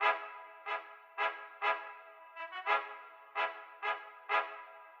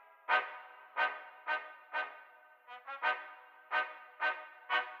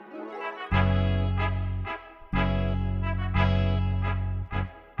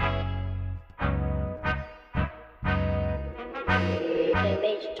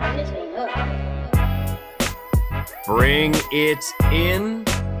Bring it in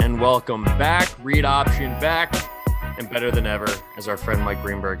and welcome back. Read option back and better than ever, as our friend Mike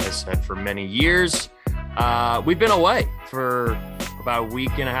Greenberg has said for many years. We've been away for about a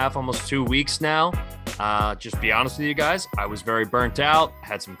week and a half, almost 2 weeks now. Just be honest with you guys, I was very burnt out,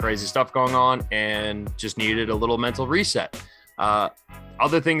 had some crazy stuff going on, and just needed a little mental reset.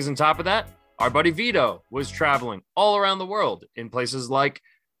 Other things on top of that, our buddy Vido was traveling all around the world in places like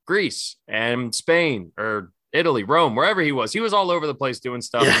Greece and Spain or Italy, Rome, wherever he was. He was all over the place doing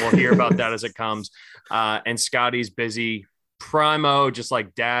stuff. Yeah. And we'll hear about that as it comes. And Scotty's busy primo, just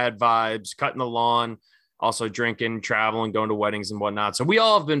like dad vibes, cutting the lawn, also drinking, traveling, going to weddings and whatnot. So we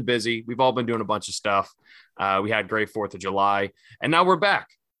all have been busy. We've all been doing a bunch of stuff. We had great 4th of July. And now we're back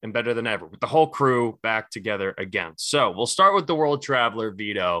and better than ever with the whole crew back together again. So we'll start with the world traveler,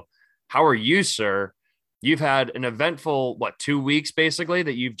 Vido. How are you, sir? You've had an eventful, 2 weeks basically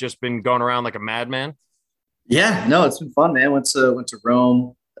that you've just been going around like a madman? Yeah, no, it's been fun, man. Went to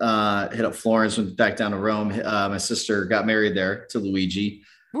Rome, hit up Florence, went back down to Rome. My sister got married there to Luigi.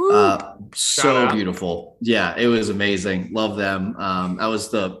 So beautiful. Yeah, it was amazing. Love them. I was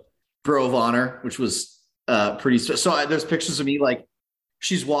the bro of honor, which was pretty. So there's pictures of me, like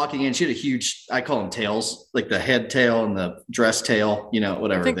she's walking in. She had a huge, I call them tails, like the head tail and the dress tail,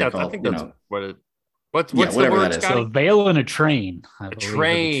 whatever they call it. I think that's what it. What's the word, Scotty? So veil and a train. A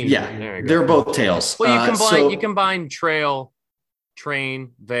train. Yeah, they're both tails. Well, you combine trail,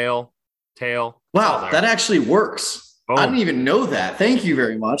 train, veil, tail. Wow, that actually works. Boom. I didn't even know that. Thank you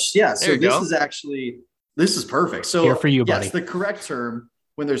very much. Yeah, so this is perfect. So here for you, buddy. Yes, the correct term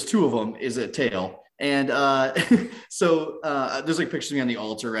when there's two of them is a tail. And so there's like pictures of me on the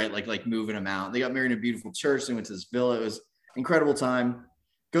altar, right? Like moving them out. They got married in a beautiful church. They went to this villa. It was an incredible time.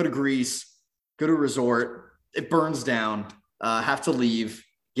 Go to Greece. Go to a resort, it burns down, have to leave,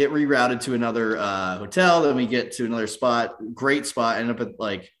 get rerouted to another hotel. Then we get to another spot, great spot, end up at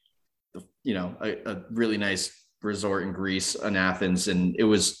a really nice resort in Greece, in Athens. And it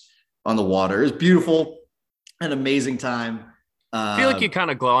was on the water. It was beautiful, an amazing time. I feel like you kind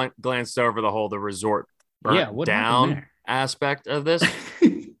of glanced over the resort down aspect of this.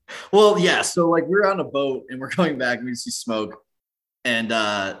 Well, yeah. So like we're on a boat and we're going back and we see smoke and,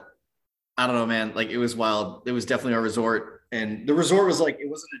 I don't know, man. Like it was wild. It was definitely our resort. And the resort was like, it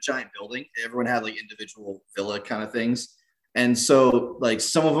wasn't a giant building. Everyone had like individual villa kind of things. And so like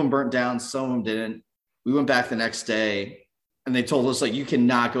some of them burnt down, some of them didn't. We went back the next day and they told us like, you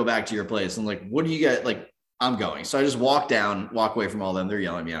cannot go back to your place. And like, what do you get? Like, I'm going. So I just walk away from all them. They're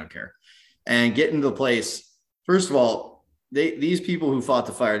yelling at me. I don't care. And get into the place. First of all, these people who fought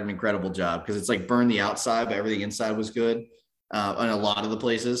the fire did an incredible job because it's like burned the outside, but everything inside was good. On a lot of the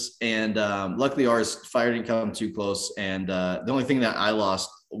places. And luckily ours fire didn't come too close. And the only thing that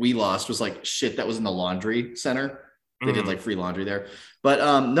we lost was like shit that was in the laundry center. They did like free laundry there. But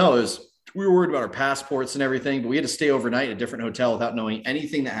we were worried about our passports and everything, but we had to stay overnight at a different hotel without knowing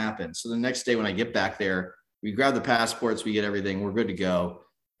anything that happened. So the next day when I get back there, we grab the passports, we get everything, we're good to go.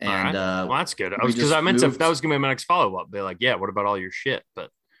 And well, that's good. That was going to be my next follow-up. They're like, yeah, what about all your shit? But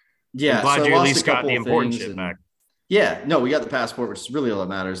yeah, I'm glad you at least got the important shit back. Yeah, no, we got the passport, which is really all that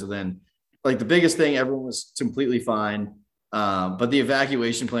matters. And then like the biggest thing, everyone was completely fine. But the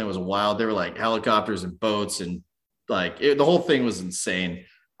evacuation plan was wild. There were like helicopters and boats and like the whole thing was insane.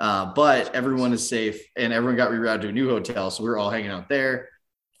 But everyone is safe and everyone got rerouted to a new hotel. So we were all hanging out there,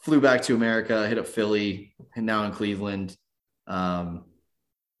 flew back to America, hit up Philly and now in Cleveland.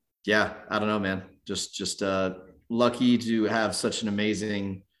 Yeah, I don't know, man. Just lucky to have such an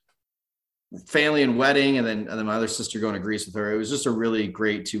amazing family and wedding, and then my other sister going to Greece with her. It was just a really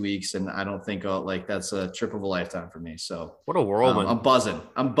great 2 weeks, and I don't think that's a trip of a lifetime for me. So what a whirlwind!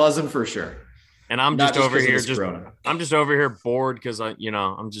 I'm buzzing for sure. And I'm just over here bored because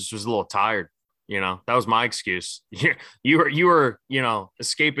I'm just was a little tired. That was my excuse. You were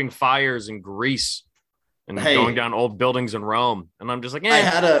escaping fires in Greece and going down old buildings in Rome, and I'm just like, I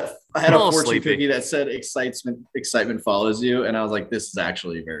had a fortune cookie that said excitement follows you, and I was like, this is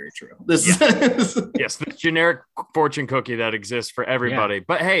actually very true. Yes, the generic fortune cookie that exists for everybody. Yeah.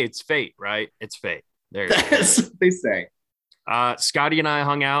 But hey, it's fate, right? It's fate. There you go. They say. Scotty and I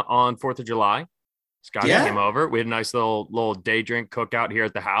hung out on 4th of July. Scotty came over. We had a nice little day drink cookout here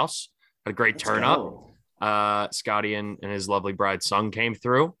at the house. Had a great turn up. Scotty and his lovely bride Sung came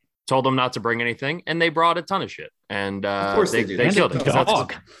through. Told them not to bring anything, and they brought a ton of shit. And of course they killed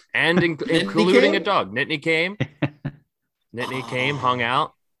it. And including a dog. Nittany came. Hung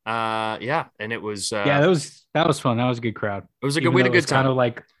out. Yeah, and it was that was fun. That was a good crowd. It was a good, we had a good time. Kind of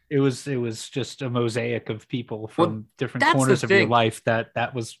like it was just a mosaic of people from different that's corners the of your thing. life.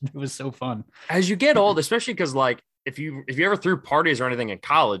 It was so fun. As you get old, especially because like if you ever threw parties or anything in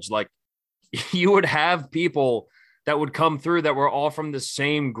college, like you would have people that would come through that were all from the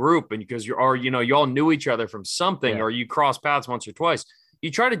same group, and because you all knew each other from something, or you cross paths once or twice. You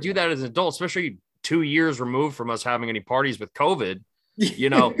try to do that as an adult, especially 2 years removed from us having any parties with COVID.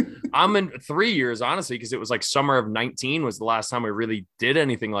 I'm in 3 years, honestly, because it was like summer of 19 was the last time we really did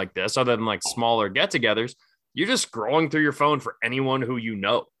anything like this, other than like smaller get-togethers. You're just scrolling through your phone for anyone who you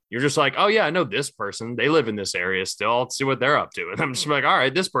know. You're just like, oh yeah, I know this person. They live in this area still. Let's see what they're up to. And I'm just like, all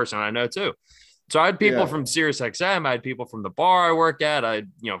right, this person I know too. So I had people from SiriusXM. I had people from the bar I work at. I had,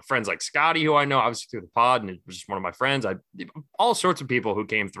 friends like Scotty, who I know obviously through the pod, and it was just one of my friends. All sorts of people who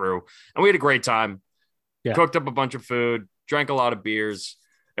came through, and we had a great time. Yeah. Cooked up a bunch of food, drank a lot of beers.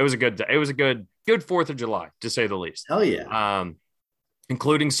 It was a good day. It was a good 4th of July, to say the least. Hell yeah.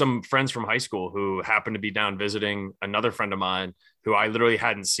 Including some friends from high school who happened to be down visiting another friend of mine who I literally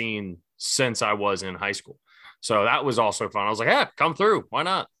hadn't seen since I was in high school. So that was also fun. I was like, yeah, come through. Why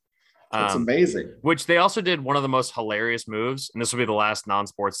not? That's amazing. Which they also did one of the most hilarious moves. And this will be the last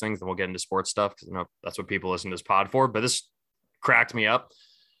non-sports things. Then we'll get into sports stuff because that's what people listen to this pod for. But this cracked me up.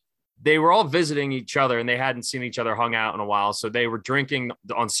 They were all visiting each other and they hadn't seen each other hung out in a while. So they were drinking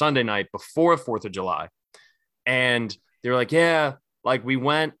on Sunday night before 4th of July. And they were like, yeah, like we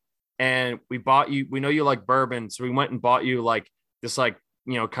went and we bought you, we know you like bourbon. So we went and bought you like this, like,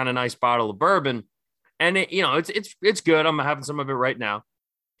 kind of nice bottle of bourbon. And it's good. I'm having some of it right now.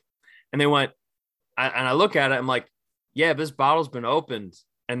 And they went, and I look at it, I'm like, yeah, this bottle's been opened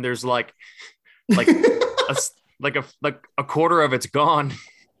and there's like a quarter of it's gone.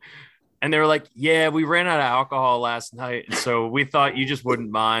 And they were like, yeah, we ran out of alcohol last night. And so we thought you just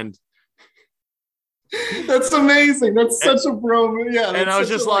wouldn't mind. That's amazing. That's such a bro. Yeah. And I was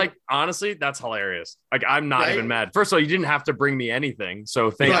just like, honestly, that's hilarious. Like, I'm not even mad. First of all, you didn't have to bring me anything.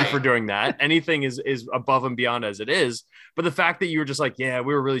 So thank you for doing that. Anything is above and beyond as it is. But the fact that you were just like, yeah,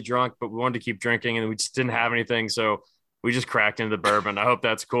 we were really drunk, but we wanted to keep drinking and we just didn't have anything. So we just cracked into the bourbon. I hope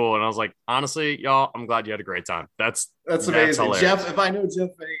that's cool. And I was like, honestly, y'all, I'm glad you had a great time. That's amazing. Jeff, if I know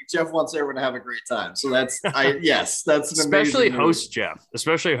Jeff wants everyone to have a great time. So that's an especially amazing host move.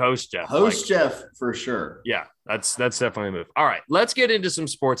 Especially host Jeff. Jeff for sure. Yeah, that's definitely a move. All right, let's get into some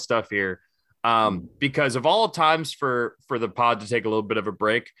sports stuff here. Because of all times for the pod to take a little bit of a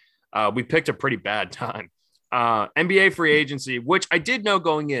break, we picked a pretty bad time. NBA free agency, which I did know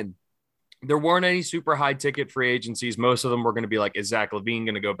going in. There weren't any super high ticket free agencies. Most of them were going to be like, is Zach LaVine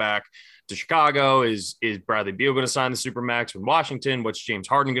going to go back to Chicago? Is Bradley Beal going to sign the Supermax in Washington? What's James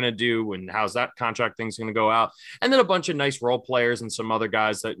Harden going to do? And how's that contract thing's going to go out? And then a bunch of nice role players and some other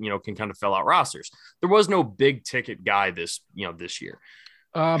guys that, can kind of fill out rosters. There was no big ticket guy this year.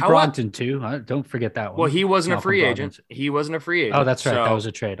 Bronson too. Don't forget that one. Well, he wasn't a free agent. He wasn't a free agent. Oh, that's right. That was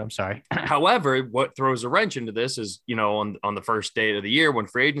a trade. I'm sorry. However, what throws a wrench into this is, on the first day of the year when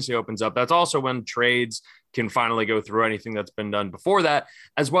free agency opens up, that's also when trades can finally go through anything that's been done before that,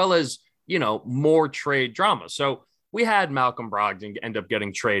 as well as, more trade drama. So we had Malcolm Brogdon end up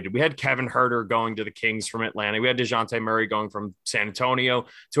getting traded. We had Kevin Huerter going to the Kings from Atlanta. We had DeJounte Murray going from San Antonio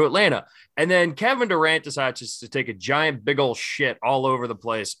to Atlanta. And then Kevin Durant decides just to take a giant big old shit all over the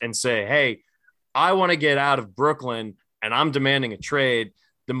place and say, hey, I want to get out of Brooklyn and I'm demanding a trade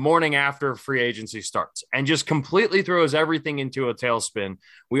the morning after free agency starts, and just completely throws everything into a tailspin.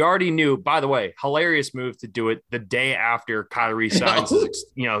 We already knew, by the way, hilarious move to do it the day after Kyrie signs.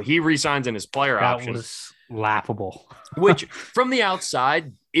 He resigns in his player option. That was laughable. Which from the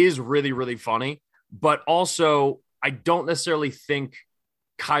outside is really, really funny. But also, I don't necessarily think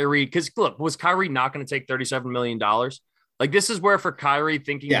Kyrie, because look, was Kyrie not going to take $37 million? Like, this is where for Kyrie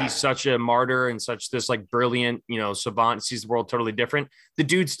thinking he's such a martyr and such this like brilliant, savant, sees the world totally different. The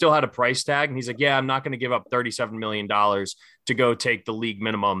dude still had a price tag and he's like, yeah, I'm not going to give up $37 million to go take the league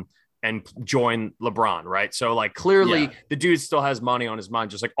minimum and join LeBron. Right. So like clearly the dude still has money on his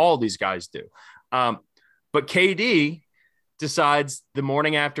mind, just like all these guys do. But KD decides the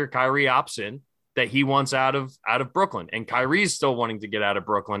morning after Kyrie opts in that he wants out of Brooklyn, and Kyrie's still wanting to get out of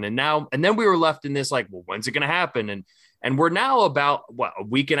Brooklyn. And then we were left in this like, well, when's it going to happen? And we're now about a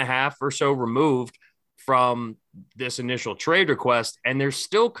week and a half or so removed from this initial trade request, and there's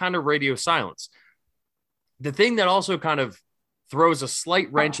still kind of radio silence. The thing that also kind of throws a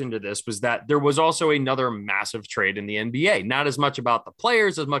slight wrench into this was that there was also another massive trade in the NBA, not as much about the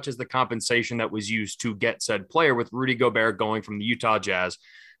players as much as the compensation that was used to get said player, with Rudy Gobert going from the Utah Jazz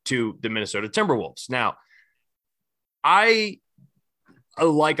to the Minnesota Timberwolves. Now, I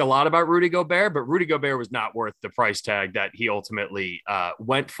like a lot about Rudy Gobert, but Rudy Gobert was not worth the price tag that he ultimately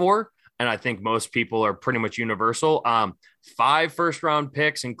went for. And I think most people are pretty much universal. 5 first-round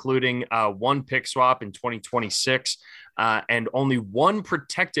picks, including 1 pick swap in 2026, and only 1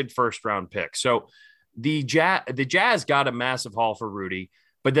 protected first-round pick. So the Jazz got a massive haul for Rudy.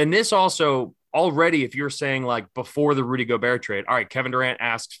 But then this also already, if you're saying like before the Rudy Gobert trade, all right, Kevin Durant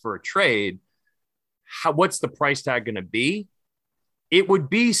asked for a trade, what's the price tag going to be? It would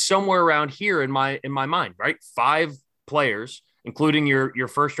be somewhere around here in my mind, right? 5 players, including your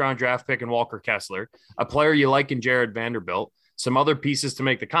first round draft pick in Walker Kessler, a player you like in Jared Vanderbilt, some other pieces to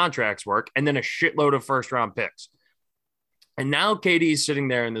make the contracts work, and then a shitload of first round picks. And now KD is sitting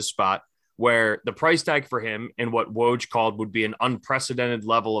there in this spot where the price tag for him and what Woj called would be an unprecedented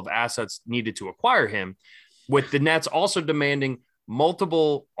level of assets needed to acquire him, with the Nets also demanding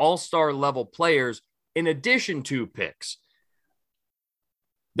multiple all-star level players in addition to picks.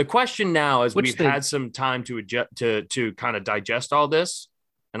 The question now, as we've had some time to kind of digest all this,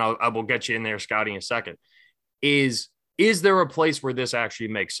 and I will get you in there, Scotty, in a second, is there a place where this actually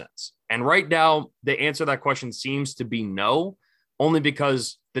makes sense? And right now, the answer to that question seems to be no, only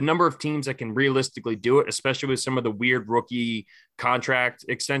because the number of teams that can realistically do it, especially with some of the weird rookie contract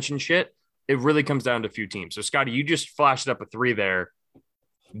extension shit, it really comes down to a few teams. So, Scotty, you just flashed up a 3 there.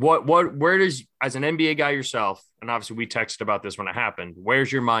 Where does, as an NBA guy yourself, and obviously we texted about this when it happened,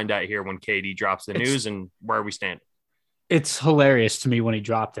 where's your mind at here when KD drops the news, and where are we standing? It's hilarious to me when he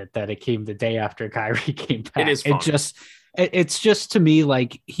dropped it that it came the day after Kyrie came back. It is fun. It's just to me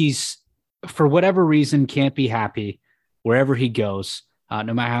like he's, for whatever reason, can't be happy wherever he goes,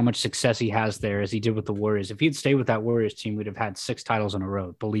 no matter how much success he has there, as he did with the Warriors. If he'd stayed with that Warriors team, we'd have had 6 titles in a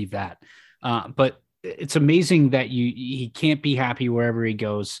row. Believe that. But it's amazing that he can't be happy wherever he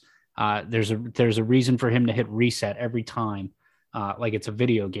goes. There's a reason for him to hit reset every time, like it's a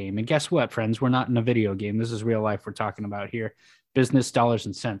video game. And guess what, friends? We're not in a video game. This is real life we're talking about here. Business, dollars,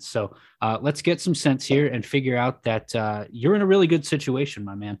 and cents. So let's get some sense here and figure out that you're in a really good situation,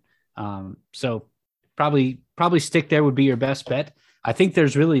 my man. So probably stick there would be your best bet. I think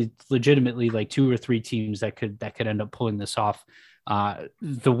there's really legitimately like 2 or 3 teams that could end up pulling this off.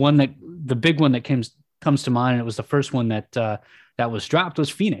 The big one that comes to mind, and it was the first one that was dropped, was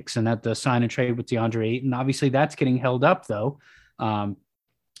Phoenix, and that the sign and trade with DeAndre Ayton. Obviously that's getting held up though,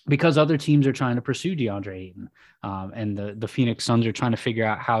 because other teams are trying to pursue DeAndre Ayton. And the Phoenix Suns are trying to figure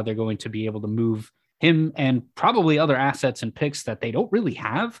out how they're going to be able to move him and probably other assets and picks that they don't really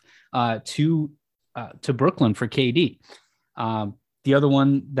have to Brooklyn for KD. The other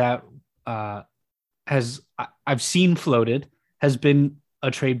one that I've seen floated has been a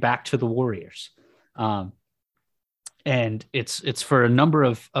trade back to the Warriors. And it's for a number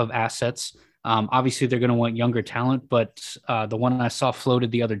of assets. Obviously they're going to want younger talent, but the one I saw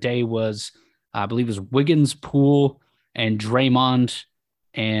floated the other day was, I believe it was Wiggins, Poole, and Draymond,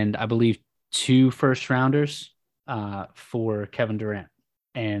 and I believe 2 first rounders for Kevin Durant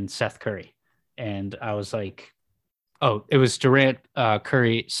and Seth Curry. And I was like, oh, it was Durant,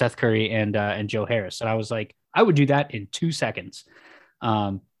 Curry, Seth Curry, and Joe Harris. And I was like, I would do that in 2 seconds.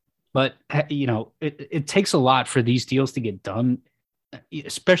 But you know, it takes a lot for these deals to get done,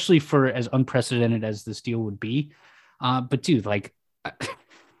 especially for as unprecedented as this deal would be. But dude, like,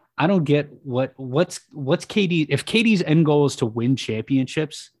 I don't get what's KD. If KD's end goal is to win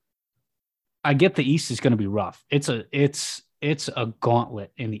championships, I get the East is going to be rough. It's a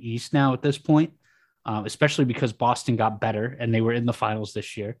gauntlet in the East now at this point, especially because Boston got better and they were in the finals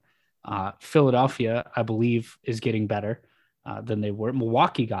this year. Philadelphia, I believe, is getting better than they were.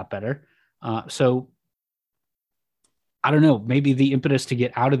 Milwaukee got better. So I don't know, maybe the impetus to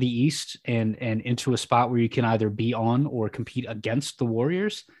get out of the East and into a spot where you can either be on or compete against the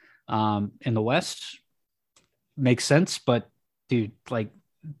Warriors in the West makes sense. But dude, like,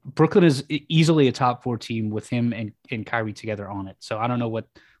 Brooklyn is easily a top 4 team with him and Kyrie together on it. So I don't know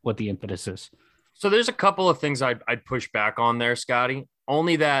what the impetus is. So there's a couple of things I'd push back on there, Scotty.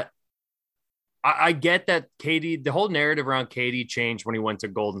 Only that I get that KD, the whole narrative around KD changed when he went to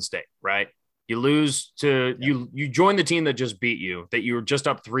Golden State, right? You lose to you join the team that just beat you, that you were just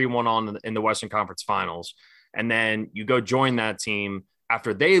up 3-1 on in the Western Conference Finals, and then you go join that team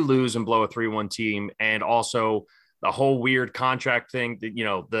after they lose and blow a 3-1 team, and also the whole weird contract thing that, you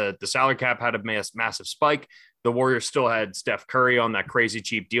know, the salary cap had a massive spike. The Warriors still had Steph Curry on that crazy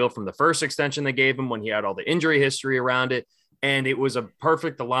cheap deal from the first extension they gave him when he had all the injury history around it. And it was a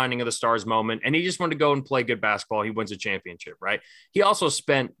perfect aligning of the stars moment. And he just wanted to go and play good basketball. He wins a championship, right? He also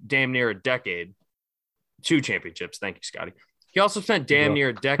spent damn near a decade, 2 championships. Thank you, Scotty. He also spent damn near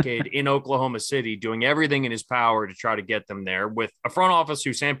a decade in Oklahoma City doing everything in his power to try to get them there with a front office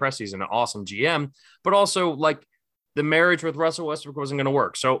who Sam Presti's an awesome GM, but also like the marriage with Russell Westbrook wasn't going to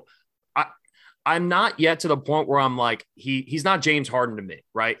work. So I'm not yet to the point where I'm like, he's not James Harden to me,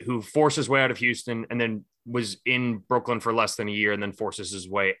 right? Who forced his way out of Houston and then was in Brooklyn for less than a year and then forces his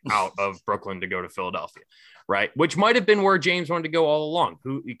way out of Brooklyn to go to Philadelphia, right? Which might have been where James wanted to go all along.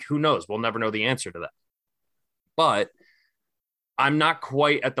 Who knows? We'll never know the answer to that. But I'm not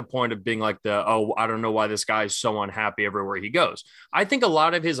quite at the point of being like I don't know why this guy is so unhappy everywhere he goes. I think a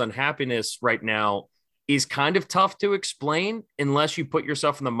lot of his unhappiness right now is kind of tough to explain unless you put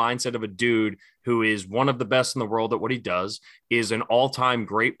yourself in the mindset of a dude who is one of the best in the world at what he does, is an all-time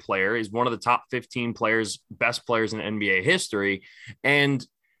great player, is one of the top 15 best players in NBA history, and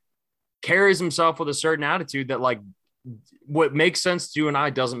carries himself with a certain attitude that like what makes sense to you and I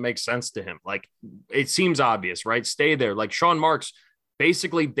doesn't make sense to him. Like it seems obvious, right? Stay there. Like Sean Marks,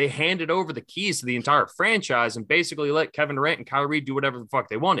 basically they handed over the keys to the entire franchise and basically let Kevin Durant and Kyrie do whatever the fuck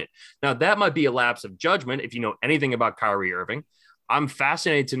they wanted. Now that might be a lapse of judgment. If you know anything about Kyrie Irving, I'm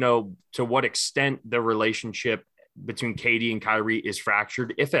fascinated to know to what extent the relationship between KD and Kyrie is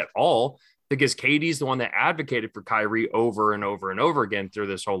fractured, if at all, because KD's the one that advocated for Kyrie over and over and over again through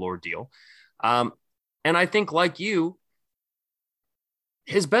this whole ordeal. And I think like you,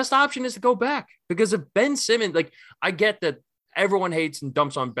 his best option is to go back because if Ben Simmons, like I get that everyone hates and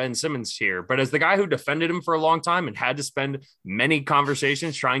dumps on Ben Simmons here, but as the guy who defended him for a long time and had to spend many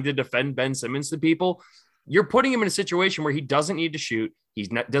conversations trying to defend Ben Simmons to people, you're putting him in a situation where he doesn't need to shoot.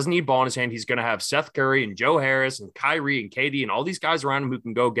 Doesn't need ball in his hand. He's going to have Seth Curry and Joe Harris and Kyrie and KD and all these guys around him who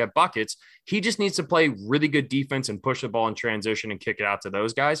can go get buckets. He just needs to play really good defense and push the ball in transition and kick it out to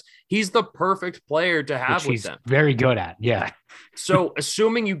those guys. He's the perfect player to have with them. Very good at, yeah. So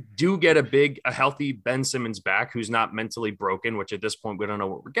assuming you do get a healthy Ben Simmons back, who's not mentally broken, which at this point we don't know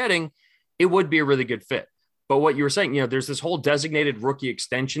what we're getting, it would be a really good fit. But what you were saying, there's this whole designated rookie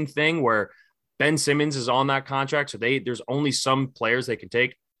extension thing where Ben Simmons is on that contract, so there's only some players they can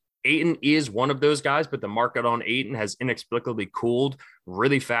take. Ayton is one of those guys, but the market on Ayton has inexplicably cooled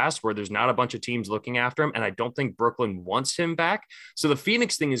really fast where there's not a bunch of teams looking after him, and I don't think Brooklyn wants him back. So the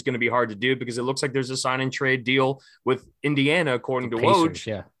Phoenix thing is going to be hard to do because it looks like there's a sign and trade deal with Indiana, according to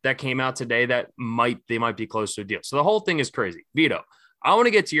Woj, that came out today that they might be close to a deal. So the whole thing is crazy. Vito, I want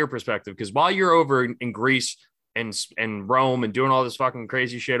to get to your perspective because while you're over in Greece and Rome and doing all this fucking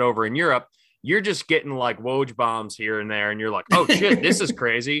crazy shit over in Europe, you're just getting like Woj bombs here and there. And you're like, oh shit, this is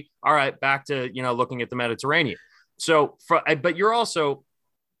crazy. All right. Back to, looking at the Mediterranean. So, but you're also,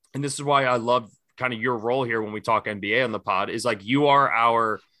 and this is why I love kind of your role here when we talk NBA on the pod, is like, you are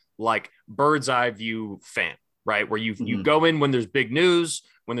our like bird's eye view fan, right? Where you go in when there's big news,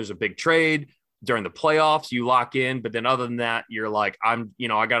 when there's a big trade, during the playoffs, you lock in. But then other than that, you're like, I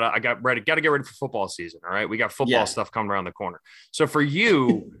got to get ready for football season. All right. We got football stuff coming around the corner. So for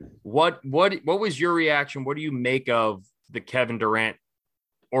you, what was your reaction? What do you make of the Kevin Durant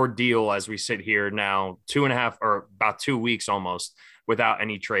ordeal as we sit here now, 2.5 or about 2 weeks almost without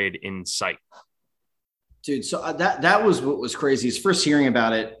any trade in sight? Dude, so that was what was crazy is first hearing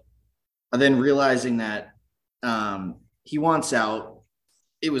about it and then realizing that he wants out.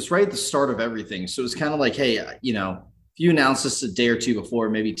 It was right at the start of everything. So it was kind of like, hey, if you announced this a day or two before,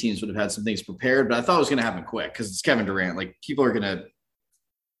 maybe teams would have had some things prepared, but I thought it was going to happen quick because it's Kevin Durant. Like people are going to,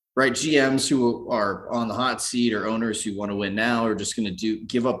 right? GMs who are on the hot seat or owners who want to win now are just going to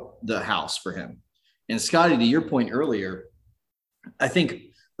give up the house for him. And Scotty, to your point earlier, I think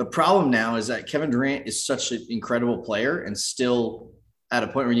the problem now is that Kevin Durant is such an incredible player and still at a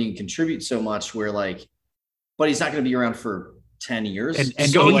point where he can contribute so much where but he's not going to be around for 10 years. And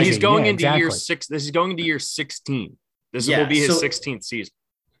he's going into year 6. This is going into year 16. This will be his 16th season.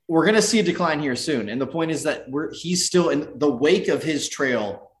 We're going to see a decline here soon. And the point is that he's still in the wake of his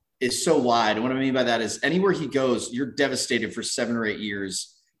trail is so wide. And what I mean by that is anywhere he goes, you're devastated for 7 or 8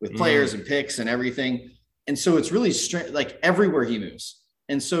 years with players and picks and everything. And so it's really strange, like everywhere he moves.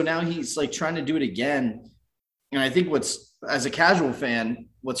 And so now he's like trying to do it again. And I think as a casual fan,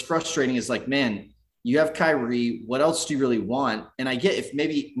 what's frustrating is like, man, you have Kyrie. What else do you really want? And I get if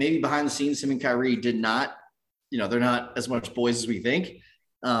maybe behind the scenes, him and Kyrie did not, they're not as much boys as we think.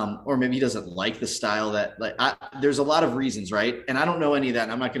 Or maybe he doesn't like the style that there's a lot of reasons, right? And I don't know any of that.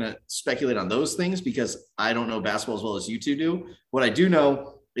 And I'm not going to speculate on those things because I don't know basketball as well as you two do. What I do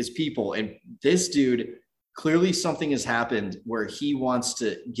know is people. And this dude, clearly something has happened where he wants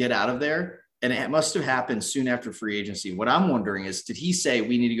to get out of there. And it must have happened soon after free agency. What I'm wondering is, did he say,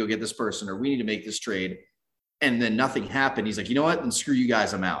 we need to go get this person or we need to make this trade? And then nothing happened. He's like, you know what? Then screw you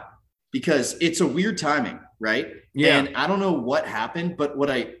guys. I'm out. because it's a weird timing, right? Yeah. And I don't know what happened, but what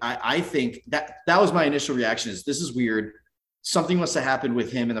I think that was my initial reaction is this is weird. Something must have happened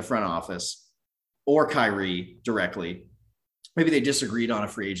with him in the front office or Kyrie directly. Maybe they disagreed on a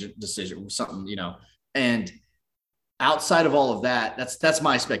free agent decision or something, and outside of all of that, that's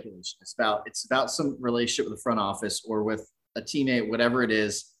my speculation. It's about some relationship with the front office or with a teammate, whatever it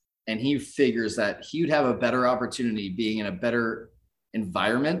is. And he figures that he would have a better opportunity being in a better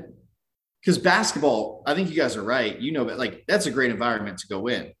environment. Because basketball, I think you guys are right. Like that's a great environment to go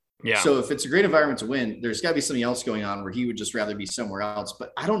in. Yeah. So if it's a great environment to win, there's got to be something else going on where he would just rather be somewhere else.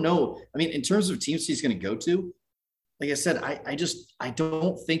 But I don't know. I mean, in terms of teams he's going to go to, like I said, I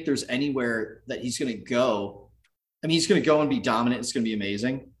don't think there's anywhere that he's going to go. I mean, he's going to go and be dominant. It's going to be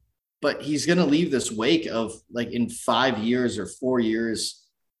amazing. But he's going to leave this wake of like in 5 years or 4 years,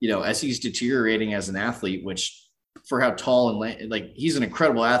 as he's deteriorating as an athlete, which for how tall and like he's an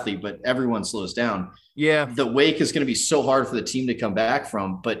incredible athlete, but everyone slows down. Yeah. The wake is going to be so hard for the team to come back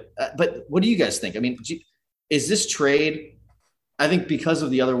from. But what do you guys think? I mean, is this trade, I think because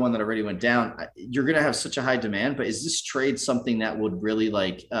of the other one that already went down, you're going to have such a high demand, but is this trade something that would really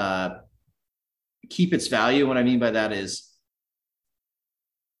like keep its value? What I mean by that is,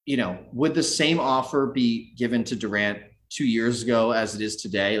 would the same offer be given to Durant 2 years ago as it is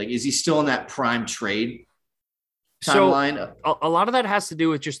today? Like, is he still in that prime trade timeline? So a lot of that has to do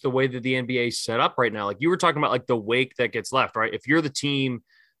with just the way that the NBA is set up right now. Like you were talking about like the wake that gets left, right? If you're the team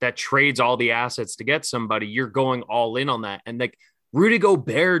that trades all the assets to get somebody, you're going all in on that. And like Rudy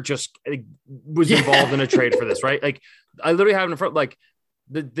Gobert just was involved in a trade for this, right? Like I literally have in front, like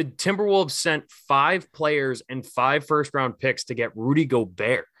the Timberwolves sent 5 players and 5 first-round picks to get Rudy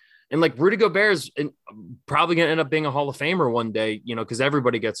Gobert. And like Rudy Gobert is probably going to end up being a Hall of Famer one day, because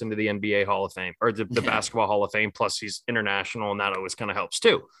everybody gets into the NBA Hall of Fame or the Basketball Hall of Fame. Plus he's international and that always kind of helps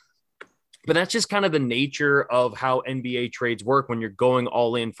too. But that's just kind of the nature of how NBA trades work when you're going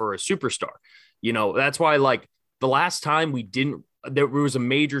all in for a superstar. That's why like the last time there was a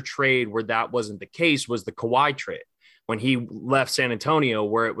major trade where that wasn't the case was the Kawhi trade when he left San Antonio,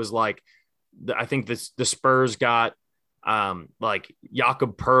 where it was like, I think the Spurs got like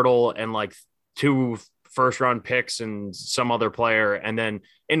Jakob Poeltl and like 2 first-round picks and some other player. And then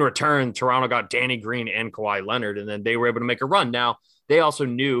in return, Toronto got Danny Green and Kawhi Leonard, and then they were able to make a run. Now, they also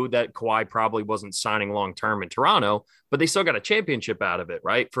knew that Kawhi probably wasn't signing long-term in Toronto, but they still got a championship out of it,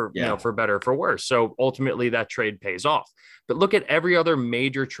 right? For better or for worse. So ultimately that trade pays off. But look at every other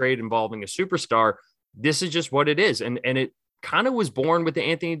major trade involving a superstar. This is just what it is. And it kind of was born with the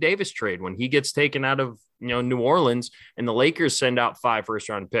Anthony Davis trade when he gets taken out of, New Orleans and the Lakers send out 5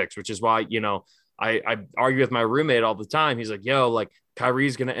 first-round picks, which is why, I argue with my roommate all the time. He's like, like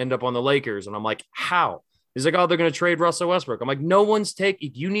Kyrie's going to end up on the Lakers. And I'm like, how? He's like, oh, they're going to trade Russell Westbrook. I'm like, no one's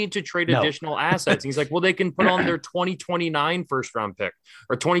you need to trade additional assets. And he's like, well, they can put on their 2029 first-round pick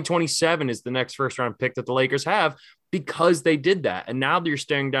or 2027 is the next first-round pick that the Lakers have because they did that. And now you're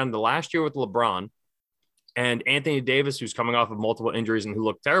staring down to the last year with LeBron and Anthony Davis, who's coming off of multiple injuries and who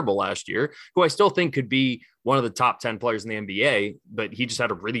looked terrible last year, who I still think could be one of the top 10 players in the NBA, but he just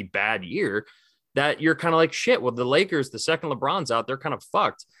had a really bad year, that you're kind of like, shit, well, the Lakers, the second LeBron's out, they're kind of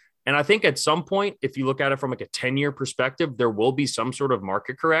fucked. And I think at some point, if you look at it from like a 10-year perspective, there will be some sort of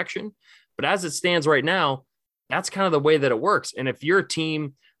market correction. But as it stands right now, that's kind of the way that it works. And if you're a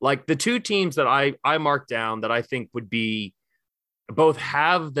team, like the 2 teams that I marked down that I think would be both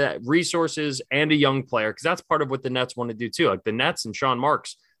have the resources and a young player, because that's part of what the Nets want to do too. Like the Nets and Sean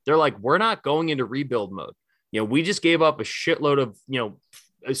Marks, they're like, we're not going into rebuild mode. We just gave up a shitload of,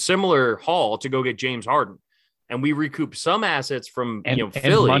 a similar haul to go get James Harden. And we recouped some assets from, Philly.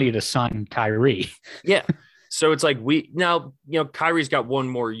 And money to sign Kyrie. Yeah. So it's like Kyrie's got 1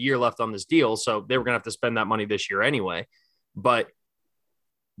 more year left on this deal. So they were going to have to spend that money this year anyway. But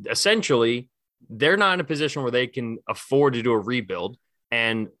essentially, they're not in a position where they can afford to do a rebuild.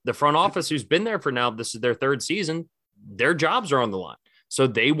 And the front office, who's been there for now, this is their 3rd season, their jobs are on the line. So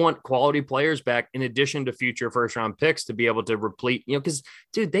they want quality players back in addition to future first-round picks to be able to replete, because,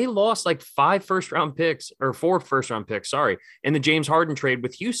 dude, they lost like 5 first-round picks or 4 first-round picks, in the James Harden trade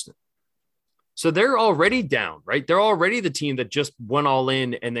with Houston. So they're already down, right? They're already the team that just went all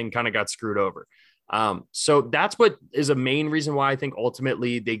in and then kind of got screwed over. So that's what is a main reason why I think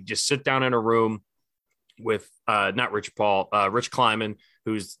ultimately they just sit down in a room with not Rich Kleiman,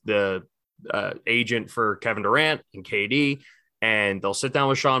 who's the agent for Kevin Durant and KD, and they'll sit down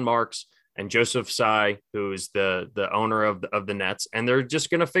with Sean Marks and Joseph Tsai, who's the owner of the Nets, and they're just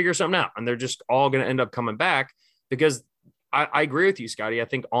going to figure something out, and they're just all going to end up coming back because I agree with you, Scotty. I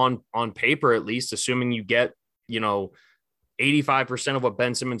think on paper, at least, assuming you get, 85% of what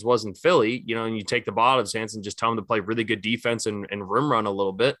Ben Simmons was in Philly, you know, and you take the ball out of his hands and just tell him to play really good defense and rim run a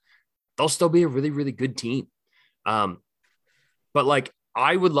little bit, they'll still be a really, really good team. But like,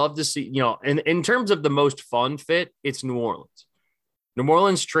 I would love to see, you know, in terms of the most fun fit, it's New Orleans. New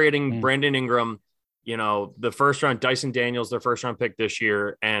Orleans trading Brandon Ingram, you know, the first round, Dyson Daniels, their first round pick this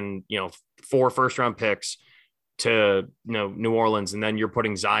year, and, you know, 4 first round picks to, you know, New Orleans. And then you're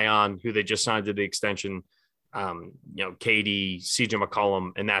putting Zion, who they just signed to the extension, you know, KD, CJ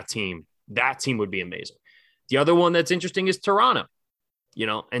McCollum, and that team would be amazing. The other one that's interesting is Toronto. You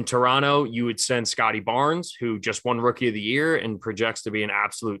know, in Toronto, you would send Scotty Barnes, who just won Rookie of the Year and projects to be an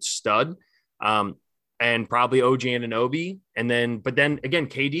absolute stud, and probably OG Anunoby. But then again,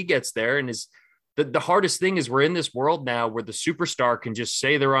 KD gets there, and is the hardest thing is we're in this world now where the superstar can just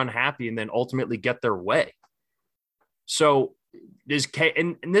say they're unhappy and then ultimately get their way. So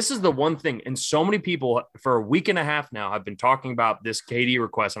and this is the one thing, and so many people for a week and a half now have been talking about this KD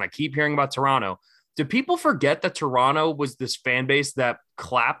request, and I keep hearing about Toronto. Do people forget that Toronto was this fan base that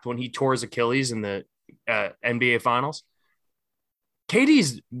clapped when he tore his Achilles in the NBA Finals?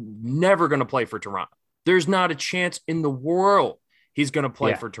 KD's never going to play for Toronto. There's not a chance in the world he's going to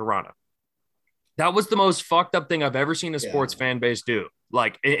play for Toronto. That was the most fucked up thing I've ever seen a sports fan base do.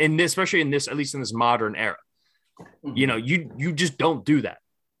 Like, especially in this, at least in this modern era, you know, you just don't do that,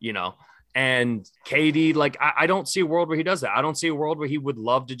 you know. And KD, like, I don't see a world where he does that. I don't see a world where he would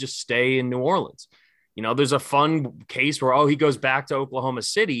love to just stay in New Orleans. You know, there's a fun case where, he goes back to Oklahoma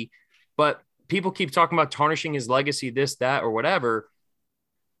City, but people keep talking about tarnishing his legacy, this, that, or whatever.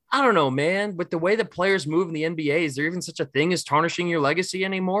 I don't know, man. With the way that players move in the NBA, is there even such a thing as tarnishing your legacy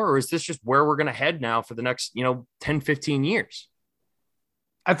anymore? Or is this just where we're going to head now for the next, 10, 15 years?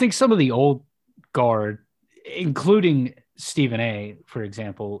 I think some of the old guard, including Stephen A, for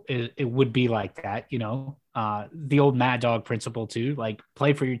example, it would be like that, the old Mad Dog principle too, like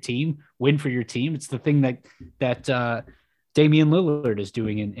play for your team, win for your team. It's the thing that Damian Lillard is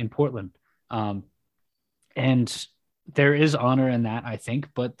doing in Portland. And there is honor in that, I think,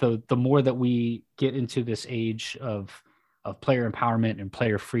 but the more that we get into this age of player empowerment and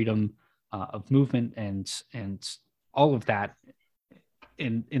player freedom, of movement and all of that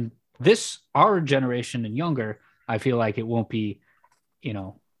in this, our generation and younger, I feel like it won't be,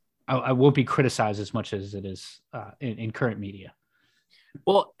 I won't be criticized as much as it is in current media.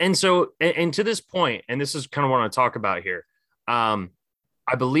 Well, and so, and to this point, and this is kind of what I want to talk about here. I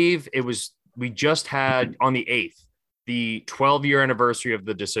believe we just had on the 8th, the 12-year anniversary of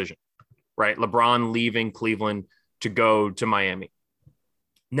the decision, right? LeBron leaving Cleveland to go to Miami.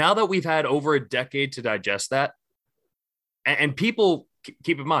 Now that we've had over a decade to digest that, and people,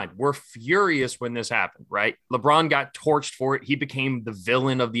 keep in mind, we're furious when this happened, right? LeBron got torched for it. He became the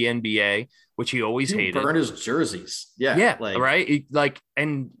villain of the NBA, which he always hated. Burned his jerseys. Yeah. Right.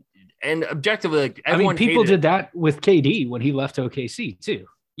 And objectively, everyone people did that with KD when he left OKC too.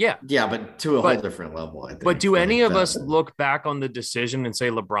 Yeah. Yeah. But to a whole different level, I think. But do any of us look back on the decision and say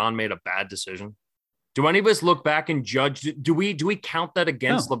LeBron made a bad decision? Do any of us look back and judge? Do we count that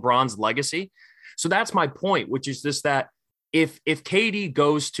against LeBron's legacy? So that's my point, which is just that if KD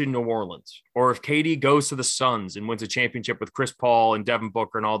goes to New Orleans, or if KD goes to the Suns and wins a championship with Chris Paul and Devin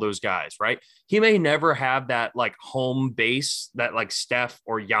Booker and all those guys, right? He may never have that like home base that like Steph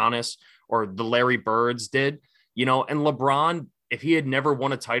or Giannis or the Larry Birds did, and LeBron, if he had never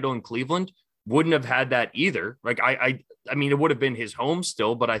won a title in Cleveland, wouldn't have had that either. Like I mean, it would have been his home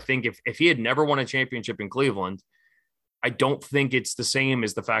still, but I think if he had never won a championship in Cleveland, I don't think it's the same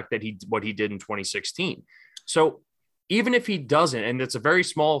as the fact that what he did in 2016. So even if he doesn't, and it's a very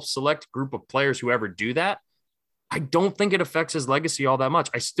small select group of players who ever do that, I don't think it affects his legacy all that much.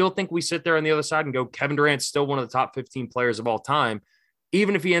 I still think we sit there on the other side and go, Kevin Durant's still one of the top 15 players of all time,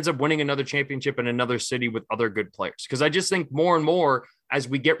 even if he ends up winning another championship in another city with other good players. Because I just think more and more as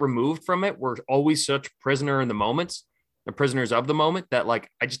we get removed from it, we're always such prisoners of the moment that like,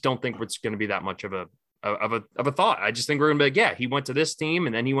 I just don't think it's going to be that much of a thought. I just think we're gonna be like, yeah, he went to this team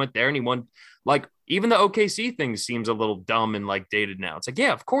and then he went there and he won. Like even the OKC thing seems a little dumb and like dated now. It's like,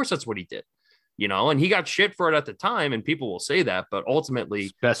 yeah, of course that's what he did, and he got shit for it at the time and people will say that, but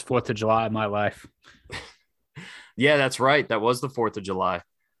ultimately best 4th of July of my life. Yeah, that's right. That was the 4th of July,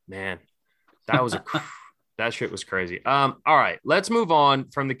 man. That was that shit was crazy. All right, let's move on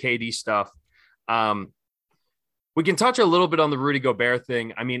from the KD stuff. We can touch a little bit on the Rudy Gobert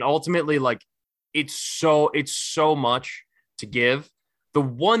thing. I mean, ultimately, like, it's so much to give. The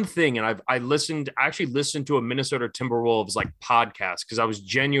one thing, and I actually listened to a Minnesota Timberwolves like podcast because I was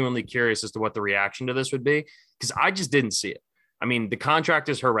genuinely curious as to what the reaction to this would be, because I just didn't see it. I mean, the contract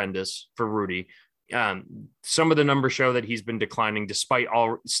is horrendous for Rudy. Some of the numbers show that he's been declining despite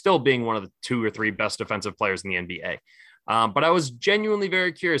still being one of the 2 or 3 best defensive players in the NBA. But I was genuinely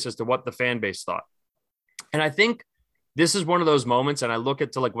very curious as to what the fan base thought. And I think this is one of those moments, and I look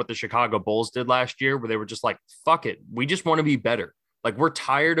at like what the Chicago Bulls did last year, where they were just like, fuck it. We just want to be better. Like, we're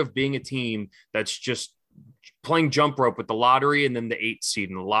tired of being a team that's just playing jump rope with the lottery and then the 8th seed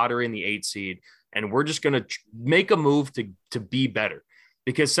and the lottery and the 8th seed. And we're just going to make a move to be better.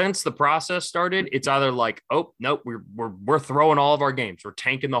 Because since the process started, it's either like, oh, nope, we're throwing all of our games. We're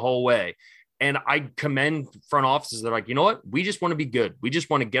tanking the whole way. And I commend front offices that are like, you know what? We just want to be good. We just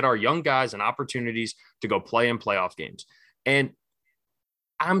want to get our young guys and opportunities to go play in playoff games. And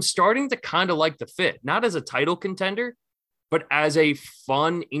I'm starting to kind of like the fit, not as a title contender, but as a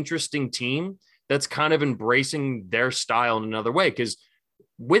fun, interesting team that's kind of embracing their style in another way. Because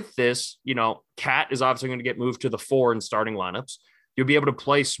with this, Cat is obviously going to get moved to the 4 in starting lineups. You'll be able to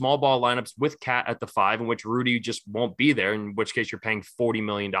play small ball lineups with Cat at the 5, in which Rudy just won't be there, in which case you're paying $40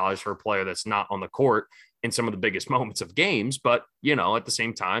 million for a player that's not on the court in some of the biggest moments of games. But, at the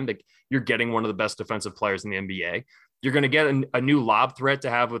same time, like, you're getting one of the best defensive players in the NBA. You're going to get a new lob threat to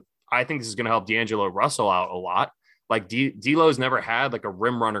have with, I think this is going to help D'Angelo Russell out a lot. Like, D'Lo's never had like a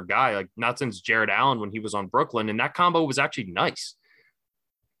rim runner guy, like not since Jared Allen when he was on Brooklyn. And that combo was actually nice.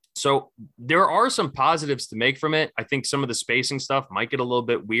 So there are some positives to make from it. I think some of the spacing stuff might get a little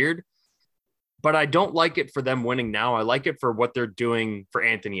bit weird, but I don't like it for them winning now. I like it for what they're doing for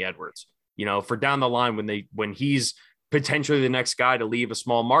Anthony Edwards, for down the line when he's potentially the next guy to leave a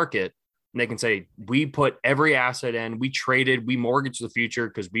small market, and they can say, we put every asset in, we traded, we mortgaged the future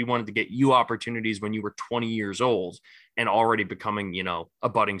because we wanted to get you opportunities when you were 20 years old and already becoming, a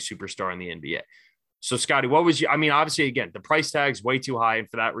budding superstar in the NBA. So, Scotty, what was obviously, again, the price tag's way too high. And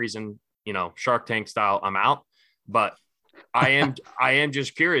for that reason, Shark Tank style, I'm out. But I am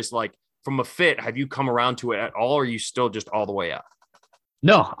just curious, like, from a fit, have you come around to it at all? Or are you still just all the way out?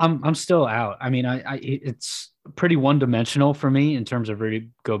 No, I'm still out. I mean, it's pretty one-dimensional for me in terms of Rudy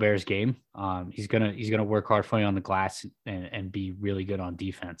Gobert's game. He's gonna work hard for you on the glass and be really good on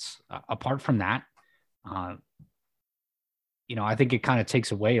defense. Apart from that, I think it kind of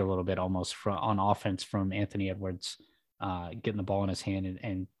takes away a little bit almost on offense from Anthony Edwards getting the ball in his hand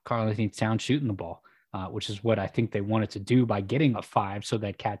and Karl-Anthony Towns shooting the ball, which is what I think they wanted to do by getting a 5 so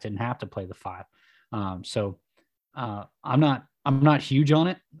that Cat didn't have to play the 5. I'm not huge on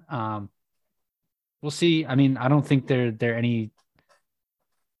it. We'll see. I mean, I don't think they're any.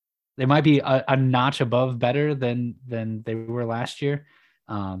 They might be a notch above better than they were last year.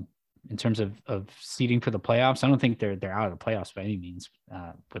 In terms of seeding for the playoffs. I don't think they're out of the playoffs by any means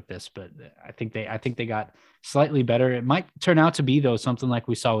with this, but I think they got slightly better. It might turn out to be, though, something like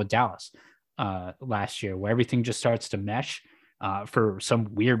we saw with Dallas last year, where everything just starts to mesh for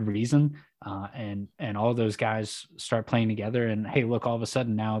some weird reason. And all those guys start playing together, and hey, look, all of a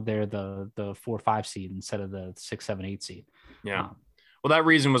sudden now they're the 4-5 seed instead of the 6-7-8 seed. Yeah. Well, that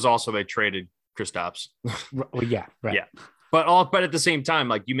reason was also they traded Kristaps. Well, yeah. Right. Yeah. But at the same time,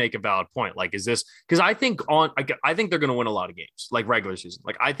 like, you make a valid point. Like, is this because I think they're going to win a lot of games, like regular season.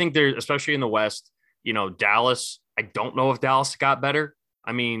 Like, I think they're, especially in the West, Dallas. I don't know if Dallas got better.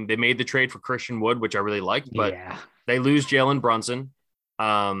 I mean, they made the trade for Christian Wood, which I really liked, but they lose Jalen Brunson.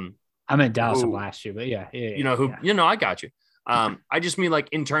 I'm in Dallas last year, but yeah. I got you. I just mean, like,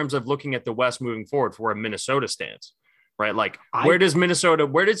 in terms of looking at the West moving forward for where Minnesota stands. Right. Like, where does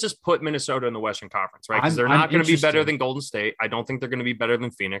this put Minnesota in the Western Conference? Right. Because they're not going to be better than Golden State. I don't think they're going to be better than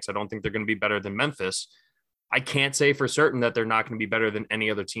Phoenix. I don't think they're going to be better than Memphis. I can't say for certain that they're not going to be better than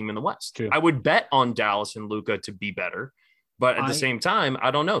any other team in the West. True. I would bet on Dallas and Luka to be better. But at the same time, I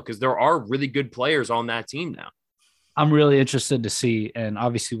don't know, because there are really good players on that team now. I'm really interested to see, and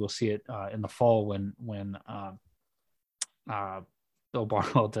obviously we'll see it in the fall when Bill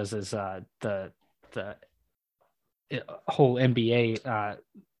Barnwell does his the whole NBA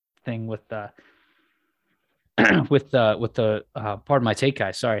thing with the pardon my take,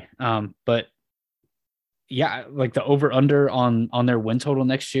 guys. Sorry. But yeah, like the over under on their win total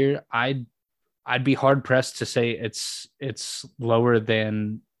next year, I'd be hard pressed to say it's lower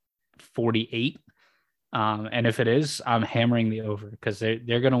than 48. And if it is, I'm hammering the over because they're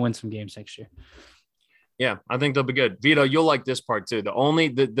going to win some games next year. Yeah, I think they'll be good. Vito, you'll like this part too.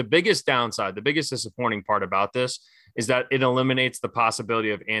 The biggest downside, the biggest disappointing part about this is that it eliminates the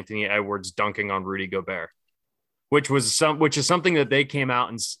possibility of Anthony Edwards dunking on Rudy Gobert, which is something that he came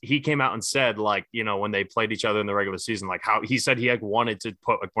out and said, like, when they played each other in the regular season, like how he said he had wanted to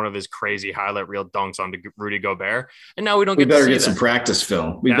put like one of his crazy highlight reel dunks onto Rudy Gobert, and now we don't. We better get some practice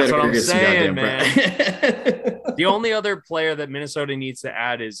film. We better get some goddamn practice. The only other player that Minnesota needs to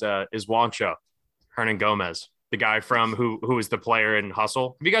add is Juancho. Hernan Gomez, the guy from who was the player in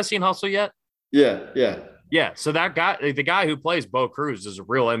Hustle. Have you guys seen Hustle yet? Yeah. So that guy, the guy who plays Bo Cruz, is a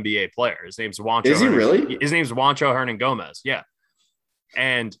real NBA player. His name's Juancho. Is he really? His name's Juancho Hernan Gomez. Yeah.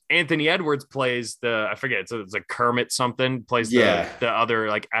 And Anthony Edwards plays I forget, it's like Kermit something, plays the other,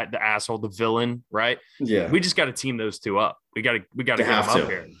 like the asshole, the villain, right? Yeah. We just got to team those two up. We got to get them up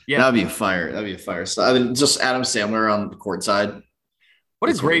here. Yeah. That'd be a fire. So, I mean, just Adam Sandler on the court side. What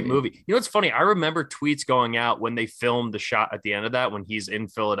a great movie. You know what's funny? I remember tweets going out when they filmed the shot at the end of that when he's in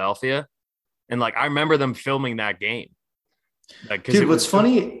Philadelphia. And like, I remember them filming that game. Like, dude, what's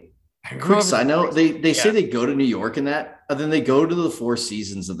funny, quick side note, they say they go to New York and then they go to the Four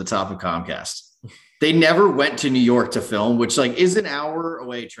Seasons at the top of Comcast. They never went to New York to film, which like is an hour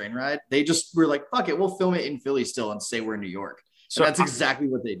away train ride. They just were like, fuck it, we'll film it in Philly still and say we're in New York. So that's exactly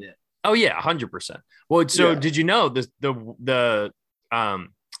what they did. Oh yeah, 100%. Well, so did you know the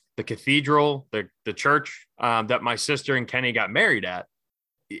cathedral, the church that my sister and Kenny got married at,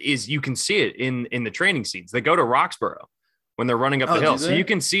 is you can see it in the training scenes. They go to Roxborough when they're running up the hill. So you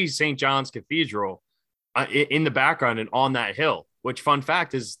can see St. John's Cathedral in the background and on that hill, which fun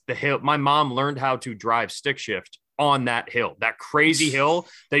fact is the hill. My mom learned how to drive stick shift on that hill, that crazy hill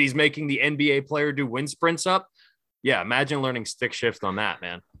that he's making the NBA player do wind sprints up. Yeah. Imagine learning stick shift on that,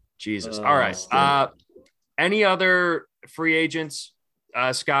 man. Jesus. All right. Any other free agents,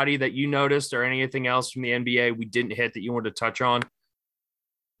 Scotty, that you noticed or anything else from the NBA we didn't hit that you wanted to touch on?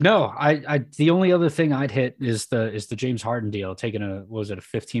 No, I the only other thing I'd hit is the James Harden deal, taking a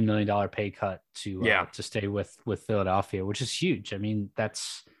 $15 million pay cut to stay with Philadelphia, which is huge. I mean,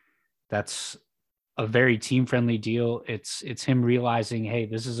 that's a very team friendly deal. It's him realizing, hey,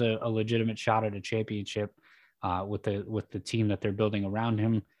 this is a legitimate shot at a championship with the team that they're building around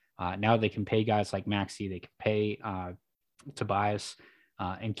him. Now they can pay guys like Maxey, they can pay Tobias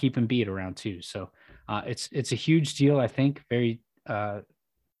and keep Embiid around too. So it's a huge deal. I think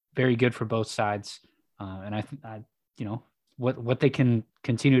very good for both sides. And I what they can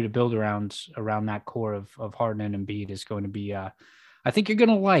continue to build around that core of Harden and Embiid is going to be, I think you're going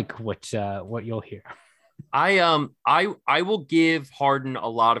to like what you'll hear. I will give Harden a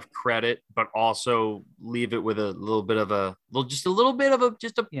lot of credit, but also leave it with an ellipses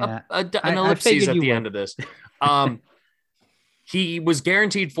at the end of this. He was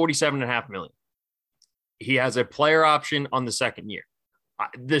guaranteed $47.5 million. He has a player option on the second year.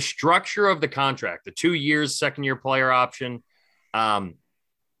 The structure of the contract, the 2 years, second year player option.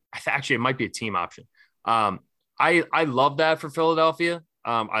 Actually, it might be a team option. I love that for Philadelphia.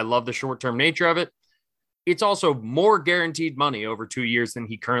 I love the short-term nature of it. It's also more guaranteed money over 2 years than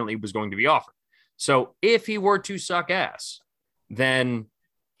he currently was going to be offered. So if he were to suck ass, then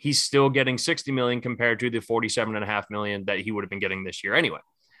he's still getting $60 million compared to the $47.5 million that he would have been getting this year anyway.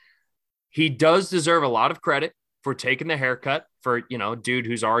 He does deserve a lot of credit for taking the haircut for, dude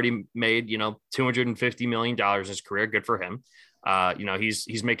who's already made, $250 million in his career. Good for him.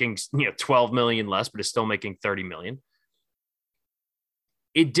 He's making, $12 million less, but is still making $30 million.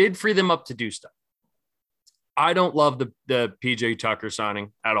 It did free them up to do stuff. I don't love the PJ Tucker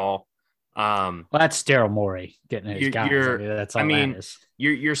signing at all. Well, that's Daryl Morey getting his guys. That's all that is.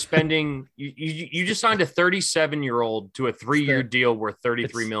 You're spending. You just signed a 37-year-old to a 3-year deal worth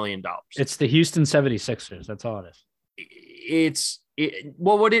 $33 million. It's the Houston 76ers. That's all it is.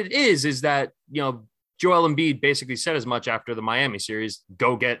 What it is that Joel Embiid basically said as much after the Miami series.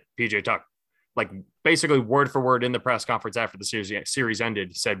 Go get PJ Tucker. Like basically word for word in the press conference after the series ended,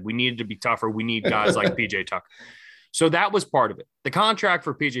 he said, we needed to be tougher. We need guys like PJ Tucker. So that was part of it. The contract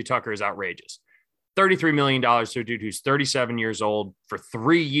for PJ Tucker is outrageous. $33 million to a dude who's 37 years old for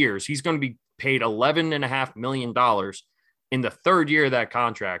 3 years. He's going to be paid $11.5 million in the third year of that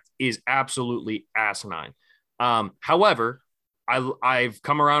contract is absolutely asinine. However, I've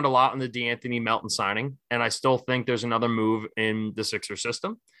come around a lot on the DeAnthony Melton signing, and I still think there's another move in the Sixers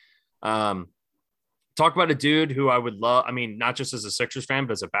system. Talk about a dude who I would love. I mean, not just as a Sixers fan,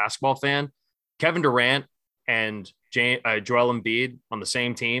 but as a basketball fan, Kevin Durant and Joel Embiid on the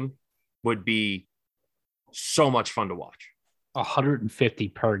same team would be so much fun to watch. 150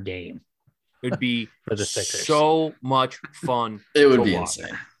 per game. It would be for the Sixers. So much fun. It would be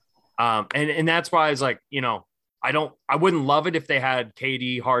insane. And that's why I was like, I wouldn't love it if they had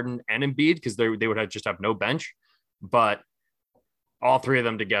KD, Harden, and Embiid because they would just have no bench, but all three of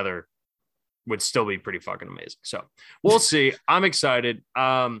them together would still be pretty fucking amazing. So we'll see. I'm excited.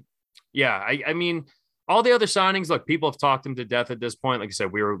 I mean, all the other signings, look, people have talked him to death at this point. Like I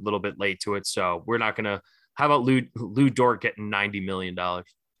said, we were a little bit late to it, so we're not going to. How about Lou Dort getting $90 million?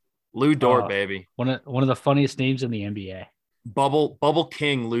 Lou Dort, baby. One of the funniest names in the NBA. Bubble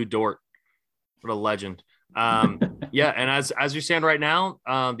King Lou Dort. What a legend. Yeah, and as we stand right now,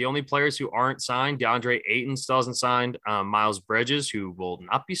 the only players who aren't signed, DeAndre Ayton still hasn't signed. Miles Bridges, who will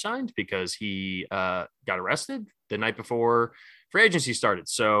not be signed because he got arrested the night before free agency started.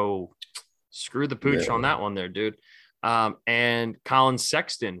 So screw the pooch on that one there, dude. And Colin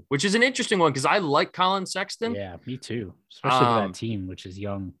Sexton, which is an interesting one because I like Colin Sexton. Yeah, me too. Especially for that team, which is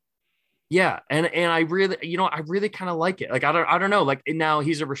young. Yeah, and I really kind of like it. Like I don't know. Like now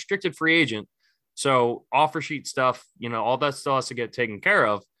he's a restricted free agent, so offer sheet stuff, all that still has to get taken care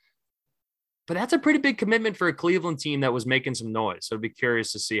of. But that's a pretty big commitment for a Cleveland team that was making some noise. So I'd be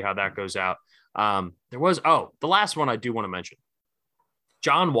curious to see how that goes out. There was the last one I do want to mention,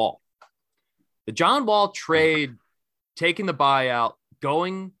 John Wall. The John Wall trade, taking the buyout,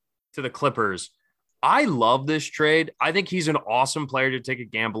 going to the Clippers. I love this trade. I think he's an awesome player to take a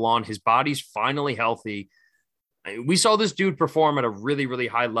gamble on. His body's finally healthy. We saw this dude perform at a really, really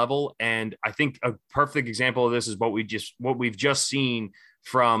high level. And I think a perfect example of this is what we've just seen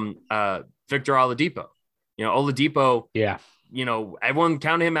from Victor Oladipo. Oladipo, yeah. Everyone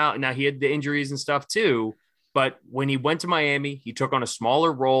counted him out. Now he had the injuries and stuff too. But when he went to Miami, he took on a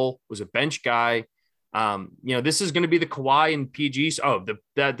smaller role, was a bench guy. This is going to be the Kawhi and PGs.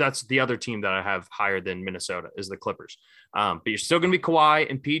 That's the other team that I have higher than Minnesota is the Clippers. But you're still going to be Kawhi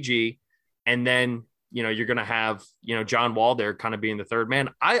and PG. And then, you're going to have, John Wall there kind of being the third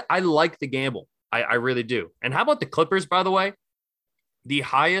man. I like the gamble. I really do. And how about the Clippers, by the way? The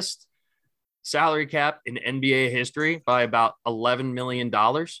highest salary cap in NBA history by about $11 million.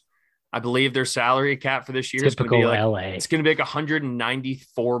 I believe their salary cap for this year is going to be LA. It's going to be like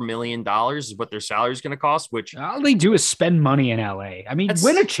 $194 million is what their salary is going to cost, which all they do is spend money in LA. I mean,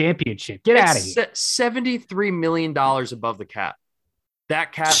 win a championship. Get out of here. $73 million above the cap.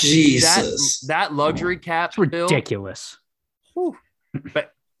 That cap, Jesus. that luxury cap, it's ridiculous. Bill,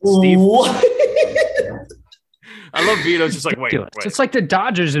 but Steve, I love Vito's just like, wait. It's like the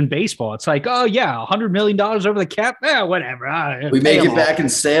Dodgers in baseball. It's like, oh yeah, $100 million over the cap. Yeah, whatever. We make it back in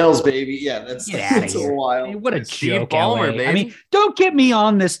sales, baby. Yeah, that's a while. Hey, what a joke, Ballmer, baby. I mean, don't get me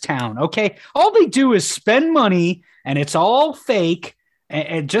on this town, okay? All they do is spend money, and it's all fake,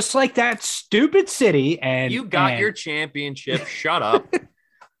 and just like that stupid city. And you got your championship. Shut up.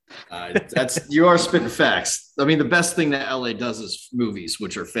 You are spitting facts. I mean, the best thing that LA does is movies,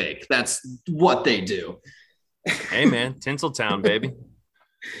 which are fake. That's what they do. Hey man, Tinseltown, baby.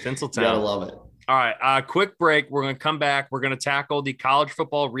 Tinseltown. Gotta love it. All right, quick break. We're going to come back. We're going to tackle the college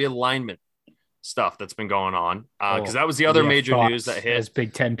football realignment stuff that's been going on because that was the other major news that hit. As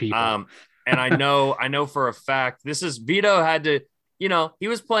Big Ten people. And I know for a fact this is Vido had to. He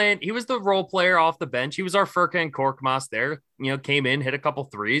was playing. He was the role player off the bench. He was our Furkan Korkmaz there. Came in, hit a couple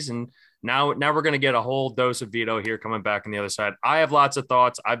threes, and now we're going to get a whole dose of Vido here coming back on the other side. I have lots of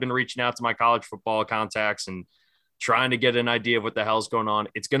thoughts. I've been reaching out to my college football contacts and trying to get an idea of what the hell's going on.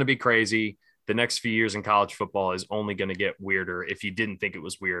 It's going to be crazy. The next few years in college football is only going to get weirder if you didn't think it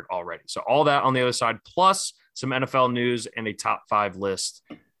was weird already. So all that on the other side, plus some NFL news and a top 5 list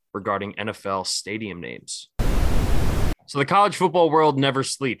regarding NFL stadium names. So the college football world never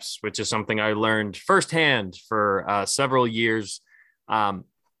sleeps, which is something I learned firsthand for several years.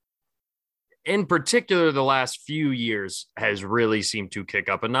 In particular, the last few years has really seemed to kick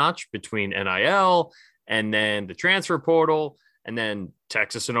up a notch between NIL and then the transfer portal and then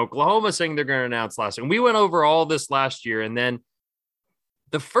Texas and Oklahoma saying they're going to announce last year. And we went over all this last year. And then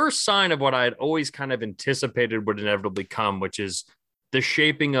the first sign of what I had always kind of anticipated would inevitably come, which is the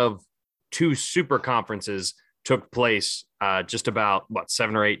shaping of 2 super conferences took place just about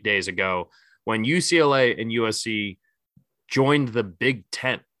 7 or 8 days ago when UCLA and USC joined the Big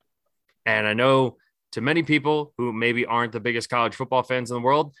Ten. And I know to many people who maybe aren't the biggest college football fans in the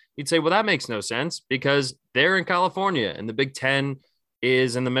world, you'd say, well, that makes no sense because they're in California and the Big Ten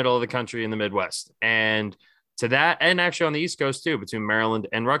is in the middle of the country in the Midwest. And to that, and actually on the East Coast too, between Maryland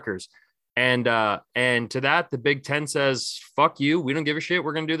and Rutgers. And to that, the Big Ten says, fuck you. We don't give a shit.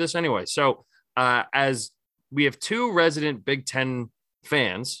 We're going to do this anyway. So as we have 2 resident Big Ten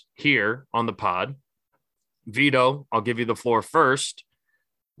fans here on the pod, Vido, I'll give you the floor first.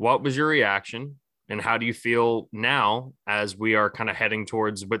 What was your reaction and how do you feel now as we are kind of heading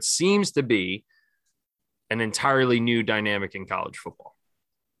towards what seems to be an entirely new dynamic in college football?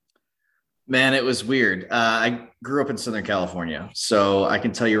 Man, it was weird. I grew up in Southern California, so I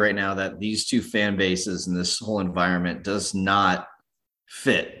can tell you right now that these 2 fan bases and this whole environment does not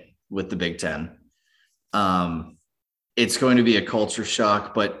fit with the Big Ten. It's going to be a culture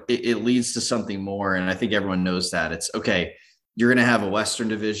shock, but it leads to something more. And I think everyone knows that. It's okay. You're going to have a Western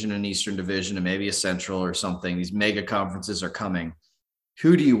division, an Eastern division, and maybe a Central or something. These mega conferences are coming.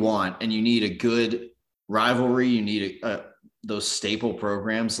 who do you want? And you need a good rivalry. You need those staple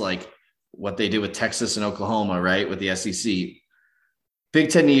programs like what they did with Texas and Oklahoma, right? With the SEC. Big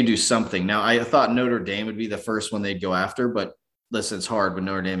Ten need to do something. Now, I thought Notre Dame would be the first one they'd go after, but listen, it's hard when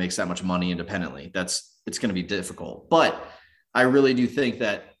Notre Dame makes that much money independently. It's going to be difficult. But I really do think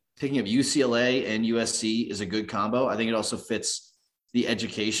that picking up UCLA and USC is a good combo. I think it also fits the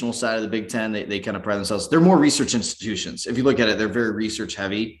educational side of the Big Ten. They kind of pride themselves. They're more research institutions. If you look at it, they're very research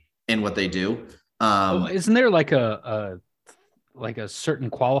heavy in what they do. Isn't there like a certain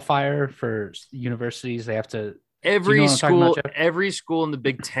qualifier for universities? They have to. Every school in the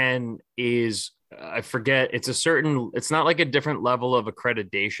Big Ten is, I forget, it's not like a different level of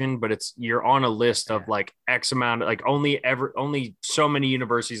accreditation, but you're on a list of like X amount, like only so many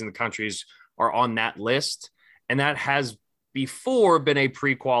universities in the countries are on that list. And that has before been a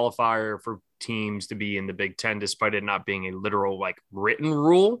pre-qualifier for teams to be in the Big Ten, despite it not being a literal like written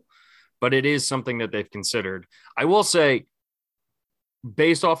rule, but it is something that they've considered. I will say,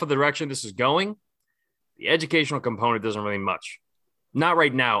 based off of the direction this is going, the educational component doesn't really much. Not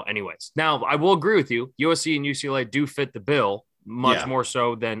right now, anyways. Now, I will agree with you. USC and UCLA do fit the bill much more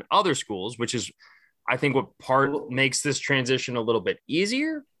so than other schools, which is, I think, what makes this transition a little bit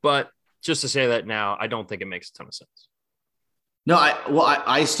easier. But just to say that now, I don't think it makes a ton of sense. No,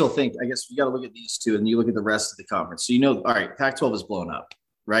 I still think, I guess you got to look at these two and you look at the rest of the conference. So, all right, Pac-12 is blown up,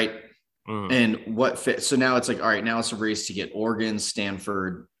 right? And what fit? So now it's like, all right, now it's a race to get Oregon,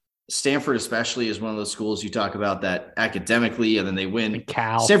 Stanford especially is one of those schools you talk about that academically, and then they win.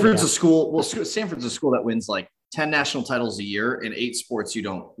 Stanford's a school. Well, Stanford's a school that wins like 10 national titles a year and 8 sports you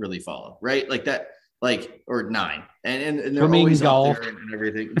don't really follow, right? Like that, or 9. And they're always out there and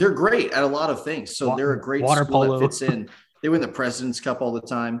everything. They're great at a lot of things. So they're a great school polo that fits in. They win the President's Cup all the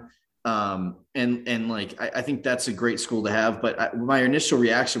time. I think that's a great school to have. But my initial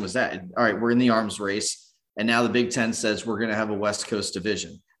reaction was that, all right, we're in the arms race. And now the Big Ten says we're going to have a West Coast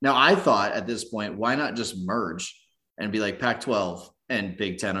division. Now, I thought at this point, why not just merge and be like Pac-12 and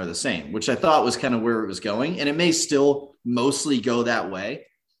Big Ten are the same, which I thought was kind of where it was going. And it may still mostly go that way.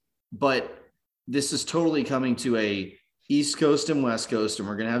 But this is totally coming to a East Coast and West Coast, and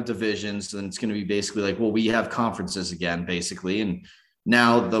we're going to have divisions. And it's going to be basically like, well, we have conferences again, basically. And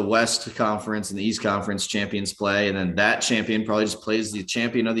now the West Conference and the East Conference champions play. And then that champion probably just plays the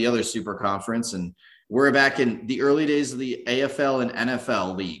champion of the other super conference. And we're back in the early days of the AFL and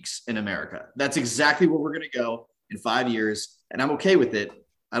NFL leagues in America. That's exactly where we're going to go in 5 years. And I'm okay with it.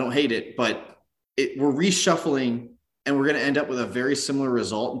 I don't hate it, but we're reshuffling and we're going to end up with a very similar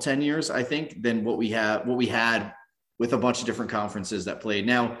result in 10 years, I think, than what we had with a bunch of different conferences that played.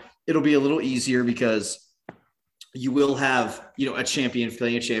 Now, it'll be a little easier because you will have, a champion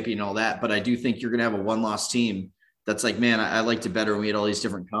playing a champion and all that. But I do think you're going to have a one-loss team that's like, man, I liked it better when we had all these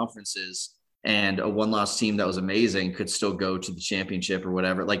different conferences. And a one-loss team that was amazing could still go to the championship or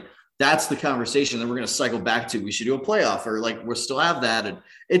whatever. Like, that's the conversation that we're going to cycle back to. We should do a playoff, or like we'll still have that. And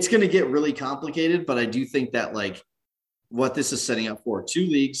it's going to get really complicated. But I do think that like what this is setting up for 2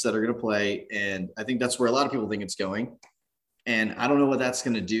 leagues that are going to play. And I think that's where a lot of people think it's going. And I don't know what that's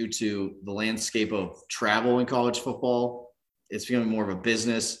going to do to the landscape of travel in college football. It's becoming more of a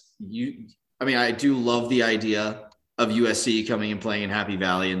business. I do love the idea of USC coming and playing in Happy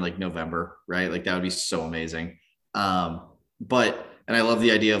Valley in like November, right? Like that would be so amazing. And I love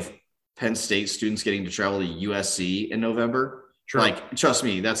the idea of Penn State students getting to travel to USC in November. Sure. Like, trust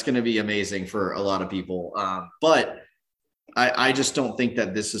me, that's going to be amazing for a lot of people. But I just don't think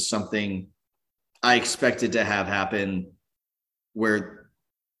that this is something I expected to have happen where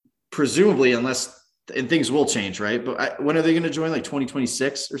presumably, and things will change, right? But when are they going to join? Like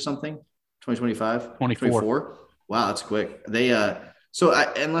 2026 or something? 2025? 24. Wow, that's quick.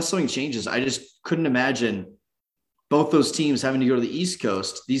 Unless something changes, I just couldn't imagine both those teams having to go to the East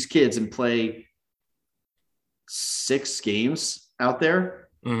Coast, these kids, and play 6 games out there,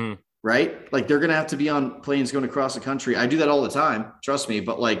 right? Like they're going to have to be on planes going across the country. I do that all the time, trust me.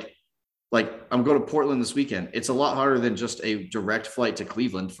 But like I'm going to Portland this weekend. It's a lot harder than just a direct flight to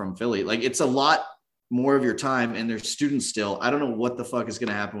Cleveland from Philly. Like it's a lot more of your time, and there's students still. I don't know what the fuck is going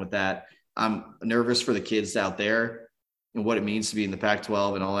to happen with that. I'm nervous for the kids out there and what it means to be in the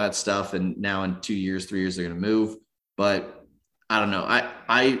Pac-12 and all that stuff. And now in 2 years, 3 years, they're going to move. But I don't know.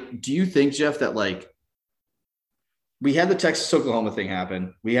 Do you think, Jeff, that like we had the Texas Oklahoma thing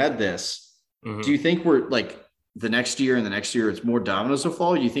happen? We had this. Do you think we're like the next year and the next year it's more dominoes will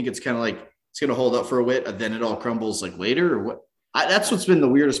fall? Do you think it's kind of like it's going to hold up for a bit and then it all crumbles like later, or what? That's what's been the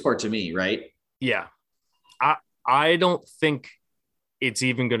weirdest part to me, right? Yeah. I don't think it's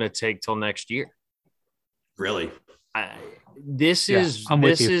even going to take till next year. Really? This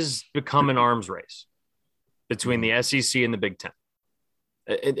is become an arms race between the SEC and the Big Ten.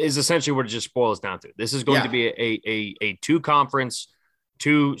 It is essentially what it just boils down to. This is going to be a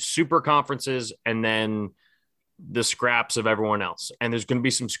two super conferences, and then the scraps of everyone else. And there's going to be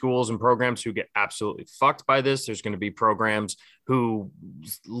some schools and programs who get absolutely fucked by this. There's going to be programs who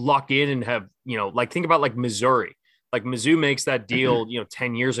luck in and have, like, think about like Missouri. Like Mizzou makes that deal,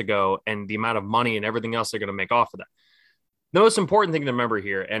 10 years ago, and the amount of money and everything else they're going to make off of that. The most important thing to remember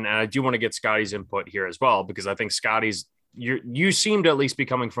here, and I do want to get Scotty's input here as well, because I think Scotty's, you seem to at least be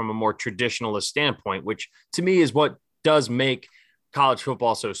coming from a more traditionalist standpoint, which to me is what does make college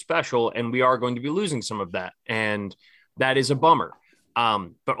football so special. And we are going to be losing some of that. And that is a bummer.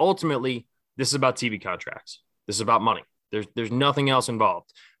 But ultimately, this is about TV contracts. This is about money. There's nothing else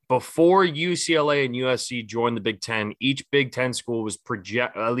involved. Before UCLA and USC joined the Big Ten, each Big Ten school was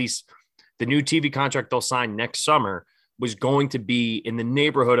at least the new TV contract they'll sign next summer was going to be in the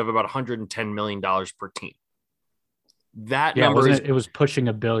neighborhood of about $110 million per team. That number it was pushing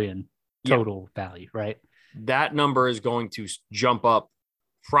 $1 billion total value, right? That number is going to jump up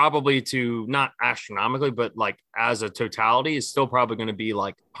probably to, not astronomically, but like as a totality is still probably going to be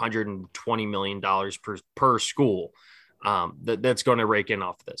like $120 million per school. That's going to rake in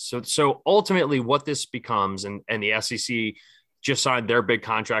off this. So ultimately what this becomes, and the SEC just signed their big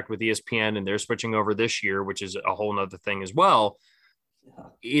contract with ESPN, and they're switching over this year, which is a whole nother thing as well.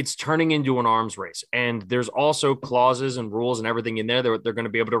 It's turning into an arms race. And there's also clauses and rules and everything in there. They're going to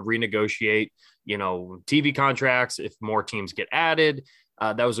be able to renegotiate, TV contracts if more teams get added.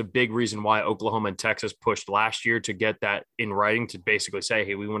 That was a big reason why Oklahoma and Texas pushed last year to get that in writing, to basically say,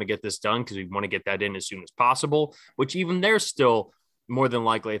 hey, we want to get this done because we want to get that in as soon as possible, which even they're still more than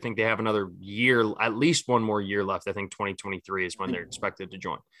likely, I think they have another year, at least one more year left. I think 2023 is when they're expected to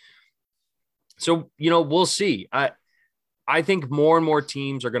join. So, we'll see. I think more and more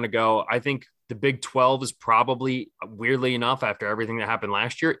teams are going to go. I think the Big 12 is probably, weirdly enough, after everything that happened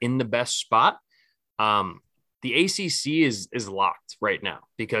last year, in the best spot. The ACC is locked right now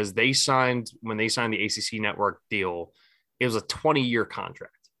because when they signed the ACC network deal, it was a 20-year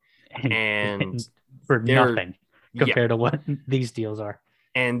contract. And for nothing compared to what these deals are.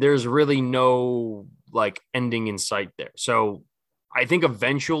 And there's really no like ending in sight there. So I think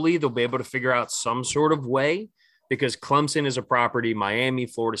eventually they'll be able to figure out some sort of way, because Clemson is a property, Miami,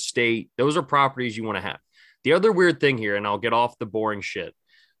 Florida State, those are properties you want to have. The other weird thing here, and I'll get off the boring shit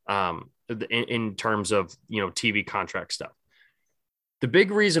in terms of, TV contract stuff. The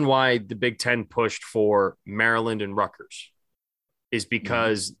big reason why the Big Ten pushed for Maryland and Rutgers is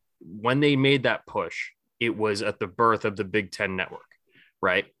because when they made that push, it was at the birth of the Big Ten network,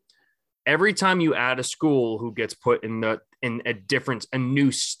 right? Every time you add a school who gets put in a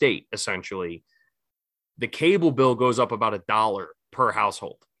new state, essentially, the cable bill goes up about $1 per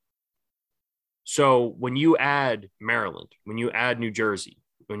household. So when you add Maryland, when you add New Jersey,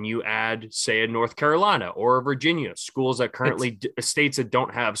 when you add, say, a North Carolina or a Virginia, schools that currently states that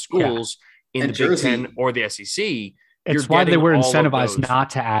don't have schools in the Big Ten or the SEC, it's why they were incentivized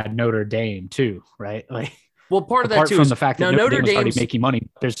not to add Notre Dame too, right? Like, well, part of that too from is the fact that Notre Dame was already making money.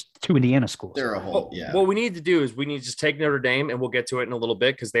 There's 2 Indiana schools. They're a whole, What we need to do is we need to just take Notre Dame, and we'll get to it in a little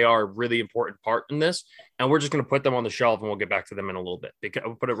bit because they are a really important part in this. And we're just going to put them on the shelf, and we'll get back to them in a little bit. Because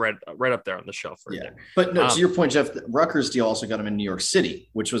we'll put it right up there on the shelf. There. But no, to your point, Jeff, the Rutgers deal also got them in New York City,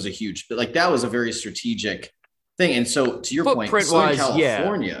 which was a huge, but like that was a very strategic thing. And so to your point, Southern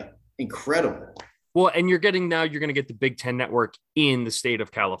California, incredible. Well, and you're going to get the Big Ten network in the state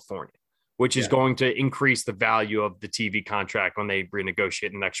of California, which is going to increase the value of the TV contract when they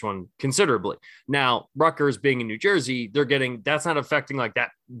renegotiate the next one considerably. Now, Rutgers being in New Jersey, that's not affecting like that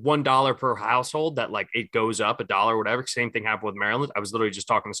 $1 per household that like it goes up $1 or whatever. Same thing happened with Maryland. I was literally just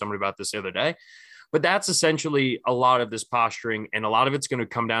talking to somebody about this the other day, but that's essentially a lot of this posturing. And a lot of it's going to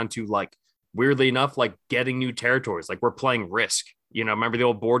come down to, like, weirdly enough, like getting new territories. Like we're playing Risk. Remember the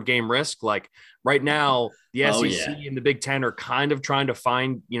old board game Risk? Like right now, the SEC and the Big Ten are kind of trying to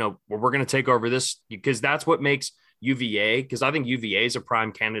find, where we're going to take over this, because that's what makes UVA. Because I think UVA is a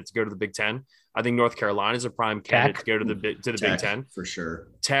prime candidate to go to the Big Ten. I think North Carolina is a prime candidate to go to the Big Ten for sure.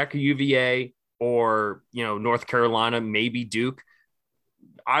 Tech, UVA, or North Carolina, maybe Duke.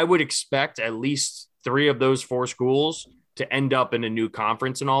 I would expect at least 3 of those 4 schools to end up in a new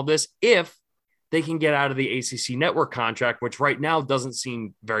conference and all this if they can get out of the ACC network contract, which right now doesn't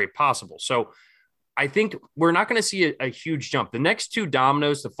seem very possible. So I think we're not going to see a huge jump. The next 2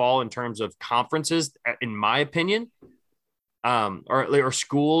 dominoes to fall in terms of conferences, in my opinion, or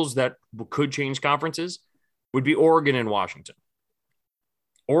schools that could change conferences, would be Oregon and Washington.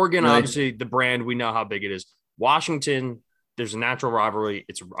 Oregon, obviously, the brand, we know how big it is. Washington, there's a natural rivalry.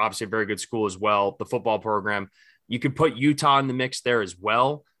 It's obviously a very good school as well. The football program, you could put Utah in the mix there as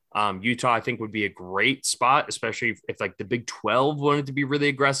well. Utah, I think, would be a great spot, especially if like the Big 12 wanted to be really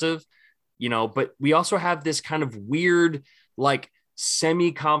aggressive, but we also have this kind of weird, like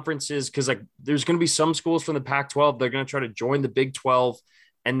semi-conferences, because like there's going to be some schools from the Pac-12, they're going to try to join the Big 12.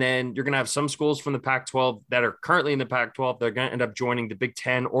 And then you're going to have some schools from the Pac-12 that are currently in the Pac-12. They're going to end up joining the Big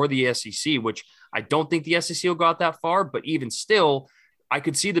 10 or the SEC, which I don't think the SEC will go out that far. But even still, I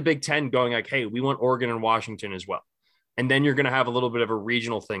could see the Big 10 going like, hey, we want Oregon and Washington as well. And then you're going to have a little bit of a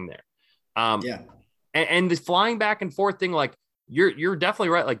regional thing there. And the flying back and forth thing, like you're definitely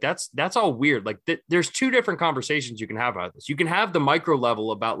right. Like that's all weird. Like there's two different conversations you can have about this. You can have the micro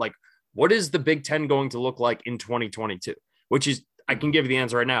level about like, what is the Big 10 going to look like in 2022, which is, I can give you the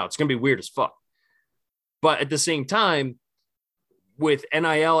answer right now. It's going to be weird as fuck. But at the same time, with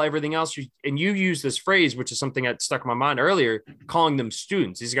NIL, everything else, and you use this phrase, which is something that stuck in my mind earlier, calling them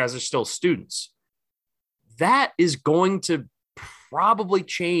students. These guys are still students. That is going to probably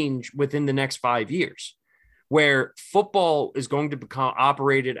change within the next 5 years, where football is going to become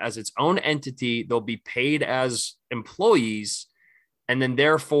operated as its own entity. They'll be paid as employees, and then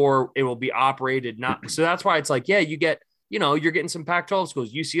therefore it will be operated not. So that's why it's like, yeah, you get, you're getting some Pac-12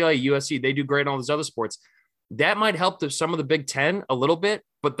 schools, UCLA, USC, they do great in all these other sports. That might help some of the Big 10 a little bit,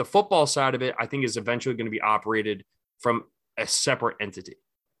 but the football side of it, I think, is eventually going to be operated from a separate entity.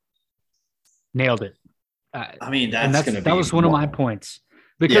 Nailed it. That was one of my points,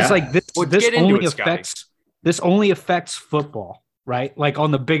 because this only affects football, right? Like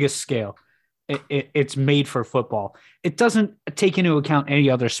on the biggest scale, it's made for football. It doesn't take into account any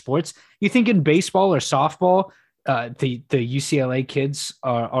other sports. You think in baseball or softball, the UCLA kids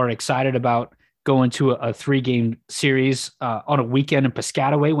are excited about going to a 3-game series on a weekend in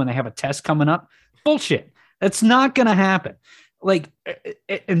Piscataway when they have a test coming up. Bullshit. That's not going to happen. Like,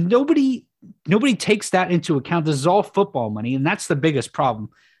 and nobody takes that into account. This is all football money, and that's the biggest problem.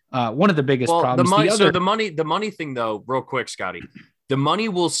 One of the biggest problems. The money thing, though, real quick, Scotty, the money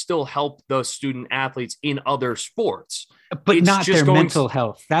will still help those student athletes in other sports, but it's not their mental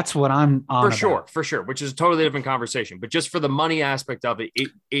health. That's what I'm on for sure, which is a totally different conversation. But just for the money aspect of it,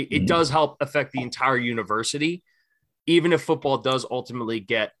 it does help affect the entire university, even if football does ultimately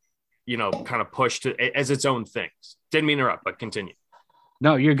get, kind of pushed as its own thing. Didn't mean to interrupt, but continue.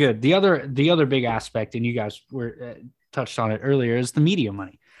 No, you're good. The other big aspect, and you guys were touched on it earlier, is the media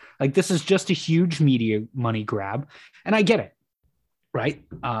money. Like, this is just a huge media money grab, and I get it, right?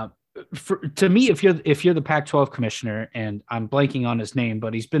 To me, if you're the Pac-12 commissioner, and I'm blanking on his name,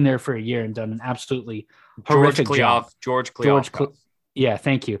 but he's been there for a year and done an absolutely horrific job. George Kleoff. Yeah,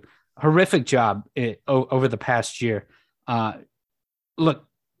 thank you. Horrific job over the past year. Look,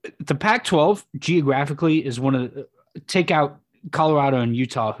 the Pac-12 geographically is one of take out Colorado and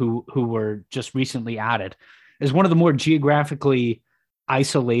Utah, who were just recently added, is one of the more geographically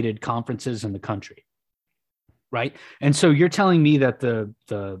isolated conferences in the country. Right. And so you're telling me that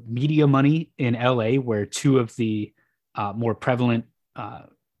the media money in LA, where two of the more prevalent,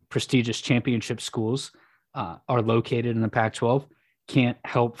 prestigious championship schools are located in the Pac-12, can't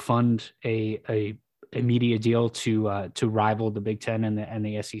help fund a media deal to rival the Big Ten and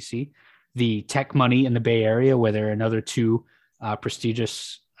the SEC. The tech money in the Bay Area, where there are another two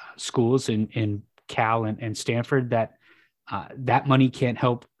prestigious schools in Cal and Stanford, that money can't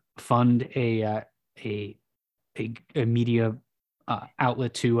help fund a media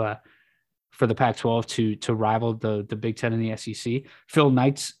outlet for the Pac-12 to rival the Big Ten and the SEC. Phil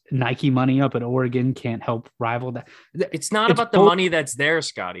Knight's Nike money up at Oregon can't help rival that. It's not about the money that's there,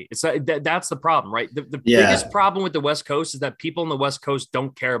 Scotty. It's that's the problem, right? The biggest problem with the West Coast is that people in the West Coast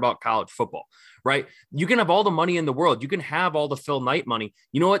don't care about college football, right? You can have all the money in the world. You can have all the Phil Knight money.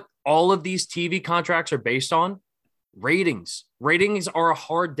 You know what all of these TV contracts are based on? Ratings are a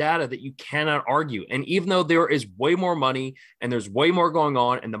hard data that you cannot argue. And even though there is way more money and there's way more going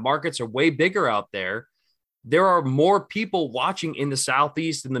on and the markets are way bigger out there, there are more people watching in the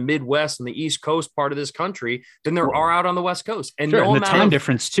Southeast and the Midwest and the East Coast part of this country than there are out on the West Coast. And, sure, and the time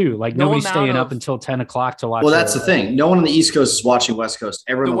difference too. Like nobody's staying up until 10 o'clock to watch. Well, that's the thing. No one on the East Coast is watching West Coast.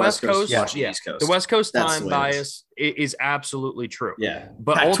 Everyone on the West Coast is watching East Coast. The West Coast time bias is absolutely true. Yeah.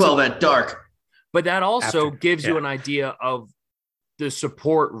 But Pac-12 at dark. But that also gives you an idea of the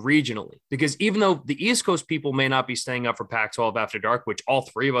support regionally, because even though the East Coast people may not be staying up for Pac-12 after dark, which all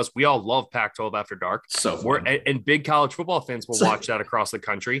three of us, we all love Pac-12 after dark. And big college football fans will watch that across the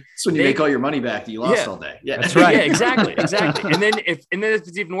country. It's when you make all your money back that you lost all day. Yeah, that's right. Yeah, exactly. And then if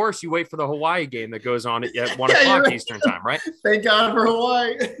it's even worse, you wait for the Hawaii game that goes on at 1 o'clock Eastern time, right? Thank God for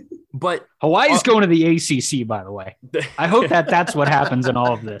Hawaii. But Hawaii's going to the ACC, by the way. I hope that's what happens in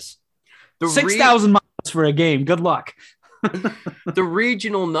all of this. 6,000 miles for a game. Good luck. The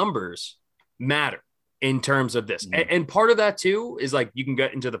regional numbers matter in terms of this. And part of that too is like you can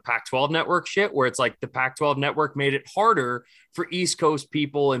get into the Pac-12 network shit where it's like the Pac-12 network made it harder for East Coast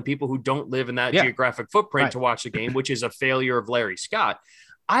people and people who don't live in that geographic footprint to watch the game, which is a failure of Larry Scott.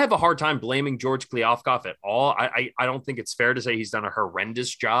 I have a hard time blaming George Kliavkoff at all. I don't think it's fair to say he's done a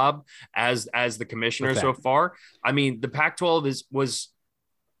horrendous job as the commissioner so far. I mean, the Pac-12 was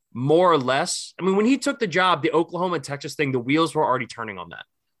more or less, I mean, when he took the job, the Oklahoma and Texas thing, the wheels were already turning on that.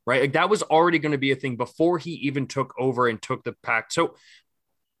 Right. Like that was already going to be a thing before he even took over and took the Pac. So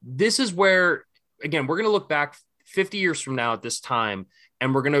this is where, again, we're going to look back 50 years from now at this time,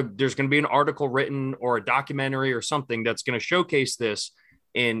 and there's going to be an article written or a documentary or something that's going to showcase this.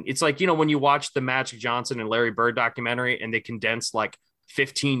 And it's like, when you watch the Magic Johnson and Larry Bird documentary and they condense like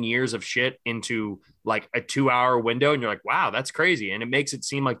 15 years of shit into like a 2-hour window, and you're like, wow, that's crazy. And it makes it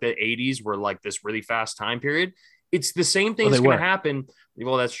seem like the 80s were like this really fast time period. It's the same thing that's going to happen.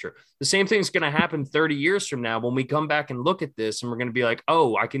 Well, that's true. The same thing's going to happen 30 years from now when we come back and look at this, and we're going to be like,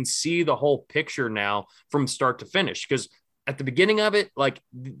 oh, I can see the whole picture now from start to finish. Because at the beginning of it, like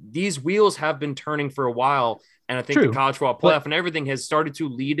these wheels have been turning for a while. And I think the college football playoff and everything has started to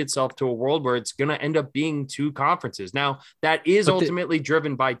lead itself to a world where it's going to end up being 2 conferences. Now, that is ultimately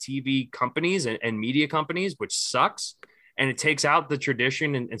driven by TV companies and media companies, which sucks. And it takes out the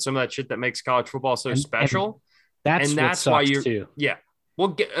tradition and some of that shit that makes college football so special. That's why too. Yeah.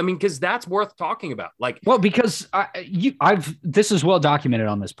 Well, I mean, because that's worth talking about. Because this is well documented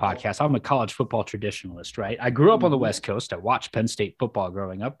on this podcast. I'm a college football traditionalist, right? I grew up on the West Coast. I watched Penn State football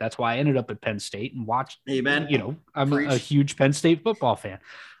growing up. That's why I ended up at Penn State and watched. Amen. I'm a huge Penn State football fan,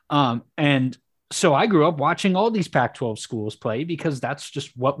 and so I grew up watching all these Pac-12 schools play because that's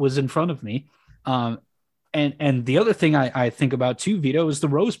just what was in front of me. And the other thing I think about too, Vito, is the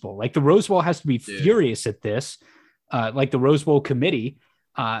Rose Bowl. Like the Rose Bowl has to be furious at this, like the Rose Bowl committee,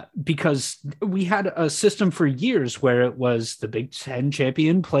 because we had a system for years where it was the Big Ten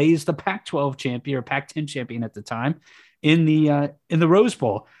champion plays the Pac-12 champion or Pac-10 champion at the time in the Rose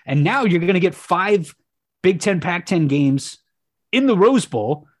Bowl. And now you're going to get 5 Big Ten Pac-10 games in the Rose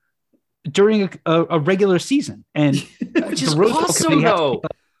Bowl during a regular season. And which is awesome, though.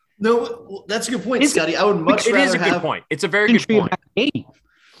 No, that's a good point, Scotty. I would much rather have. It is a good point. It's a very good point.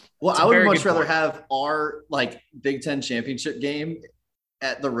 Well, I would much rather have our Big Ten championship game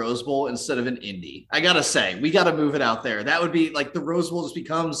at the Rose Bowl instead of an Indy. I gotta say, we got to move it out there. That would be like the Rose Bowl just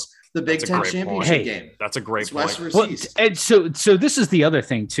becomes the Big Ten championship game. That's a great point. And so this is the other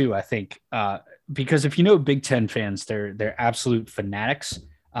thing too. I think because if you know Big Ten fans, they're absolute fanatics.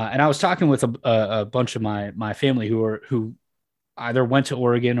 And I was talking with a bunch of my family who either went to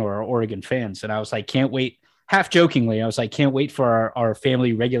Oregon or are Oregon fans. And I was like, can't wait. Half jokingly, I was like, can't wait for our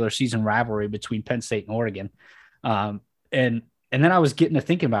family regular season rivalry between Penn State and Oregon. And then I was getting to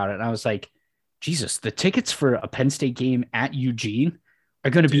thinking about it, and I was like, Jesus, the tickets for a Penn State game at Eugene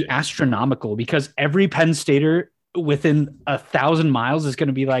are going to be astronomical because every Penn Stater within 1,000 miles is going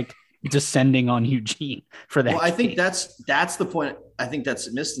to be like descending on Eugene for that. Well, I think that's the point. I think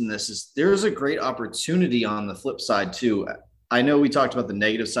that's missed in this is there's a great opportunity on the flip side too. I know we talked about the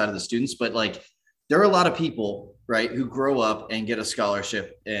negative side of the students, but there are a lot of people, right, who grow up and get a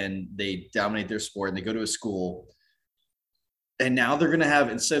scholarship and they dominate their sport and they go to a school. And now they're going to have,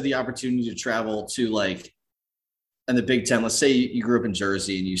 instead of the opportunity to travel to in the Big Ten, let's say you grew up in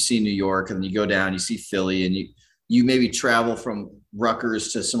Jersey and you see New York and you go down, you see Philly and you maybe travel from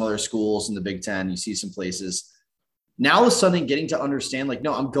Rutgers to some other schools in the Big Ten, you see some places. Now all of a sudden getting to understand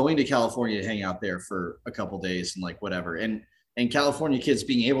no, I'm going to California to hang out there for a couple of days and whatever. And California kids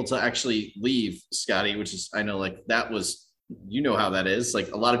being able to actually leave, Scotty, which is, I know that was, how that is.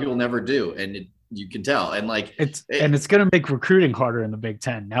 A lot of people never do. And you can tell. And it's going to make recruiting harder in the Big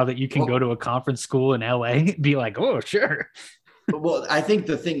Ten now that you can go to a conference school in LA, be like, oh, sure. Well, I think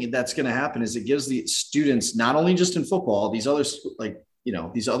the thing that's going to happen is it gives the students, not only just in football, these other,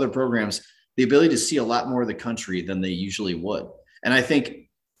 these other programs, the ability to see a lot more of the country than they usually would. And I think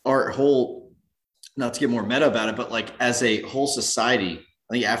our whole, not to get more meta about it, but as a whole society,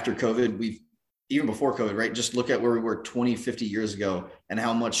 I think after COVID, even before COVID, right? Just look at where we were 20, 50 years ago and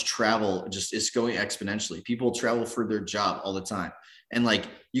how much travel just is going exponentially. People travel for their job all the time. And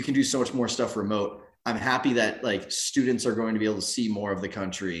you can do so much more stuff remote. I'm happy that students are going to be able to see more of the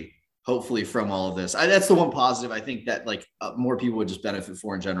country, hopefully from all of this. That's the one positive I think that more people would just benefit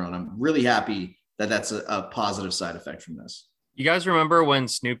for in general. And I'm really happy that that's a positive side effect from this. You guys remember when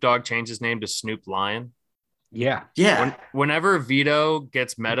Snoop Dogg changed his name to Snoop Lion? Yeah. Whenever Vito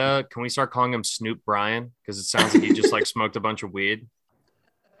gets meta, can we start calling him Snoop Brian? Because it sounds like he just like smoked a bunch of weed.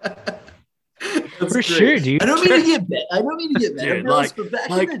 For sure, dude. I don't mean to get meta, Dude, but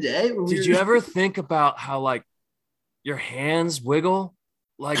back in the day, did you ever think about how like your hands wiggle?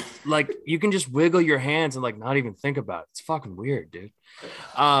 Like you can just wiggle your hands and like not even think about it. It's fucking weird, dude.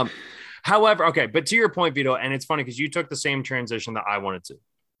 However, okay, but to your point, Vito, and it's funny because you took the same transition that I wanted to,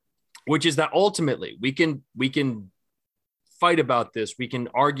 which is that ultimately we can fight about this, we can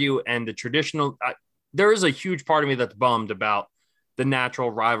argue, and the traditional. There is a huge part of me that's bummed about the natural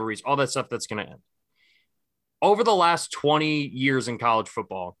rivalries, all that stuff that's going to end. Over the last 20 years in college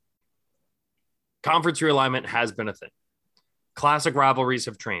football, conference realignment has been a thing. Classic rivalries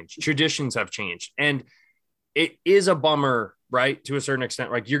have changed. Traditions have changed. And it is a bummer, right? To a certain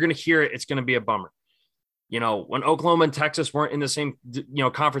extent, like you're going to hear it. It's going to be a bummer. You know, when Oklahoma and Texas weren't in the same,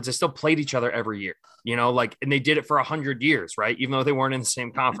 conference, they still played each other every year, and they did it for 100 years, right? Even though they weren't in the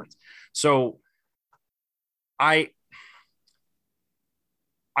same conference. So I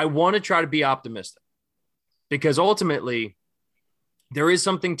want to try to be optimistic because ultimately there is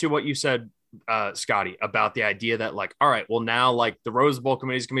something to what you said, Scotty, about the idea that like, all right, well now like the Rose Bowl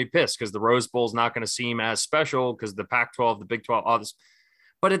committee is going to be pissed because the Rose Bowl is not going to seem as special because the Pac-12, the Big 12, all this.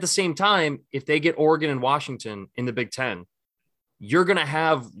 But at the same time, if they get Oregon and Washington in the Big 10, you're going to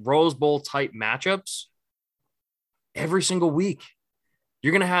have Rose Bowl type matchups every single week.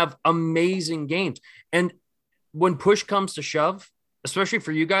 You're going to have amazing games. And when push comes to shove, especially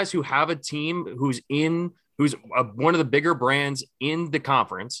for you guys who have a team who's one of the bigger brands in the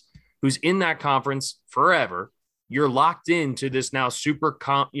conference, who's in that conference forever, you're locked into this now super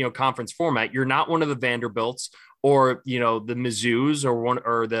conference format. You're not one of the Vanderbilts or, the Mizzous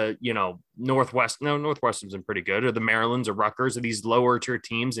or the, Northwest. No, Northwestern's been pretty good, or the Marylands or Rutgers, or these lower tier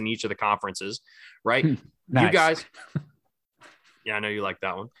teams in each of the conferences, right? Nice. You guys, yeah, I know you like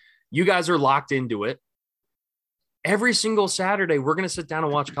that one. You guys are locked into it. Every single Saturday, we're going to sit down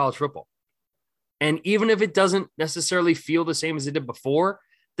and watch college football. And even if it doesn't necessarily feel the same as it did before,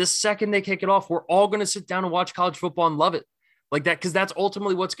 the second they kick it off, we're all going to sit down and watch college football and love it like that. Cause that's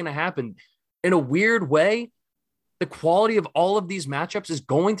ultimately what's going to happen. In a weird way, the quality of all of these matchups is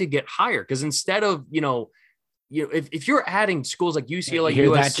going to get higher. Cause instead of, if you're adding schools like UCLA, you hear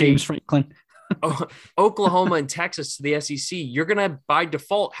USC, that, James Franklin? Oklahoma and Texas to the SEC, you're going to by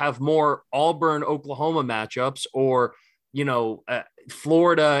default have more Auburn, Oklahoma matchups, or,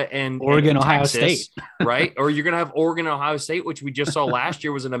 Florida and Oregon, and Ohio Texas, State, right? Or you're going to have Oregon, Ohio State, which we just saw last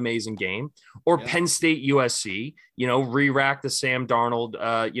year was an amazing game, or Penn State, USC, re-rack the Sam Darnold,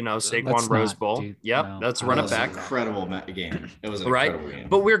 Saquon Rose Bowl. Let's run it back. Incredible game. It was an incredible game.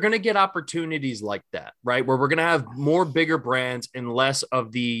 But we're going to get opportunities like that, right? Where we're going to have more bigger brands and less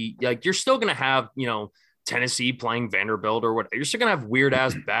of the, like, you're still going to have, Tennessee playing Vanderbilt or whatever. You're still going to have weird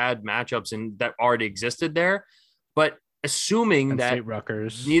ass bad matchups and that already existed there. But assuming that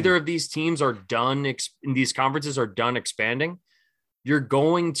neither of these teams are done in these conferences are done expanding, you're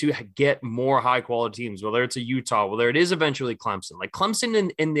going to get more high quality teams, whether it's a Utah, whether it is eventually Clemson. Like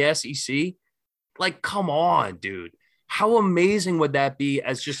Clemson in the SEC, like, come on, dude. How amazing would that be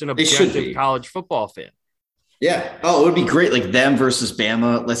as just an objective college football fan? Yeah. Oh, it would be great. Like them versus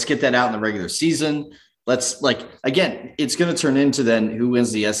Bama. Let's get that out in the regular season. Let's again, it's going to turn into then who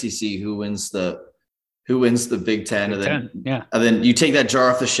wins the SEC, who wins the Big Ten, and then you take that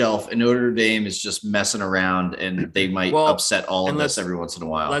jar off the shelf, and Notre Dame is just messing around, and they might upset all of us every once in a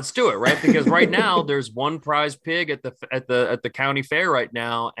while. Let's do it, right? Because right now there's one prize pig at the county fair right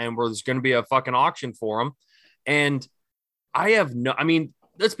now, and there's going to be a fucking auction for them. And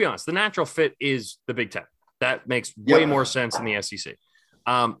let's be honest, the natural fit is the Big Ten. That makes way more sense than the SEC.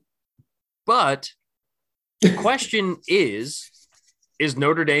 But the question is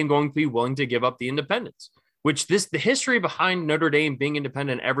Notre Dame going to be willing to give up the independence? Which the history behind Notre Dame being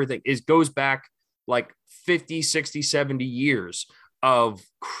independent, everything goes back like 50, 60, 70 years of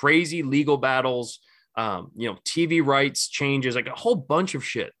crazy legal battles, TV rights changes, like a whole bunch of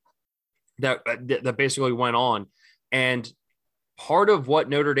shit that basically went on. And part of what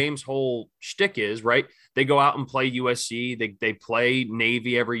Notre Dame's whole shtick is, right? They go out and play USC. They play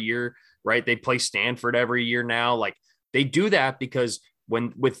Navy every year, right? They play Stanford every year now. Like they do that because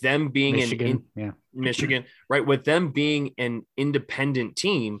with them being Michigan, right? With them being an independent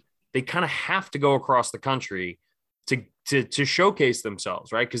team, they kind of have to go across the country to showcase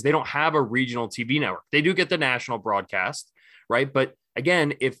themselves, right? Because they don't have a regional TV network. They do get the national broadcast, right? But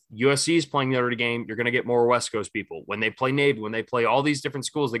again, if USC is playing Notre Dame, you're going to get more West Coast people. When they play Navy, when they play all these different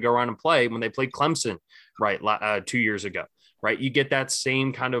schools, they go around and play. When they played Clemson, right, 2 years ago, right? You get that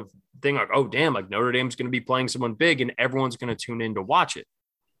same kind of thing like, oh, damn, like Notre Dame's going to be playing someone big and everyone's going to tune in to watch it.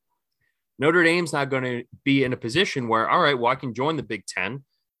 Notre Dame's not going to be in a position where, all right, well, I can join the Big Ten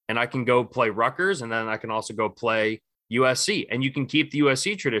and I can go play Rutgers and then I can also go play USC, and you can keep the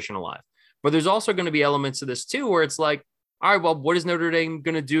USC tradition alive. But there's also going to be elements of this too, where it's like, all right, well, what is Notre Dame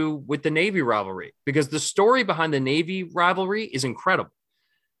going to do with the Navy rivalry? Because the story behind the Navy rivalry is incredible,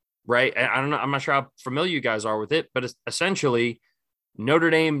 right? And I don't know, I'm not sure how familiar you guys are with it, but it's essentially Notre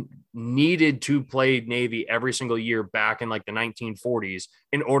Dame needed to play Navy every single year back in like the 1940s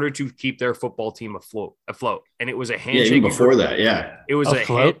in order to keep their football team afloat. And it was a handshake. Yeah, even before that, yeah. It was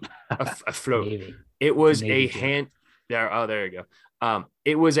afloat. Afloat. It was a hand. There, oh, there you go.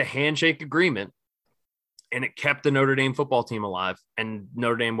 It was a handshake agreement, and it kept the Notre Dame football team alive. And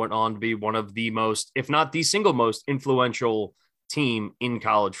Notre Dame went on to be one of the most, if not the single most influential team in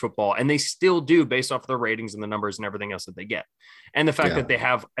college football. And they still do, based off their ratings and the numbers and everything else that they get. And the fact that they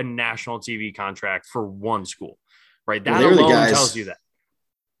have a national TV contract for one school, right? That alone tells you that.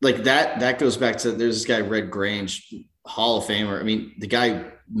 Like that goes back to, there's this guy, Red Grange, Hall of Famer. I mean, the guy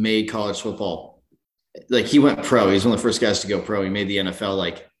made college football. Like he went pro. He's one of the first guys to go pro. He made the NFL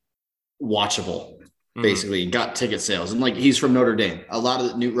like watchable, basically, got ticket sales. And like, he's from Notre Dame. A lot of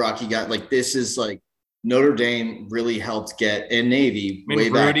the Newt Rocky got like, this is like Notre Dame really helped get, and Navy way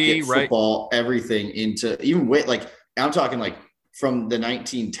back, get football, everything into even way, like I'm talking like from the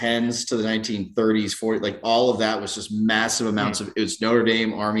 1910s to the 1930s, 40s, like all of that was just massive amounts of, it was Notre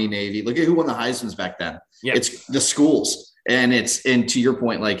Dame, Army, Navy. Look at who won the Heisman's back then. Yeah. It's the schools. And to your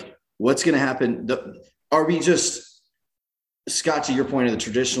point, like, what's going to happen? Are we just, Scott, to your point of the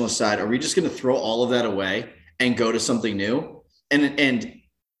traditionalist side, are we just going to throw all of that away and go to something new?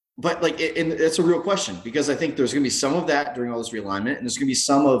 But like, and that's a real question, because I think there's going to be some of that during all this realignment, and there's going to be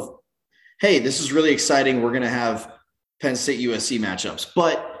some of, hey, this is really exciting. We're going to have Penn State USC matchups,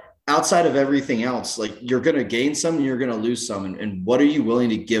 but outside of everything else, like you're going to gain some and you're going to lose some. And what are you willing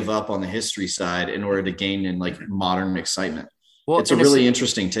to give up on the history side in order to gain in like modern excitement? Well, it's a really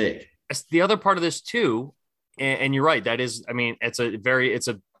interesting take. The other part of this too, and you're right, that is, I mean, it's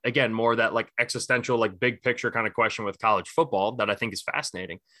again, more that like existential, like big picture kind of question with college football that I think is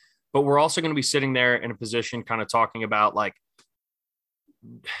fascinating. But we're also going to be sitting there in a position kind of talking about like,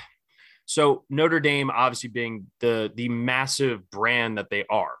 so Notre Dame obviously being the massive brand that they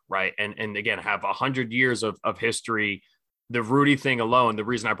are, right? And again, have 100 years of history. The Rudy thing alone, the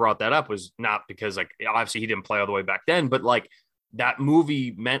reason I brought that up was not because like, obviously he didn't play all the way back then, but like that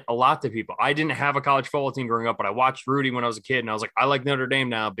movie meant a lot to people. I didn't have a college football team growing up, but I watched Rudy when I was a kid, and I was like, I like Notre Dame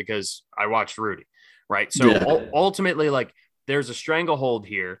now because I watched Rudy, right? So ultimately, like there's a stranglehold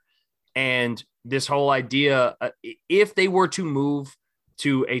here. And this whole idea, if they were to move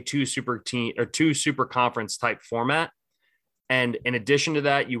to a two super conference type format, and in addition to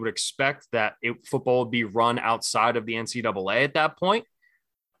that, you would expect that football would be run outside of the NCAA at that point,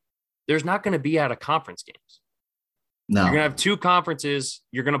 there's not going to be out of conference games. No. You're going to have two conferences.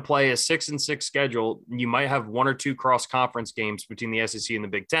 You're going to play a 6-6 schedule. You might have one or two cross conference games between the SEC and the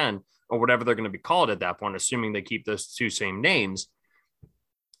Big Ten, or whatever they're going to be called at that point, assuming they keep those two same names.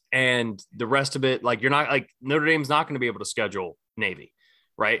 And the rest of it, like you're not like Notre Dame's not going to be able to schedule Navy,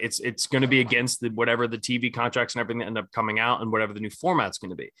 right? It's going to be against whatever the TV contracts and everything that end up coming out and whatever the new format's going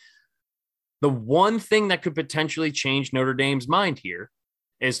to be. The one thing that could potentially change Notre Dame's mind here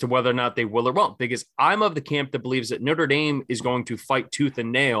as to whether or not they will or won't, because I'm of the camp that believes that Notre Dame is going to fight tooth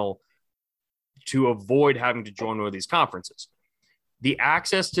and nail to avoid having to join one of these conferences. The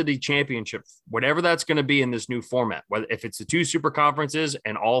access to the championship, whatever that's going to be in this new format, whether if it's the two super conferences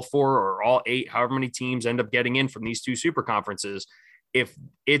and all four or all eight, however many teams end up getting in from these two super conferences, if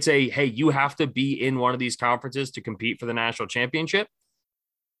it's hey, you have to be in one of these conferences to compete for the national championship,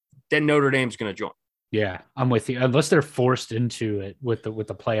 then Notre Dame's going to join. Yeah, I'm with you. Unless they're forced into it with the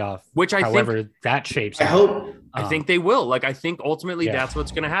playoff, which however that shapes. I think they will. Like, I think ultimately that's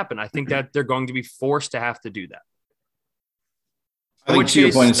what's going to happen. I think that they're going to be forced to have to do that. I think to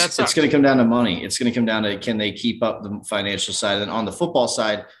your point, it's going to come down to money. It's going to come down to, can they keep up the financial side? And on the football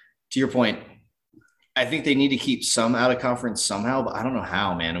side, to your point, I think they need to keep some out of conference somehow, but I don't know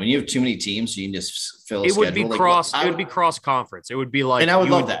how, man. When you have too many teams, you can just fill a schedule. It would be cross conference. It would be like, and I would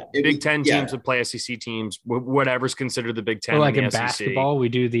love that. Big Ten teams would play SEC teams, whatever's considered the Big Ten. Or like in basketball, we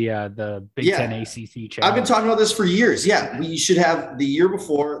do the Big Ten ACC challenge. I've been talking about this for years. Yeah, we should have the year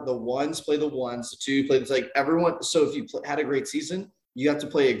before, the ones play the ones, the two play like everyone. So if you had a great season, you have to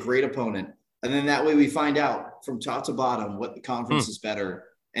play a great opponent, and then that way we find out from top to bottom what the conference is better.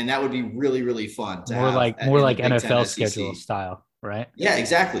 And that would be really, really fun to more like NFL schedule style. right? Yeah,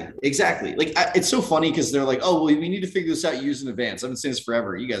 exactly. Like it's so funny because they're like, oh, well, we need to figure this out years in advance. I've been saying this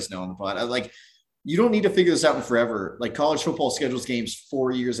forever. You guys know on the pod. Like, you don't need to figure this out in forever. Like college football schedules games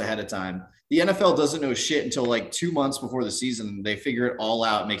 4 years ahead of time. The NFL doesn't know shit until like 2 months before the season. They figure it all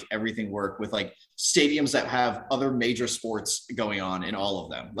out, make everything work with like stadiums that have other major sports going on in all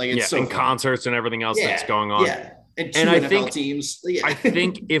of them. Like it's and concerts and everything else that's going on. Yeah. And two NFL teams. Yeah. I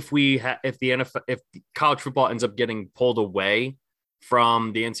think if college football ends up getting pulled away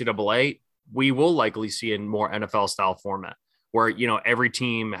from the NCAA, we will likely see a more NFL style format where, you know, every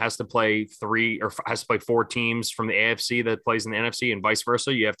team has to play 4 teams from the AFC that plays in the NFC and vice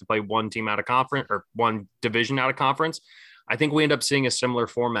versa. You have to play one team out of conference or one division out of conference. I think we end up seeing a similar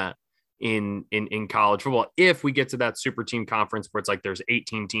format in college football if we get to that super team conference where it's like there's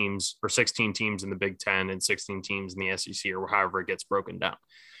 18 teams or 16 teams in the Big Ten and 16 teams in the SEC or however it gets broken down.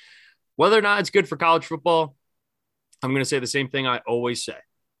 Whether or not it's good for college football, I'm going to say the same thing I always say.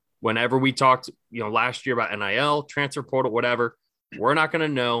 Whenever we talked, you know, last year about NIL, transfer portal, whatever, we're not going to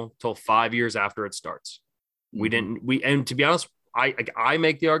know till 5 years after it starts. And to be honest, I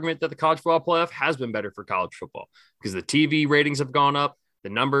make the argument that the college football playoff has been better for college football because the TV ratings have gone up, the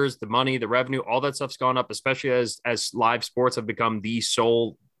numbers, the money, the revenue, all that stuff's gone up, especially as live sports have become the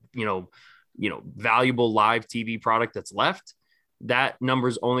sole, valuable live TV product that's left. That number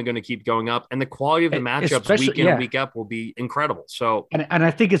is only going to keep going up, and the quality of the matchups week in and week up will be incredible. So, and I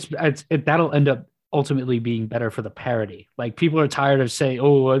think that'll end up ultimately being better for the parity. Like people are tired of saying,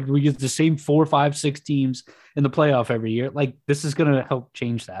 "Oh, we get the same 4, 5, 6 teams in the playoff every year." Like this is going to help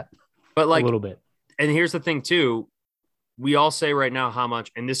change that, but like a little bit. And here's the thing too: we all say right now how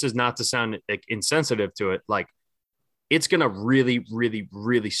much, and this is not to sound like insensitive to it, like it's going to really, really,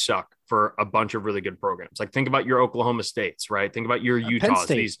 really suck for a bunch of really good programs. Like think about your Oklahoma States, right? Think about your Utahs.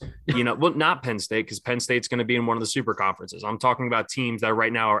 These, not Penn State, because Penn State's going to be in one of the super conferences. I'm talking about teams that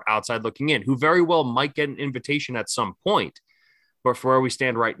right now are outside looking in, who very well might get an invitation at some point. But for where we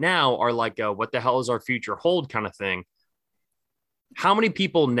stand right now are like, what the hell is our future hold kind of thing. How many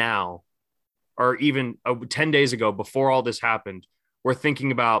people now, or even 10 days ago, before all this happened, were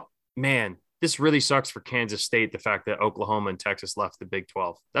thinking about, man, this really sucks for Kansas State, the fact that Oklahoma and Texas left the Big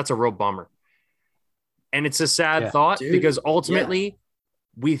 12. That's a real bummer. And it's a sad thought because ultimately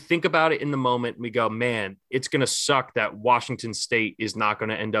we think about it in the moment and we go, man, it's going to suck that Washington State is not going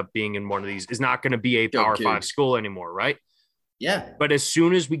to end up being in one of these, is not going to be a Power 5 school anymore, right? Yeah. But as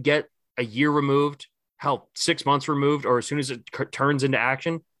soon as we get a year removed, 6 months removed, or as soon as it turns into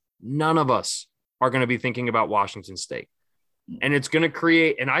action, none of us are going to be thinking about Washington State. And it's going to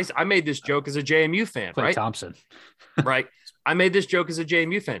create, and I made this joke as a JMU fan, Clay right? Thompson. Right. I made this joke as a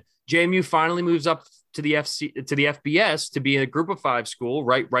JMU fan. JMU finally moves up to the FBS to be a group of 5 school,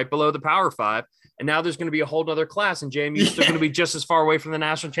 right below the Power 5. And now there's going to be a whole other class, and JMU is still going to be just as far away from the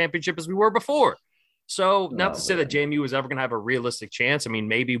national championship as we were before. So not to say that JMU was ever going to have a realistic chance. I mean,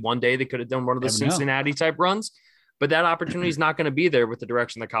 maybe one day they could have done one of the Cincinnati type runs, but that opportunity is not going to be there with the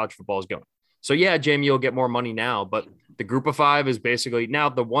direction that college football is going. So yeah, JMU will get more money now, but the group of 5 is basically now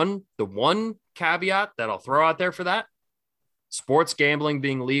the one caveat that I'll throw out there for that: sports gambling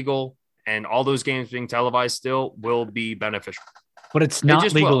being legal and all those games being televised still will be beneficial. But it's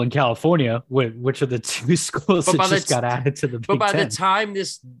not legal in California, which are the 2 schools that just got added to the Big Ten. But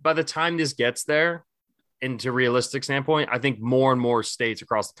by the time this gets there, into realistic standpoint, I think more and more states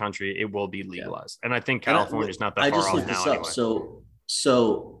across the country, it will be legalized. And I think California is not that far off now anyway.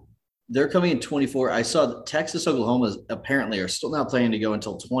 So they're coming in 24. I saw that Texas, Oklahoma apparently are still not planning to go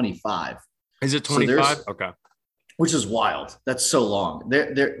until 25. Is it 25? Okay. Which is wild. That's so long.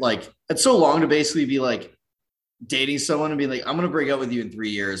 They're like, it's so long to basically be like dating someone and be like, I'm going to break up with you in 3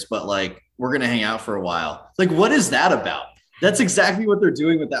 years, but like, we're going to hang out for a while. Like, what is that about? That's exactly what they're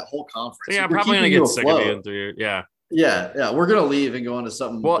doing with that whole conference. So yeah, I'm probably going to get sick of you in 3 years. Yeah. Yeah. We're going to leave and go on to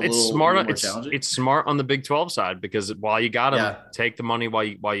something. Well, it's smart. It's smart on the Big 12 side, because while you got them, take the money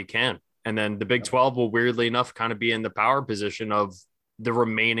while you can. And then the Big 12 will, weirdly enough, kind of be in the power position of the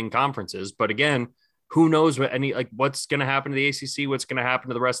remaining conferences. But again, who knows what's going to happen to the ACC, what's going to happen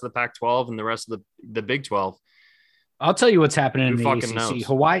to the rest of the Pac-12 and the rest of the Big 12. I'll tell you what's happening in the ACC.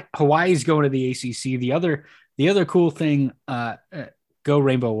 Knows? Hawaii's going to the ACC. The other cool thing, go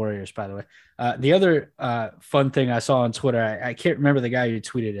Rainbow Warriors, by the way. The other fun thing I saw on Twitter, I can't remember the guy who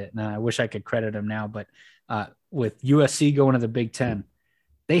tweeted it, and I wish I could credit him now, but with USC going to the Big Ten,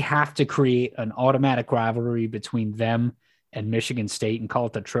 they have to create an automatic rivalry between them and Michigan State and call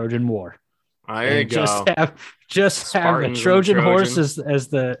it the Trojan War. There you go. Just have a Trojan horse as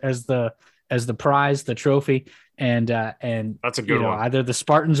the as the prize, the trophy, and that's a good one. Either the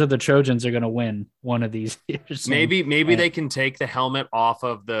Spartans or the Trojans are going to win one of these years. Maybe they can take the helmet off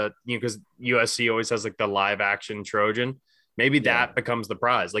of the, because USC always has like the live action Trojan. Maybe that becomes the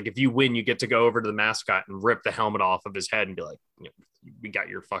prize. Like if you win, you get to go over to the mascot and rip the helmet off of his head and be like, we got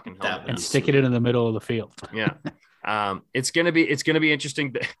your fucking helmet and stick it in the middle of the field. Yeah. It's gonna be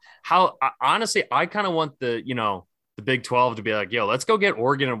interesting. How honestly, I kind of want the Big 12 to be like, yo, let's go get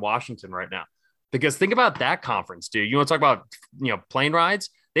Oregon and Washington right now, because think about that conference, dude. You want to talk about plane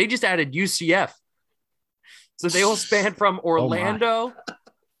rides? They just added UCF, so they will span from Orlando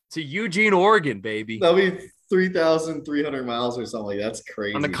to Eugene, Oregon, baby. That'll be 3,300 miles or something. That's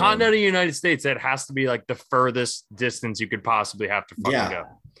crazy. On the continent of the United States, that has to be like the furthest distance you could possibly have to fucking go.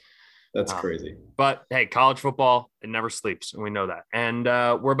 That's crazy. But hey, college football, it never sleeps, and we know that. And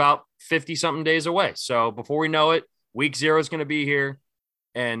we're about 50-something days away. So before we know it, week 0 is going to be here.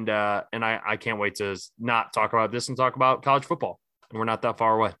 And I can't wait to not talk about this and talk about college football. And we're not that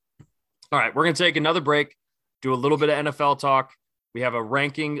far away. All right, we're going to take another break, do a little bit of NFL talk. We have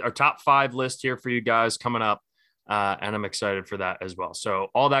our top 5 list here for you guys coming up. And I'm excited for that as well. So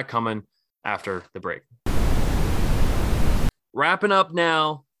all that coming after the break. Wrapping up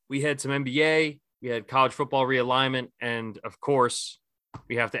now. We had some NBA, we had college football realignment, and of course,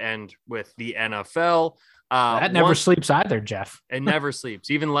 we have to end with the NFL. That never sleeps either, Jeff. It never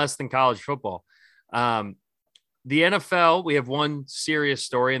sleeps, even less than college football. The NFL, we have one serious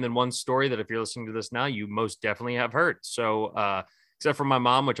story and then one story that if you're listening to this now, you most definitely have heard. So except for my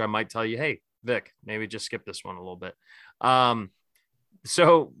mom, which I might tell you, hey, Vic, maybe just skip this one a little bit.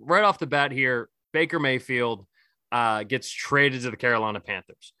 So right off the bat here, Baker Mayfield gets traded to the Carolina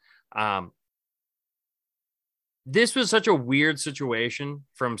Panthers. This was such a weird situation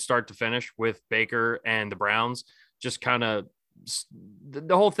from start to finish with Baker and the Browns. Just kind of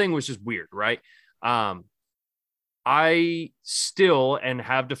the whole thing was just weird, right? I still and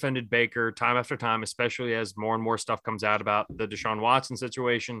have defended Baker time after time, especially as more and more stuff comes out about the Deshaun Watson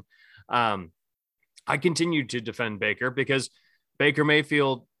situation. I continue to defend Baker because Baker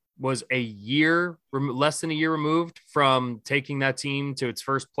Mayfield was less than a year removed from taking that team to its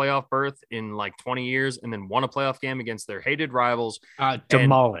first playoff berth in like 20 years and then won a playoff game against their hated rivals.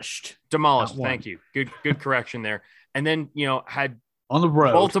 Demolished. Thank you. Good correction there. And then, had on the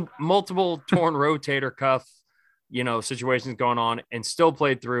road multiple torn rotator cuff, situations going on and still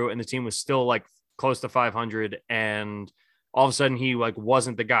played through. And the team was still like close to 500. And all of a sudden he like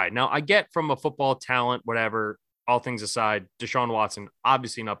wasn't the guy. Now I get from a football talent, whatever, all things aside, Deshaun Watson,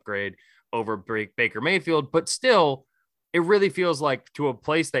 obviously an upgrade over Baker Mayfield, but still, it really feels like to a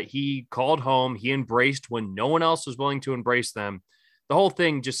place that he called home, he embraced when no one else was willing to embrace them. The whole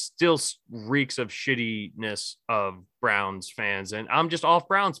thing just still reeks of shittiness of Browns fans. And I'm just off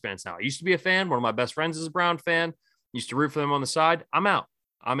Browns fans now. I used to be a fan. One of my best friends is a Brown fan. Used to root for them on the side. I'm out.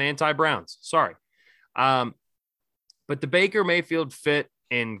 I'm anti-Browns. Sorry. But the Baker Mayfield fit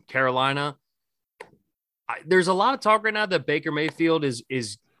in Carolina, there's a lot of talk right now that Baker Mayfield is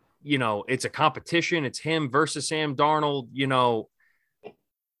it's a competition. It's him versus Sam Darnold.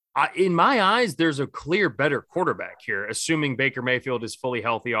 In my eyes, there's a clear better quarterback here, assuming Baker Mayfield is fully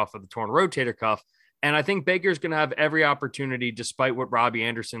healthy off of the torn rotator cuff. And I think Baker's going to have every opportunity, despite what Robbie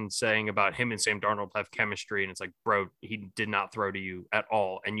Anderson's saying about him and Sam Darnold have chemistry. And it's like, bro, he did not throw to you at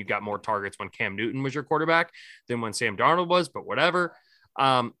all. And you got more targets when Cam Newton was your quarterback than when Sam Darnold was, but whatever.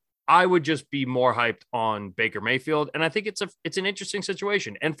 I would just be more hyped on Baker Mayfield. And I think it's an interesting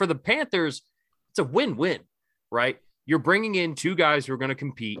situation. And for the Panthers, it's a win-win, right? You're bringing in 2 guys who are going to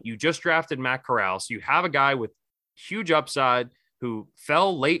compete. You just drafted Matt Corral. So you have a guy with huge upside who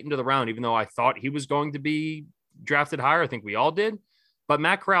fell late into the round, even though I thought he was going to be drafted higher. I think we all did. But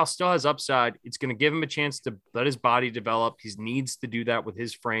Matt Corral still has upside. It's going to give him a chance to let his body develop. He needs to do that with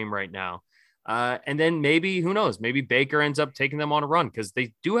his frame right now. And then maybe, who knows, maybe Baker ends up taking them on a run because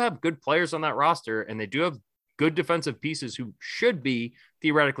they do have good players on that roster and they do have good defensive pieces who should be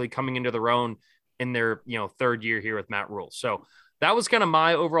theoretically coming into their own in their, 3rd year here with Matt Rule. So that was kind of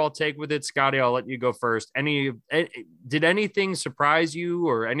my overall take with it. Scotty, I'll let you go first. Did anything surprise you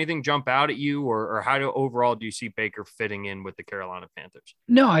or anything jump out at you or how overall do you see Baker fitting in with the Carolina Panthers?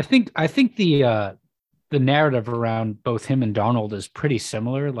 No, I think the narrative around both him and Darnold is pretty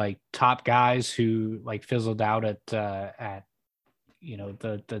similar, like top guys who like fizzled out at the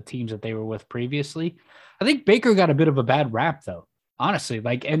teams that they were with previously. I think Baker got a bit of a bad rap though, honestly,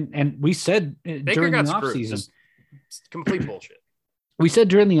 like, and we said during the offseason, complete bullshit. We said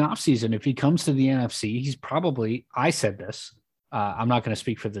during the offseason, if he comes to the NFC, he's probably, I said this, I'm not going to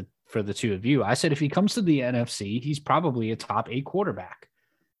speak for the 2 of you. I said, if he comes to the NFC, he's probably a top 8 quarterback.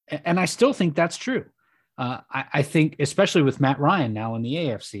 And I still think that's true. I think, especially with Matt Ryan now in the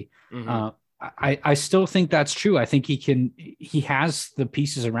AFC, I still think that's true. I think he has the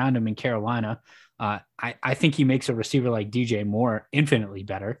pieces around him in Carolina. I think he makes a receiver like DJ Moore infinitely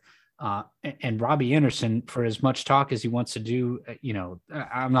better. And Robbie Anderson, for as much talk as he wants to do,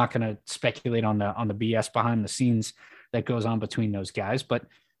 I'm not going to speculate on the BS behind the scenes that goes on between those guys. But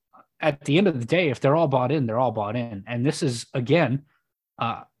at the end of the day, if they're all bought in, they're all bought in. And this is, again,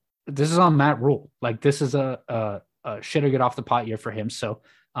 this is on Matt Rule. Like, this is a shit or get off the pot year for him. So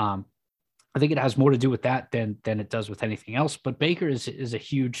I think it has more to do with that than it does with anything else. But Baker is a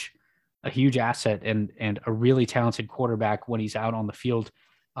huge asset and a really talented quarterback when he's out on the field,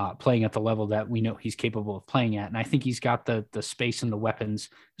 playing at the level that we know he's capable of playing at. And I think he's got the space and the weapons.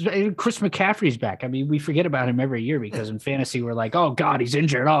 Chris McCaffrey's back. I mean, we forget about him every year because in fantasy we're like, oh God, he's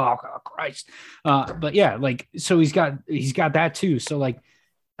injured. Oh Christ. But yeah, like, so he's got that too. So like,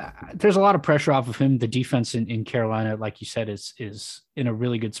 there's a lot of pressure off of him. The defense in Carolina, like you said, is in a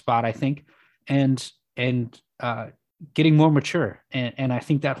really good spot, I think. And getting more mature. And I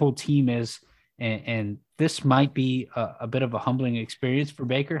think that whole team is, and this might be a bit of a humbling experience for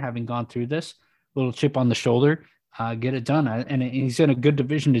Baker, having gone through this little chip on the shoulder, get it done. And he's in a good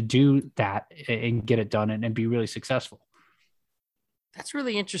division to do that and get it done and be really successful. That's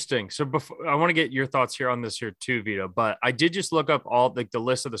really interesting. So before, I want to get your thoughts here on this here too, Vito, but I did just look up all the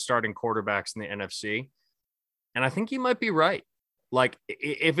list of the starting quarterbacks in the NFC. And I think you might be right. Like,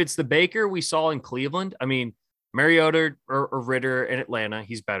 if it's the Baker we saw in Cleveland, I mean, Mariota or Ritter in Atlanta,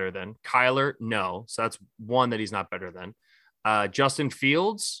 he's better than. Kyler, no. So that's one that he's not better than. Justin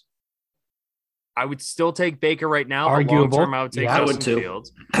Fields, I would still take Baker right now. Arguable. Long term, I would take Justin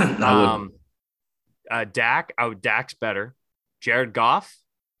Fields. Dak, Dak's better. Jared Goff.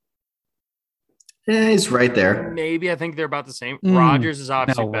 Yeah, he's right there. Maybe. I think they're about the same. Rodgers is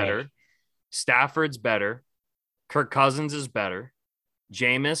obviously better. Stafford's better. Kirk Cousins is better.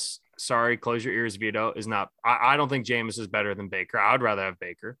 Jameis, sorry, close your ears, Vito, is not. I don't think Jameis is better than Baker. I would rather have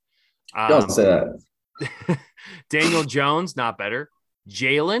Baker. Don't say that. Daniel Jones, not better.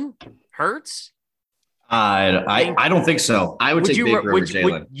 Jalen Hurts. I don't think so. I would take Baker over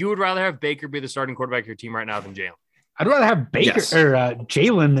Jalen. You would rather have Baker be the starting quarterback of your team right now than Jalen? I'd rather have Baker or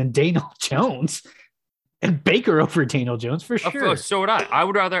Jalen than Daniel Jones, and Baker over Daniel Jones for sure. So would I. I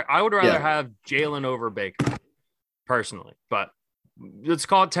would rather have Jalen over Baker personally, but let's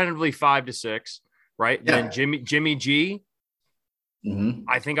call it tentatively 5-6, right? Yeah. Then Jimmy G. Mm-hmm.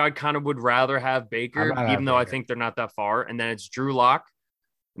 I think I kind of would rather have Baker, even though I think they're not that far. And then it's Drew Lock,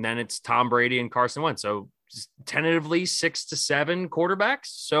 and then it's Tom Brady and Carson Wentz. So just tentatively 6 to 7 quarterbacks.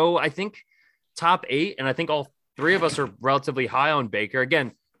 So I think top 8, and I think all 3 of us are relatively high on Baker.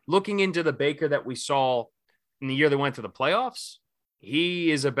 Again, looking into the Baker that we saw in the year they went to the playoffs,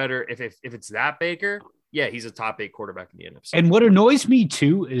 he is a better, if it's that Baker, yeah, he's a top 8 quarterback in the NFC. And what annoys me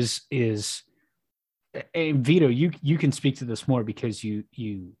too is and Vito, you can speak to this more because you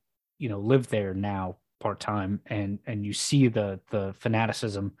live there now part-time and you see the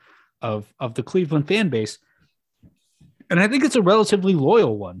fanaticism of the Cleveland fan base. And I think it's a relatively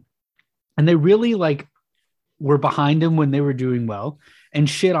loyal one. And they really were behind him when they were doing well and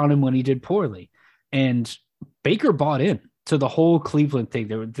shit on him when he did poorly. And Baker bought in to the whole Cleveland thing.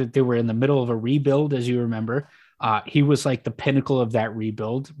 They were in the middle of a rebuild, as you remember. He was like the pinnacle of that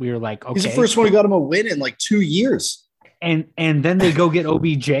rebuild. We were like, okay. He's the first one who got him a win in 2 years. And then they go get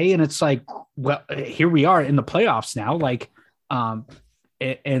OBJ, and it's like, well, here we are in the playoffs now.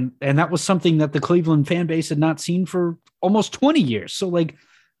 And that was something that the Cleveland fan base had not seen for almost 20 years. So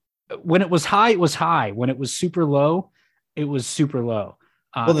when it was high, it was high. When it was super low, it was super low.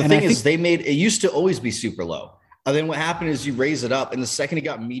 Well, the thing is, it used to always be super low. And then what happened is you raise it up, and the second it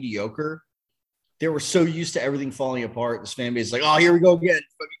got mediocre, they were so used to everything falling apart. This fan base is like, oh, here we go again.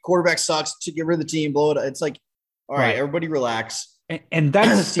 Fucking quarterback sucks. To get rid of the team, blow it. It's like, all right, everybody relax. And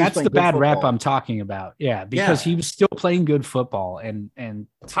that's the bad rap I'm talking about. Yeah, because he was still playing good football. And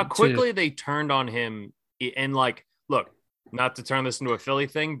how quickly they turned on him. And look, not to turn this into a Philly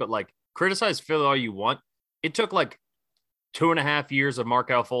thing, but criticize Philly all you want. It took 2.5 years of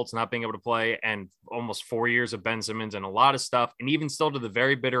Markelle Fultz not being able to play and almost 4 years of Ben Simmons and a lot of stuff. And even still to the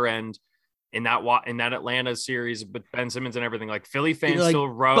very bitter end in that Atlanta series with Ben Simmons and everything, Philly fans still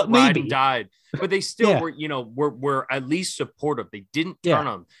ride and died, but they still were at least supportive. They didn't turn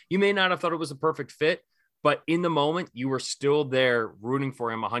on him. You may not have thought it was a perfect fit, but in the moment you were still there rooting for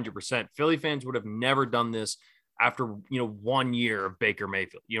him 100%. Philly fans would have never done this after 1 year of Baker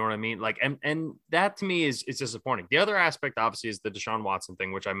Mayfield. You know what I mean? And that to me is disappointing. The other aspect obviously is the Deshaun Watson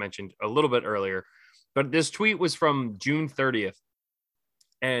thing, which I mentioned a little bit earlier, but this tweet was from June 30th.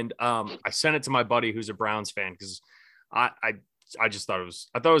 And I sent it to my buddy who's a Browns fan because I just thought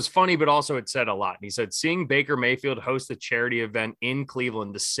it was funny, but also it said a lot. And he said, seeing Baker Mayfield host a charity event in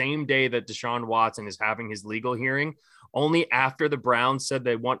Cleveland the same day that Deshaun Watson is having his legal hearing, only after the Browns said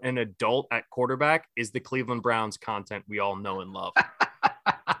they want an adult at quarterback, is the Cleveland Browns content we all know and love.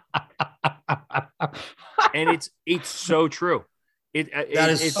 And it's so true.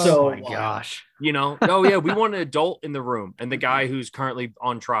 It's so, oh my gosh. You know, oh yeah, we want an adult in the room, and the guy who's currently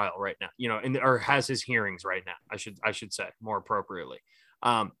on trial right now, you know, or has his hearings right now. I should say more appropriately.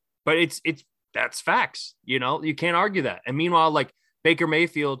 But that's facts. You know, you can't argue that. And meanwhile, like Baker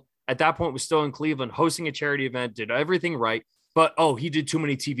Mayfield at that point was still in Cleveland hosting a charity event, did everything right. But he did too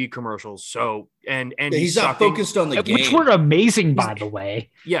many TV commercials. So and he's not focused on the game, which were amazing, by the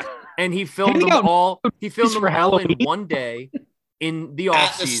way. Yeah, and he filmed them all. He filmed them all in one day in the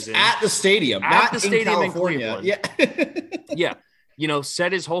off season at the stadium, not the stadium in Cleveland. Yeah, yeah. You know,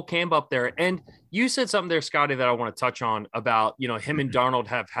 set his whole camp up there. And you said something there, Scotty, that I want to touch on about, you know, him and Darnold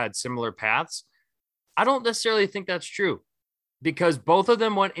have had similar paths. I don't necessarily think that's true because both of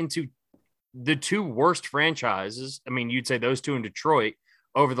them went into the two worst franchises. I mean, you'd say those two in Detroit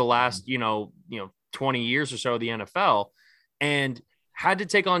over the last, 20 years or so of the NFL, and had to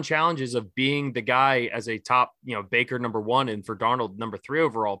take on challenges of being the guy as a top, Baker number 1 and for Darnold number 3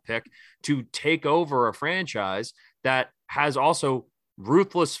 overall pick to take over a franchise that has also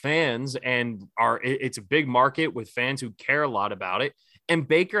ruthless fans and it's a big market with fans who care a lot about it. And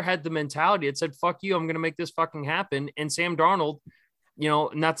Baker had the mentality that said, fuck you, I'm going to make this fucking happen. And Sam Darnold,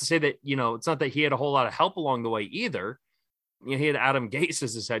 not to say that, it's not that he had a whole lot of help along the way either. He had Adam Gase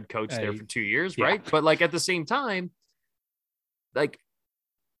as his head coach there for 2 years, right? But like at the same time, like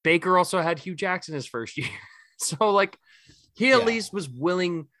Baker also had Hugh Jackson his first year. So like he at least was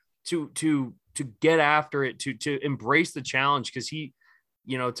willing to get after it, to embrace the challenge because he,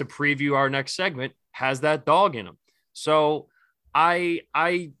 to preview our next segment, has that dog in him. So I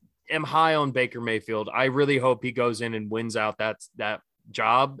am high on Baker Mayfield. I really hope he goes in and wins out that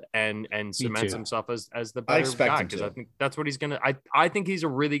job and cements himself as the better guy, because I think that's what he's gonna. I think he's a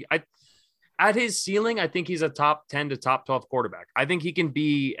really at his ceiling. I think he's a top 10 to top 12 quarterback. I think he can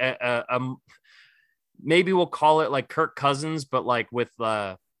be a maybe we'll call it like Kirk Cousins, but like with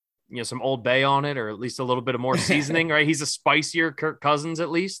some Old Bay on it, or at least a little bit of more seasoning. Right? He's a spicier Kirk Cousins at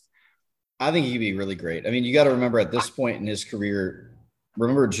least. I think he could be really great. I mean, you got to remember at this point in his career,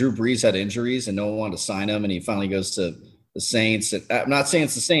 remember Drew Brees had injuries and no one wanted to sign him, and he finally goes to the Saints. I'm not saying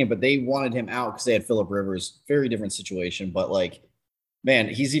it's the same, but they wanted him out because they had Phillip Rivers. Very different situation. But like, man,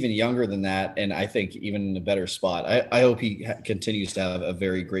 he's even younger than that, and I think even in a better spot. I hope he continues to have a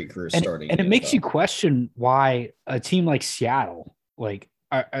very great career starting. And it makes you question why a team like Seattle, like,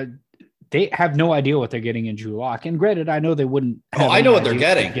 they have no idea what they're getting in Drew Lock. And granted, I know they wouldn't. I know what they're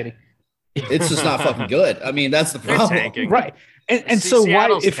getting. It's just not fucking good. I mean, that's the problem, right? And so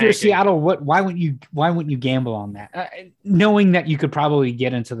Seattle's if you're Seattle, why wouldn't you gamble on that, knowing that you could probably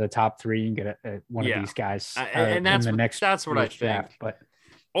get into the top 3 and get one of these guys, and that's in the next that's what I think. Draft, but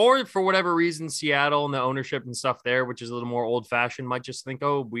or for whatever reason, Seattle and the ownership and stuff there, which is a little more old fashioned, might just think,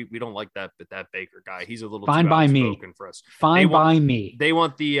 oh, we don't like that Baker guy. He's a little fine too by me for us. Fine by me. They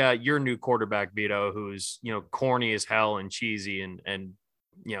want the your new quarterback Vido, who's corny as hell and cheesy and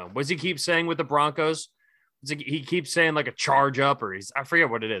what does he keep saying with the Broncos? He keeps saying like a charge up, or I forget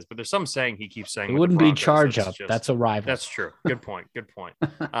what it is, but there's some saying he keeps saying. It wouldn't be charge up. That's a rival. That's true. Good point.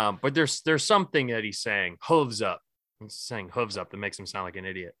 But there's something that he's saying hooves up. He's saying hooves up that makes him sound like an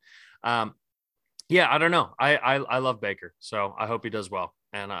idiot. I don't know. I love Baker, so I hope he does well,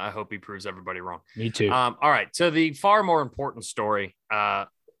 and I hope he proves everybody wrong. Me too. All right. So the far more important story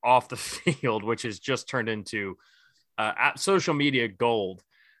off the field, which has just turned into social media gold.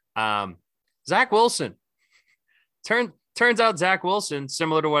 Zach Wilson. Turns out Zach Wilson,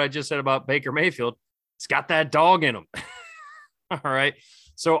 similar to what I just said about Baker Mayfield, he's got that dog in him. All right.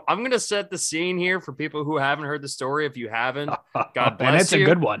 So I'm going to set the scene here for people who haven't heard the story. If you haven't, God bless and it's you. A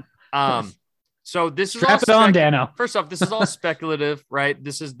good one. So this is Strap all it on, Dano. First off, this is all speculative, right?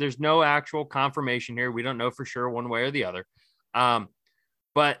 There's no actual confirmation here. We don't know for sure one way or the other.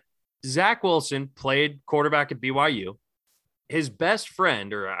 But Zach Wilson played quarterback at BYU. His best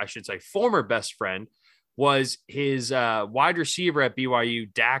friend, or I should say former best friend, was his wide receiver at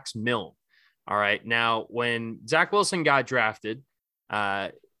BYU, Dax Milne. All right. Now, when Zach Wilson got drafted,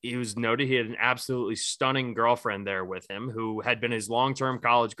 he was noted he had an absolutely stunning girlfriend there with him who had been his long-term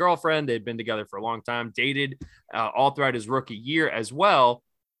college girlfriend. They'd been together for a long time, dated all throughout his rookie year as well.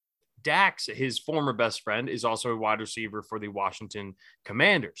 Dax, his former best friend, is also a wide receiver for the Washington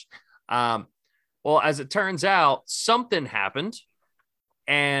Commanders. Well, as it turns out, something happened,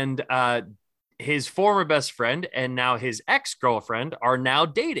 and his former best friend and now his ex-girlfriend are now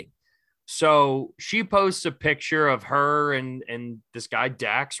dating. So she posts a picture of her and this guy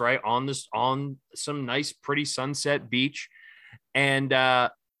Dax, right, on some nice, pretty sunset beach. And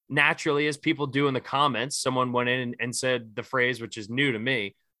naturally, as people do in the comments, someone went in and said the phrase, which is new to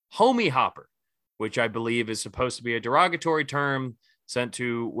me, homie hopper, which I believe is supposed to be a derogatory term sent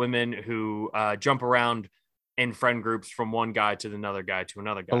to women who jump around in friend groups from one guy to another guy to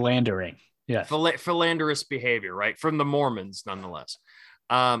another guy. Philandering. Yes. Philanderous behavior, right? From the Mormons, nonetheless.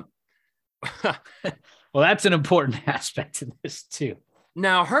 Well, that's an important aspect of this too.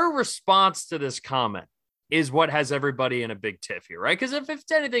 Now, her response to this comment is what has everybody in a big tiff here, right? Because if it's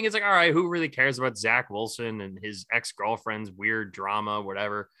anything, it's like, all right, who really cares about Zach Wilson and his ex-girlfriend's weird drama,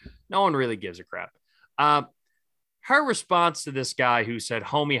 whatever? No one really gives a crap. Her response to this guy who said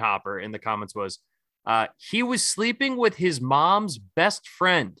homie hopper in the comments was, he was sleeping with his mom's best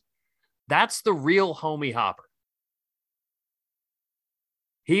friend. That's the real homie hopper.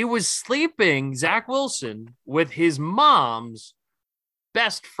 He was sleeping, Zach Wilson, with his mom's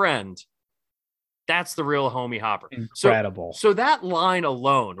best friend. That's the real homie hopper. Incredible. So that line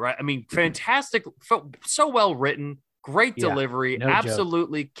alone, right? I mean, fantastic, so well written, great delivery, no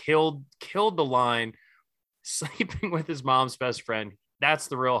absolutely killed the line. Sleeping with his mom's best friend. That's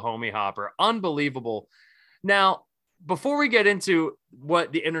the real homie hopper. Unbelievable. Now, before we get into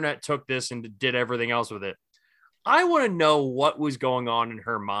what the internet took this and did everything else with it, I want to know what was going on in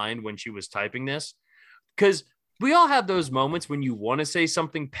her mind when she was typing this, because we all have those moments when you want to say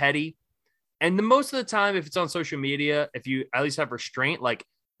something petty. And most of the time, if it's on social media, if you at least have restraint, like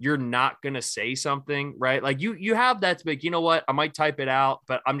you're not going to say something, right? Like you have that to be like, you know what? I might type it out,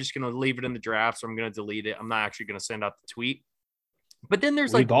 but I'm just going to leave it in the draft. So I'm going to delete it. I'm not actually going to send out the tweet. But then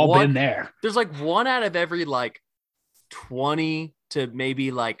there's We've all been there. There's like one out of every like 20 to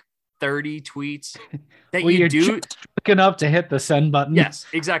maybe like 30 tweets that you do looking up to hit the send button. Yes,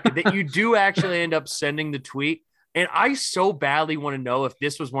 exactly. That you do actually end up sending the tweet. And I so badly want to know if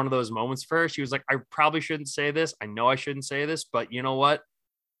this was one of those moments for her. She was like, I probably shouldn't say this. I know I shouldn't say this, but you know what?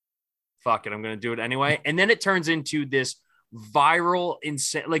 Fuck it. I'm going to do it anyway. And then it turns into this viral,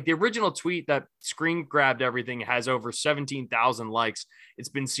 insane, like the original tweet that screen grabbed everything has over 17,000 likes. It's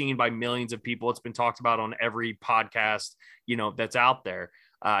been seen by millions of people. It's been talked about on every podcast, that's out there.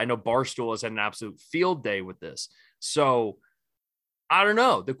 I know Barstool has had an absolute field day with this. So I don't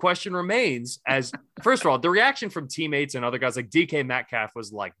know. The question remains as, first of all, the reaction from teammates and other guys like DK Metcalf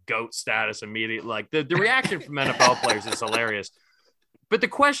was like GOAT status immediately. Like the reaction from NFL players is hilarious. But the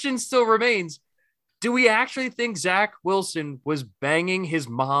question still remains, do we actually think Zach Wilson was banging his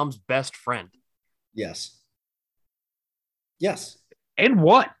mom's best friend? Yes. And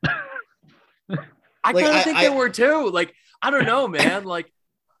what? I kind of think they were too. Like, I don't know, man. Like,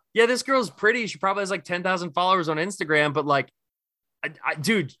 yeah, this girl's pretty. She probably has like 10,000 followers on Instagram, but like,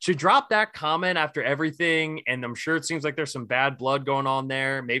 dude, to drop that comment after everything, and I'm sure it seems like there's some bad blood going on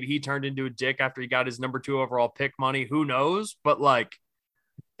there. Maybe he turned into a dick after he got his number 2 overall pick money. Who knows? But like,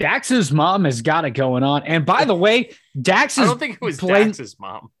 Dax's mom has got it going on. And by the way, I don't think it was Dax's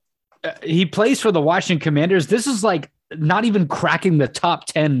mom. He plays for the Washington Commanders. This is like not even cracking the top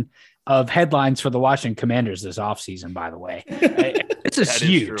 10 of headlines for the Washington Commanders this offseason, by the way. This is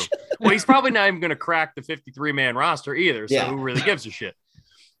huge. Well, he's probably not even going to crack the 53-man roster either. So who really gives a shit?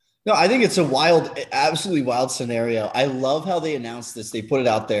 No, I think it's a absolutely wild scenario. I love how they announced this. They put it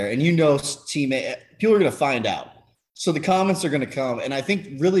out there, and people are going to find out. So the comments are going to come. And I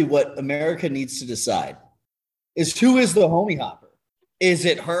think really what America needs to decide is who is the homie hopper? Is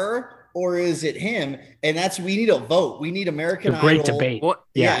it her or is it him? And we need a vote. We need American Idol. Great debate. Well,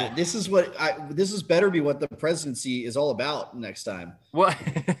 yeah. This is better be what the presidency is all about next time. What?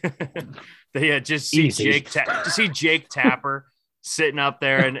 Just see Jake Tapper sitting up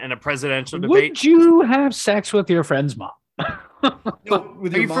there in a presidential debate. Would you have sex with your friend's mom? No,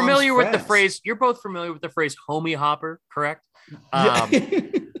 Are you familiar with the phrase? You're both familiar with the phrase homie hopper, correct?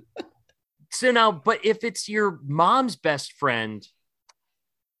 So now, but if it's your mom's best friend,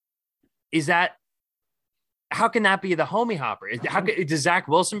 how can that be the homie hopper? Does Zach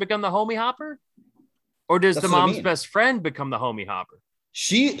Wilson become the homie hopper? Or does the mom's best friend become the homie hopper?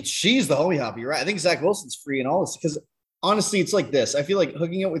 She's the homie hopper. You're right. I think Zach Wilson's free and all this because honestly, it's like this. I feel like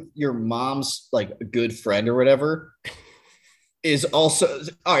hooking up with your mom's like a good friend or whatever is also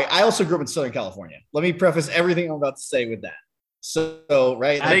all right. I also grew up in Southern California. Let me preface everything I'm about to say with that. So,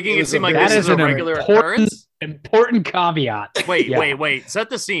 right, making it seem like that is a regular occurrence. Important caveat. Wait. Set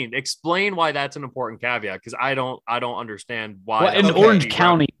the scene. Explain why that's an important caveat, because I don't understand why. Well, in Orange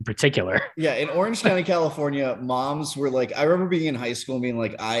County in particular. Yeah, in Orange County, California, moms were like, I remember being in high school and being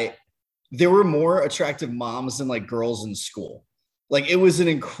like, there were more attractive moms than like girls in school. Like it was an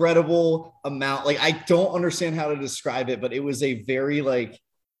incredible amount. Like I don't understand how to describe it, but it was a very like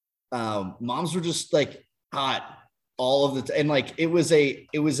moms were just like hot all of the time. And like it was a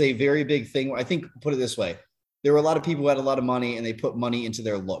very big thing. I think, put it this way, there were a lot of people who had a lot of money and they put money into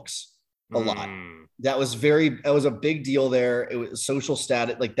their looks a lot. That was a big deal there. It was social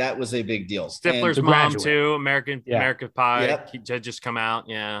status. Like that was a big deal. Stifler's mom too. American Pie had just come out.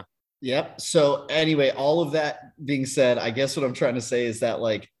 Yeah. Yep. So anyway, all of that being said, I guess what I'm trying to say is that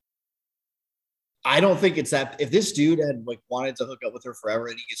like, I don't think it's that if this dude had like wanted to hook up with her forever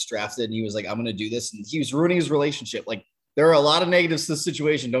and he gets drafted and he was like, I'm going to do this, and he was ruining his relationship. Like there are a lot of negatives to the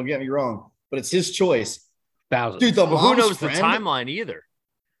situation. Don't get me wrong, but it's his choice. Thousands. Dude, who knows the timeline either?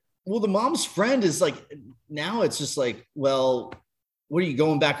 Well, the mom's friend is like, now it's just like, well, what are you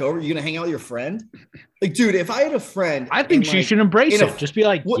going back over? You going to hang out with your friend? Like, dude, if I had a friend, I think she should embrace it. Just be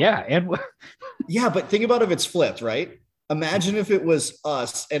like, yeah. But think about if it's flipped, right? Imagine if it was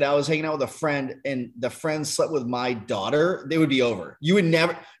us and I was hanging out with a friend and the friend slept with my daughter, they would be over. You would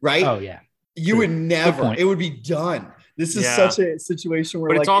never, right? Oh yeah. You would never, it would be done. This is such a situation where,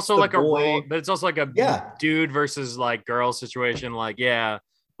 but it's also like boy, but it's also like a dude versus like girl situation. Like,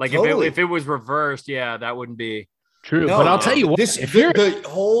 like totally. if it was reversed, that wouldn't be true. But I'll tell you what, the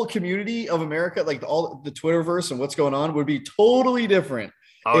whole community of America, like all the Twitterverse and what's going on would be totally different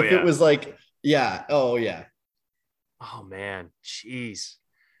if it was like, oh man, jeez.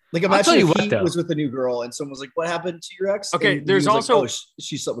 Like imagine if he was with a new girl and someone was like, what happened to your ex? Okay, and there's also like,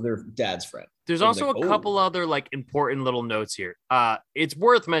 she slept with her dad's friend. There's also a couple other like important little notes here. It's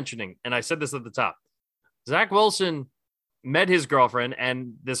worth mentioning, and I said this at the top. Zach Wilson met his girlfriend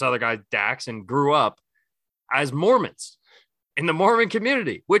and this other guy, Dax, and grew up as Mormons in the Mormon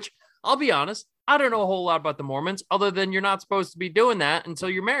community, which I'll be honest, I don't know a whole lot about the Mormons other than you're not supposed to be doing that until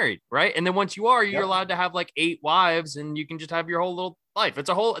you're married, right? And then once you are, you're allowed to have like 8 wives and you can just have your whole little life. It's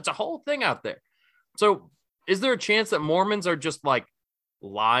a whole thing out there. So is there a chance that Mormons are just like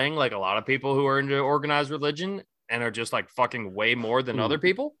lying like a lot of people who are into organized religion and are just like fucking way more than other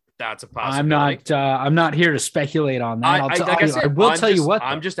people? That's a possibility. I'm not here to speculate on that. I will tell you what.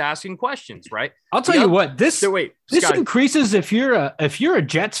 I'm just asking questions, right? I'll tell you what. This increases if you're a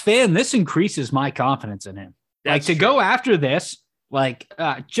Jets fan. This increases my confidence in him. That's like to go after this,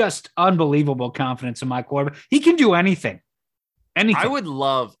 just unbelievable confidence in my quarterback. He can do anything. Anything. I would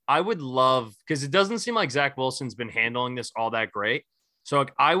love because it doesn't seem like Zach Wilson's been handling this all that great. So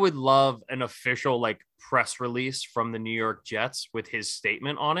I would love an official press release from the New York Jets with his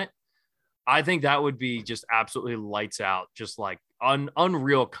statement on it. I think that would be just absolutely lights out, just like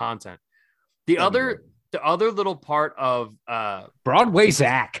unreal content. The other little part of Broadway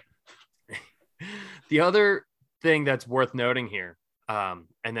Zach. The other thing that's worth noting here, and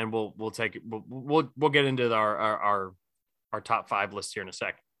then we'll take it. We'll get into our top 5 list here in a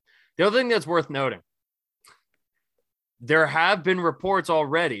second. The other thing that's worth noting. There have been reports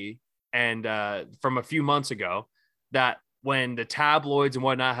already, and from a few months ago, that when the tabloids and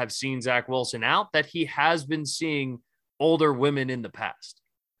whatnot have seen Zach Wilson out, that he has been seeing older women in the past.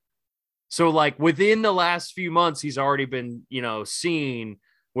 So, within the last few months, he's already been, seen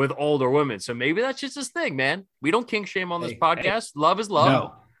with older women. So maybe that's just his thing, man. We don't kink shame on this podcast. Love is love.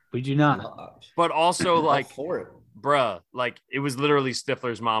 No, we do not. But also, for it. Bruh, it was literally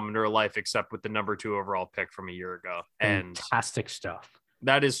Stifler's mom in her life, except with the number 2 overall pick from a year ago. And fantastic stuff.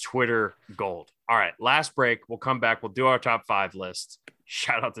 That is Twitter gold. All right, last break. We'll come back. We'll do our top 5 list.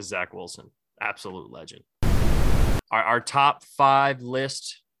 Shout out to Zach Wilson. Absolute legend. Our top 5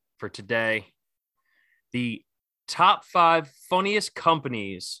 list for today. The top 5 funniest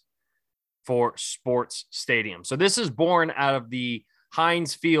companies for sports stadiums. So this is born out of the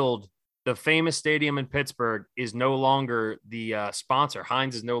Heinz Field. The famous stadium in Pittsburgh is no longer the sponsor.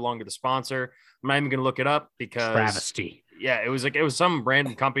 Heinz is no longer the sponsor. I'm not even going to look it up because travesty. Yeah, it was some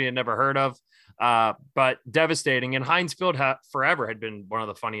random company I'd never heard of, but devastating. And Heinz Field forever had been one of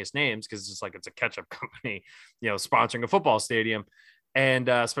the funniest names because it's a ketchup company, sponsoring a football stadium, and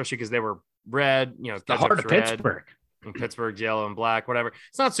especially because they were red. The heart of Pittsburgh. And Pittsburgh's yellow and black, whatever.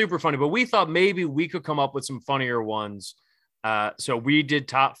 It's not super funny, but we thought maybe we could come up with some funnier ones. So we did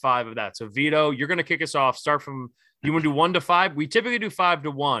top 5 of that. So Vido, you're going to kick us off. Start from, you want to do 1 to 5? We typically do 5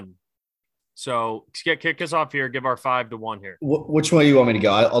 to 1. So kick us off here. Give our 5 to 1 here. Which one do you want me to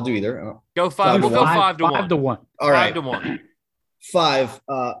go? I'll do either. Go 5. We'll go 5 to 1. 5 to 1. All right. 5 to 1. 5,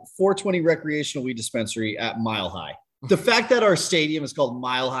 420 recreational weed dispensary at Mile High. The fact that our stadium is called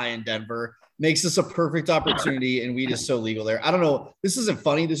Mile High in Denver makes this a perfect opportunity, and weed is so legal there. I don't know. This isn't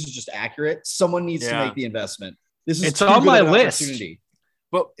funny. This is just accurate. Someone needs to make the investment. It's on my list.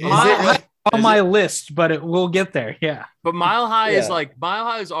 But on my list, but we'll get there. Yeah. But Mile High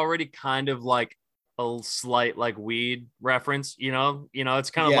is already kind of like a slight like weed reference,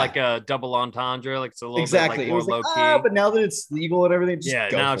 it's kind of like a double entendre, like it's a little bit like more low key. But now that it's legal and everything,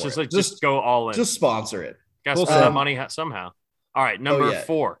 just go all in. Just sponsor it. Got to spend that money somehow. All right, number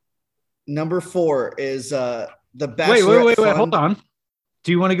 4. Number 4 is the Bachelorette. Wait, hold on.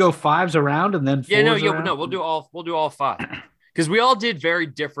 Do you want to go 5s around and then 4s no, we'll do all 5. Because we all did very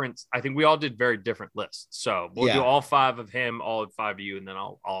different. I think we all did very different lists. So we'll do all 5 of him, all 5 of you, and then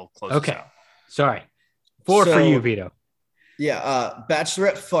I'll close this out. Sorry. 4 for you, Vito. Yeah.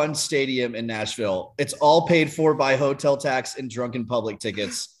 Bachelorette Fun Stadium in Nashville. It's all paid for by hotel tax and drunken public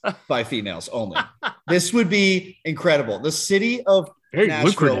tickets by females only. This would be incredible. The city of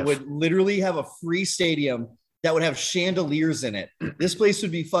Nashville would literally have a free stadium that would have chandeliers in it. This place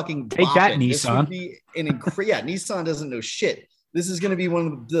would be fucking bopping. Take that, Nissan. This would be Nissan doesn't know shit. This is going to be one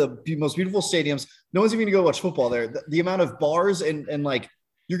of the most beautiful stadiums. No one's even going to go watch football there. The amount of bars and like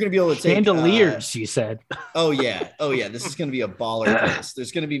you're going to be able to take chandeliers. You said. Oh yeah. This is going to be a baller place.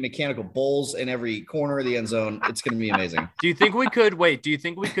 There's going to be mechanical bowls in every corner of the end zone. It's going to be amazing. Do you think we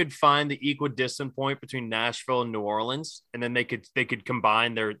could find the equidistant point between Nashville and New Orleans, and then they could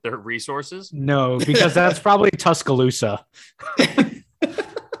combine their resources? No, because that's probably Tuscaloosa.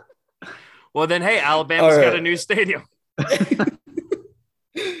 Well, then, hey, Alabama's got a new stadium.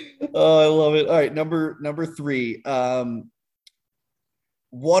 Oh, I love it. All right, number 3.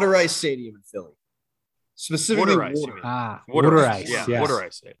 Water Ice Stadium in Philly. Specifically water ice. Yeah, yes. Water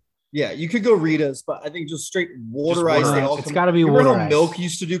ice. Yeah, you could go Rita's, but I think just straight water ice. It's got to be water ice. Milk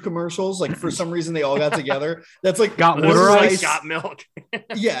used to do commercials. Like for some reason they all got together. That's like got water ice, got milk.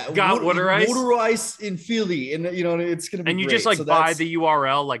 Yeah, got water ice. Water ice in Philly, and it's gonna be. And you great. just like buy the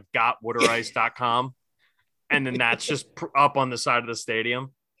URL like gotwaterice.com, and then that's just up on the side of the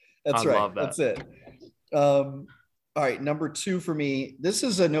stadium. That's right. Love that. That's it. All right, number 2 for me. This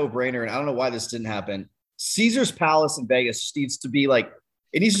is a no-brainer, and I don't know why this didn't happen. Caesar's Palace in Vegas just needs to be like,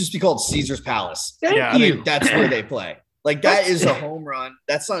 it needs to just be called Caesar's Palace. Yeah, I mean, that's where they play. Like that is a home run.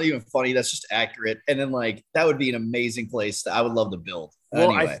 That's not even funny. That's just accurate. And then like that would be an amazing place that I would love to build.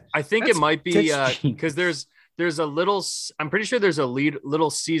 Well, anyway, I think it might be because there's a little. I'm pretty sure there's a little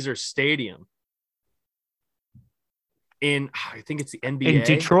Caesar Stadium in. I think it's the NBA in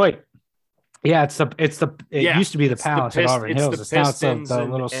Detroit. Yeah, it used to be the Palace at Auburn Hills. Now it's the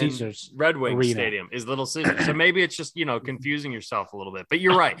Little Caesars Red Wings Stadium is Little Caesars. So maybe it's just confusing yourself a little bit. But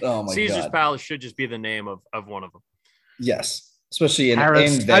you're right. Oh my Caesars God. Palace should just be the name of one of them. Yes, especially in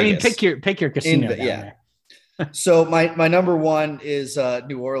Vegas. I mean, pick your casino. There. So my number 1 is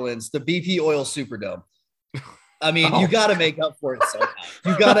New Orleans, the BP Oil Superdome. I mean, you got to make up for it somehow.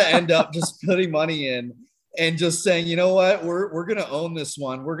 You got to end up just putting money in. And just saying, you know what, we're gonna own this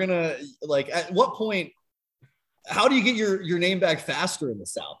one. We're gonna at what point? How do you get your name back faster in the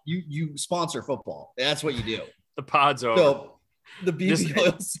South? You sponsor football. That's what you do. The pod's over. So the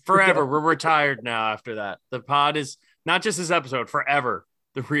BP forever. We're retired now. After that, the pod is not just this episode. Forever,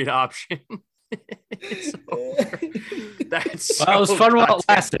 the read option. That's it was fun while it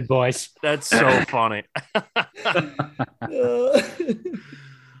lasted, boys. That's so funny.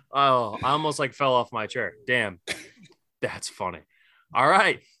 Oh, I almost fell off my chair. Damn. That's funny. All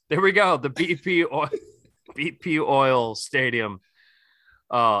right. There we go. The BP Oil Stadium.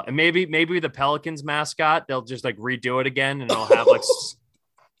 And maybe the Pelicans mascot, they'll just redo it again and it'll have just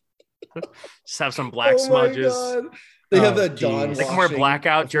have some black smudges. God. They have that Dawn. They can wear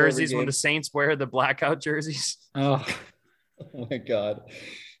blackout jerseys when the Saints wear the blackout jerseys. Oh my God.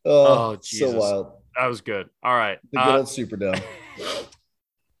 Oh, Jesus. So wild. That was good. All right. The good old Superdome.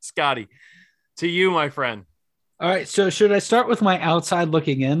 Scotty, to you, my friend. All right. So should I start with my outside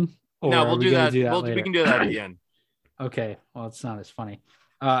looking in? No, we'll do that. We can do that at the end. Okay. Well, it's not as funny.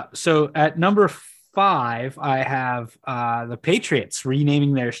 So at number 5, I have the Patriots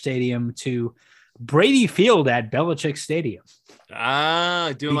renaming their stadium to Brady Field at Belichick Stadium.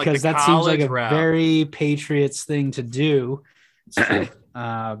 Doing because that seems like a very Patriots thing to do.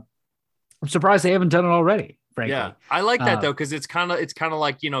 I'm surprised they haven't done it already. Frankly. Yeah, I like that though, because it's kind of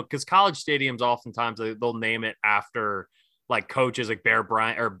like, because college stadiums oftentimes they'll name it after coaches like Bear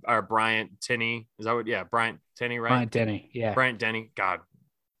Bryant or Bryant Tinney. Is that what? Yeah, Bryant Tinney, right? Bryant Denny. Yeah, Bryant Denny. God,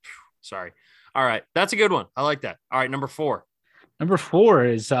 sorry. All right, that's a good one. I like that. All right, number 4. Number 4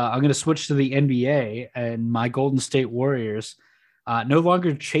 is I'm going to switch to the NBA and my Golden State Warriors. No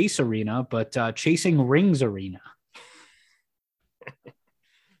longer Chase Arena, but Chasing Rings Arena.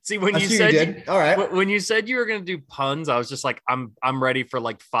 See, when you said all right, when you said you were going to do puns, I was just like, I'm ready for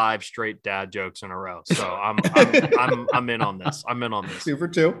like 5 straight dad jokes in a row. So I'm in on this. I'm in on this. 2 for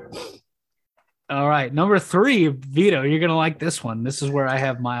 2. All right, number 3, Vito. You're going to like this one. This is where I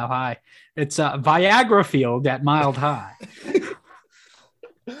have Mile High. It's Viagra Field at Mile High.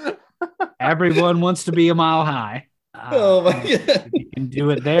 Everyone wants to be a Mile High. Oh my God. If you can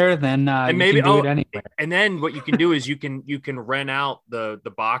do it there, then and maybe you can do it anywhere. And then what you can do is you can rent out the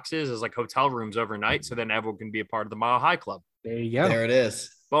boxes as like hotel rooms overnight, so then everyone can be a part of the Mile High Club. There you go. There it is.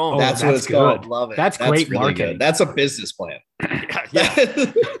 Boom. Oh, that's what it's called. Love it. That's great really marketing. Good. That's a business plan. Yeah.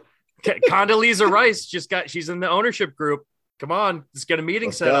 Condoleezza Rice she's in the ownership group. Come on, let's get a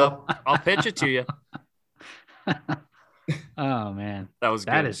meeting set up. I'll pitch it to you. Oh man, that's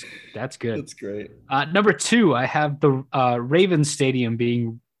good. That's good. That's great. Number 2, I have the Ravens Stadium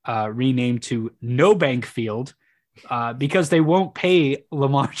being renamed to No Bank Field because they won't pay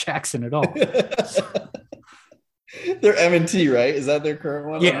Lamar Jackson at all. They're M&T, right? Is that their current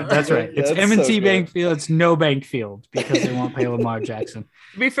one? Yeah, that's right. It's M&T so Bank Field. It's No Bank Field because they won't pay Lamar Jackson.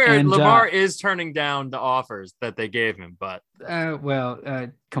 To be fair, Lamar is turning down the offers that they gave him, but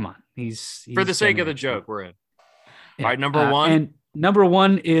come on, he's for the sake of the joke, we're in. Yeah. All right, number 1. And number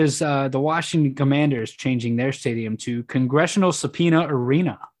 1 is the Washington Commanders changing their stadium to Congressional Subpoena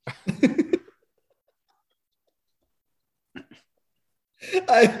Arena.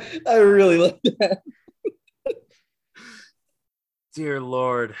 I really like that. Dear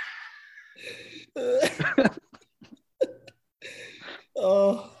Lord.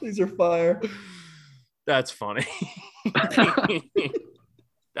 Oh, these are fire. That's funny.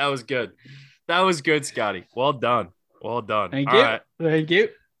 That was good. That was good, Scotty. Well done. Well done. Thank you. Right. Thank you.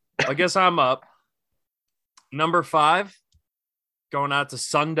 I guess I'm up. Number 5, going out to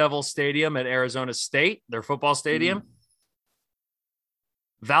Sun Devil Stadium at Arizona State, their football stadium.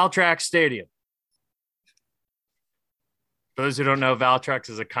 Valtrex Stadium. For those who don't know, Valtrex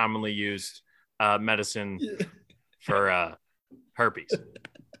is a commonly used medicine for herpes.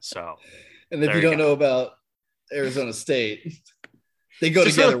 So, and if you don't know about Arizona State, they go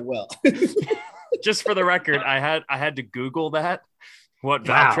together well. Just for the record, I had to Google what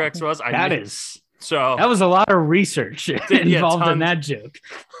Valtrex was. That was a lot of research involved in that joke.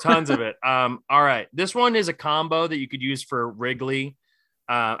 Tons of it. All right, this one is a combo that you could use for Wrigley.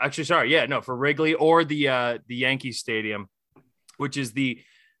 For Wrigley or the Yankee Stadium, which is the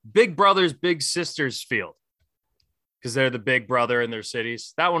Big Brothers Big Sisters Field, because they're the big brother in their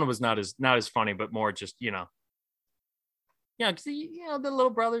cities. That one was not as funny, but more just because the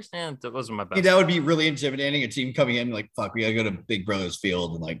little brothers. And that wasn't my best. That would be really intimidating. A team coming in like, fuck, we gotta go to Big Brothers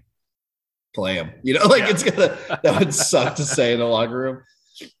Field and like play them. That would suck to say in the locker room.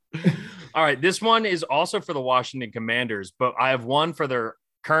 All right, this one is also for the Washington Commanders, but I have one for their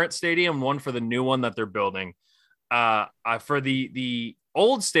current stadium, one for the new one that they're building. For the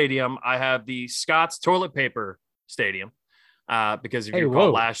old stadium, I have the Scott's Toilet Paper Stadium, because if you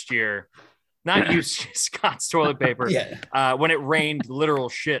recall last year, not use Scott's toilet paper when it rained literal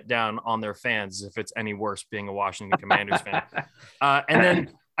shit down on their fans, if it's any worse being a Washington Commanders fan. And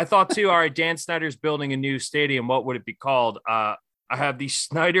then I thought too, all right, Dan Snyder's building a new stadium. What would it be called? I have the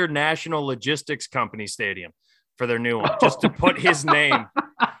Snyder National Logistics Company Stadium for their new one, just to put his name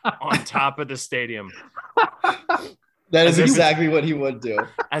on top of the stadium. That is exactly what he would do.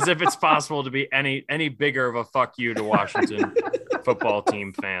 As if it's possible to be any bigger of a fuck you to Washington football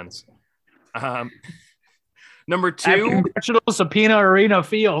team fans. Number 2, Congressional Subpoena Arena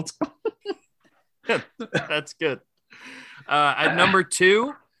Field. That's good. At number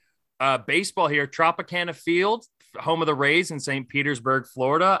 2, baseball here, Tropicana Field, home of the Rays in St. Petersburg,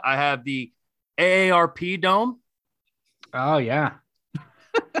 Florida. I have the AARP Dome. Oh yeah.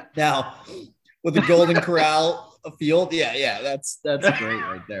 Now with the Golden Corral field, that's great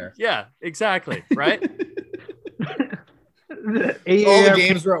right there. Yeah, exactly. Right. All the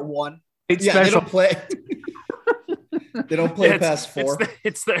games are at 1. They don't play. They don't play past 4.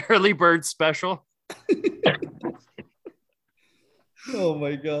 It's the early bird special. Oh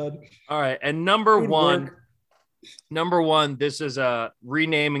my God. All right. And number one, this is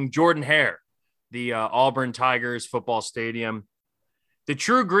renaming Jordan Hare, the Auburn Tigers football stadium, the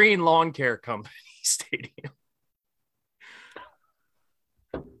True Green Lawn Care Company Stadium.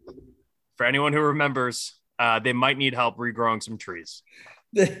 For anyone who remembers, they might need help regrowing some trees.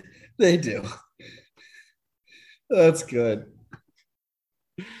 They do. That's good.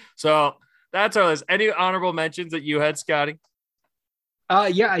 So that's our list. Any honorable mentions that you had, Scotty?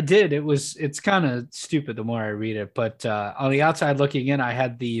 Yeah, I did. It's kind of stupid the more I read it, but on the outside looking in, I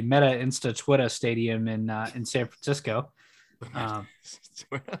had the Meta Insta Twitter Stadium in San Francisco.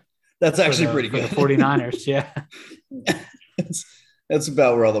 That's actually pretty for good. The 49ers, yeah. That's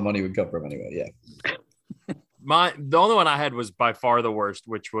about where all the money would come from anyway. Yeah. The only one I had was by far the worst,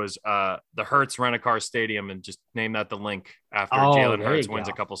 which was the Hertz Rent-A-Car Stadium, and just name that the link after Jalen Hurts wins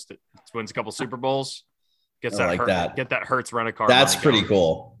a couple Super Bowls. Get that Hertz Rent-A-Car. That's pretty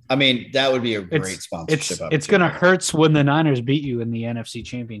cool. I mean, that would be a great sponsorship. It's going to hurt when the Niners beat you in the NFC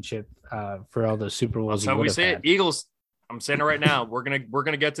Championship for all the Super Bowls. So we say it. Eagles. I'm saying it right now. We're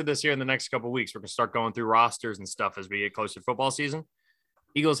gonna get to this here in the next couple of weeks. We're gonna start going through rosters and stuff as we get closer to football season.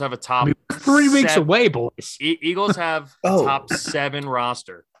 Eagles have a top 3 weeks away, boys. Eagles have a top 7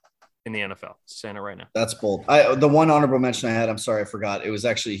 roster in the NFL. Saying it right now. That's bold. The one honorable mention I had, I'm sorry, I forgot. It was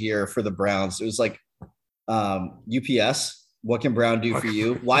actually here for the Browns. It was like UPS. What can Brown do for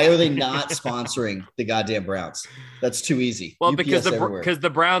you? Why are they not sponsoring the goddamn Browns? That's too easy. Well, because the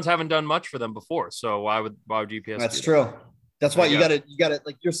Browns haven't done much for them before. So why would UPS? That's true. That's why you gotta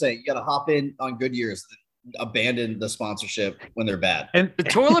like you're saying, you gotta hop in on good years, abandon the sponsorship when they're bad. And the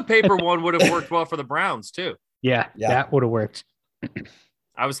toilet paper one would have worked well for the Browns too. Yeah. That would have worked.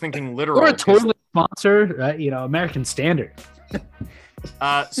 I was thinking literal. Or a toilet sponsor, American Standard.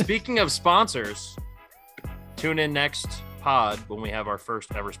 Speaking of sponsors, tune in next pod when we have our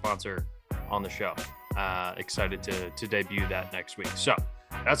first ever sponsor on the show. Excited to debut that next week. So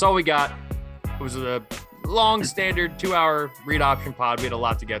that's all we got. It was a long standard 2-hour read option pod. We had a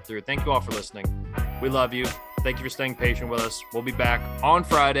lot to get through. Thank you all for listening. We love you. Thank you for staying patient with us. We'll be back on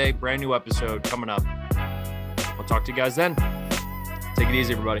Friday. Brand new episode coming up. We'll talk to you guys then. Take it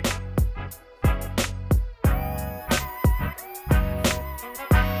easy, everybody.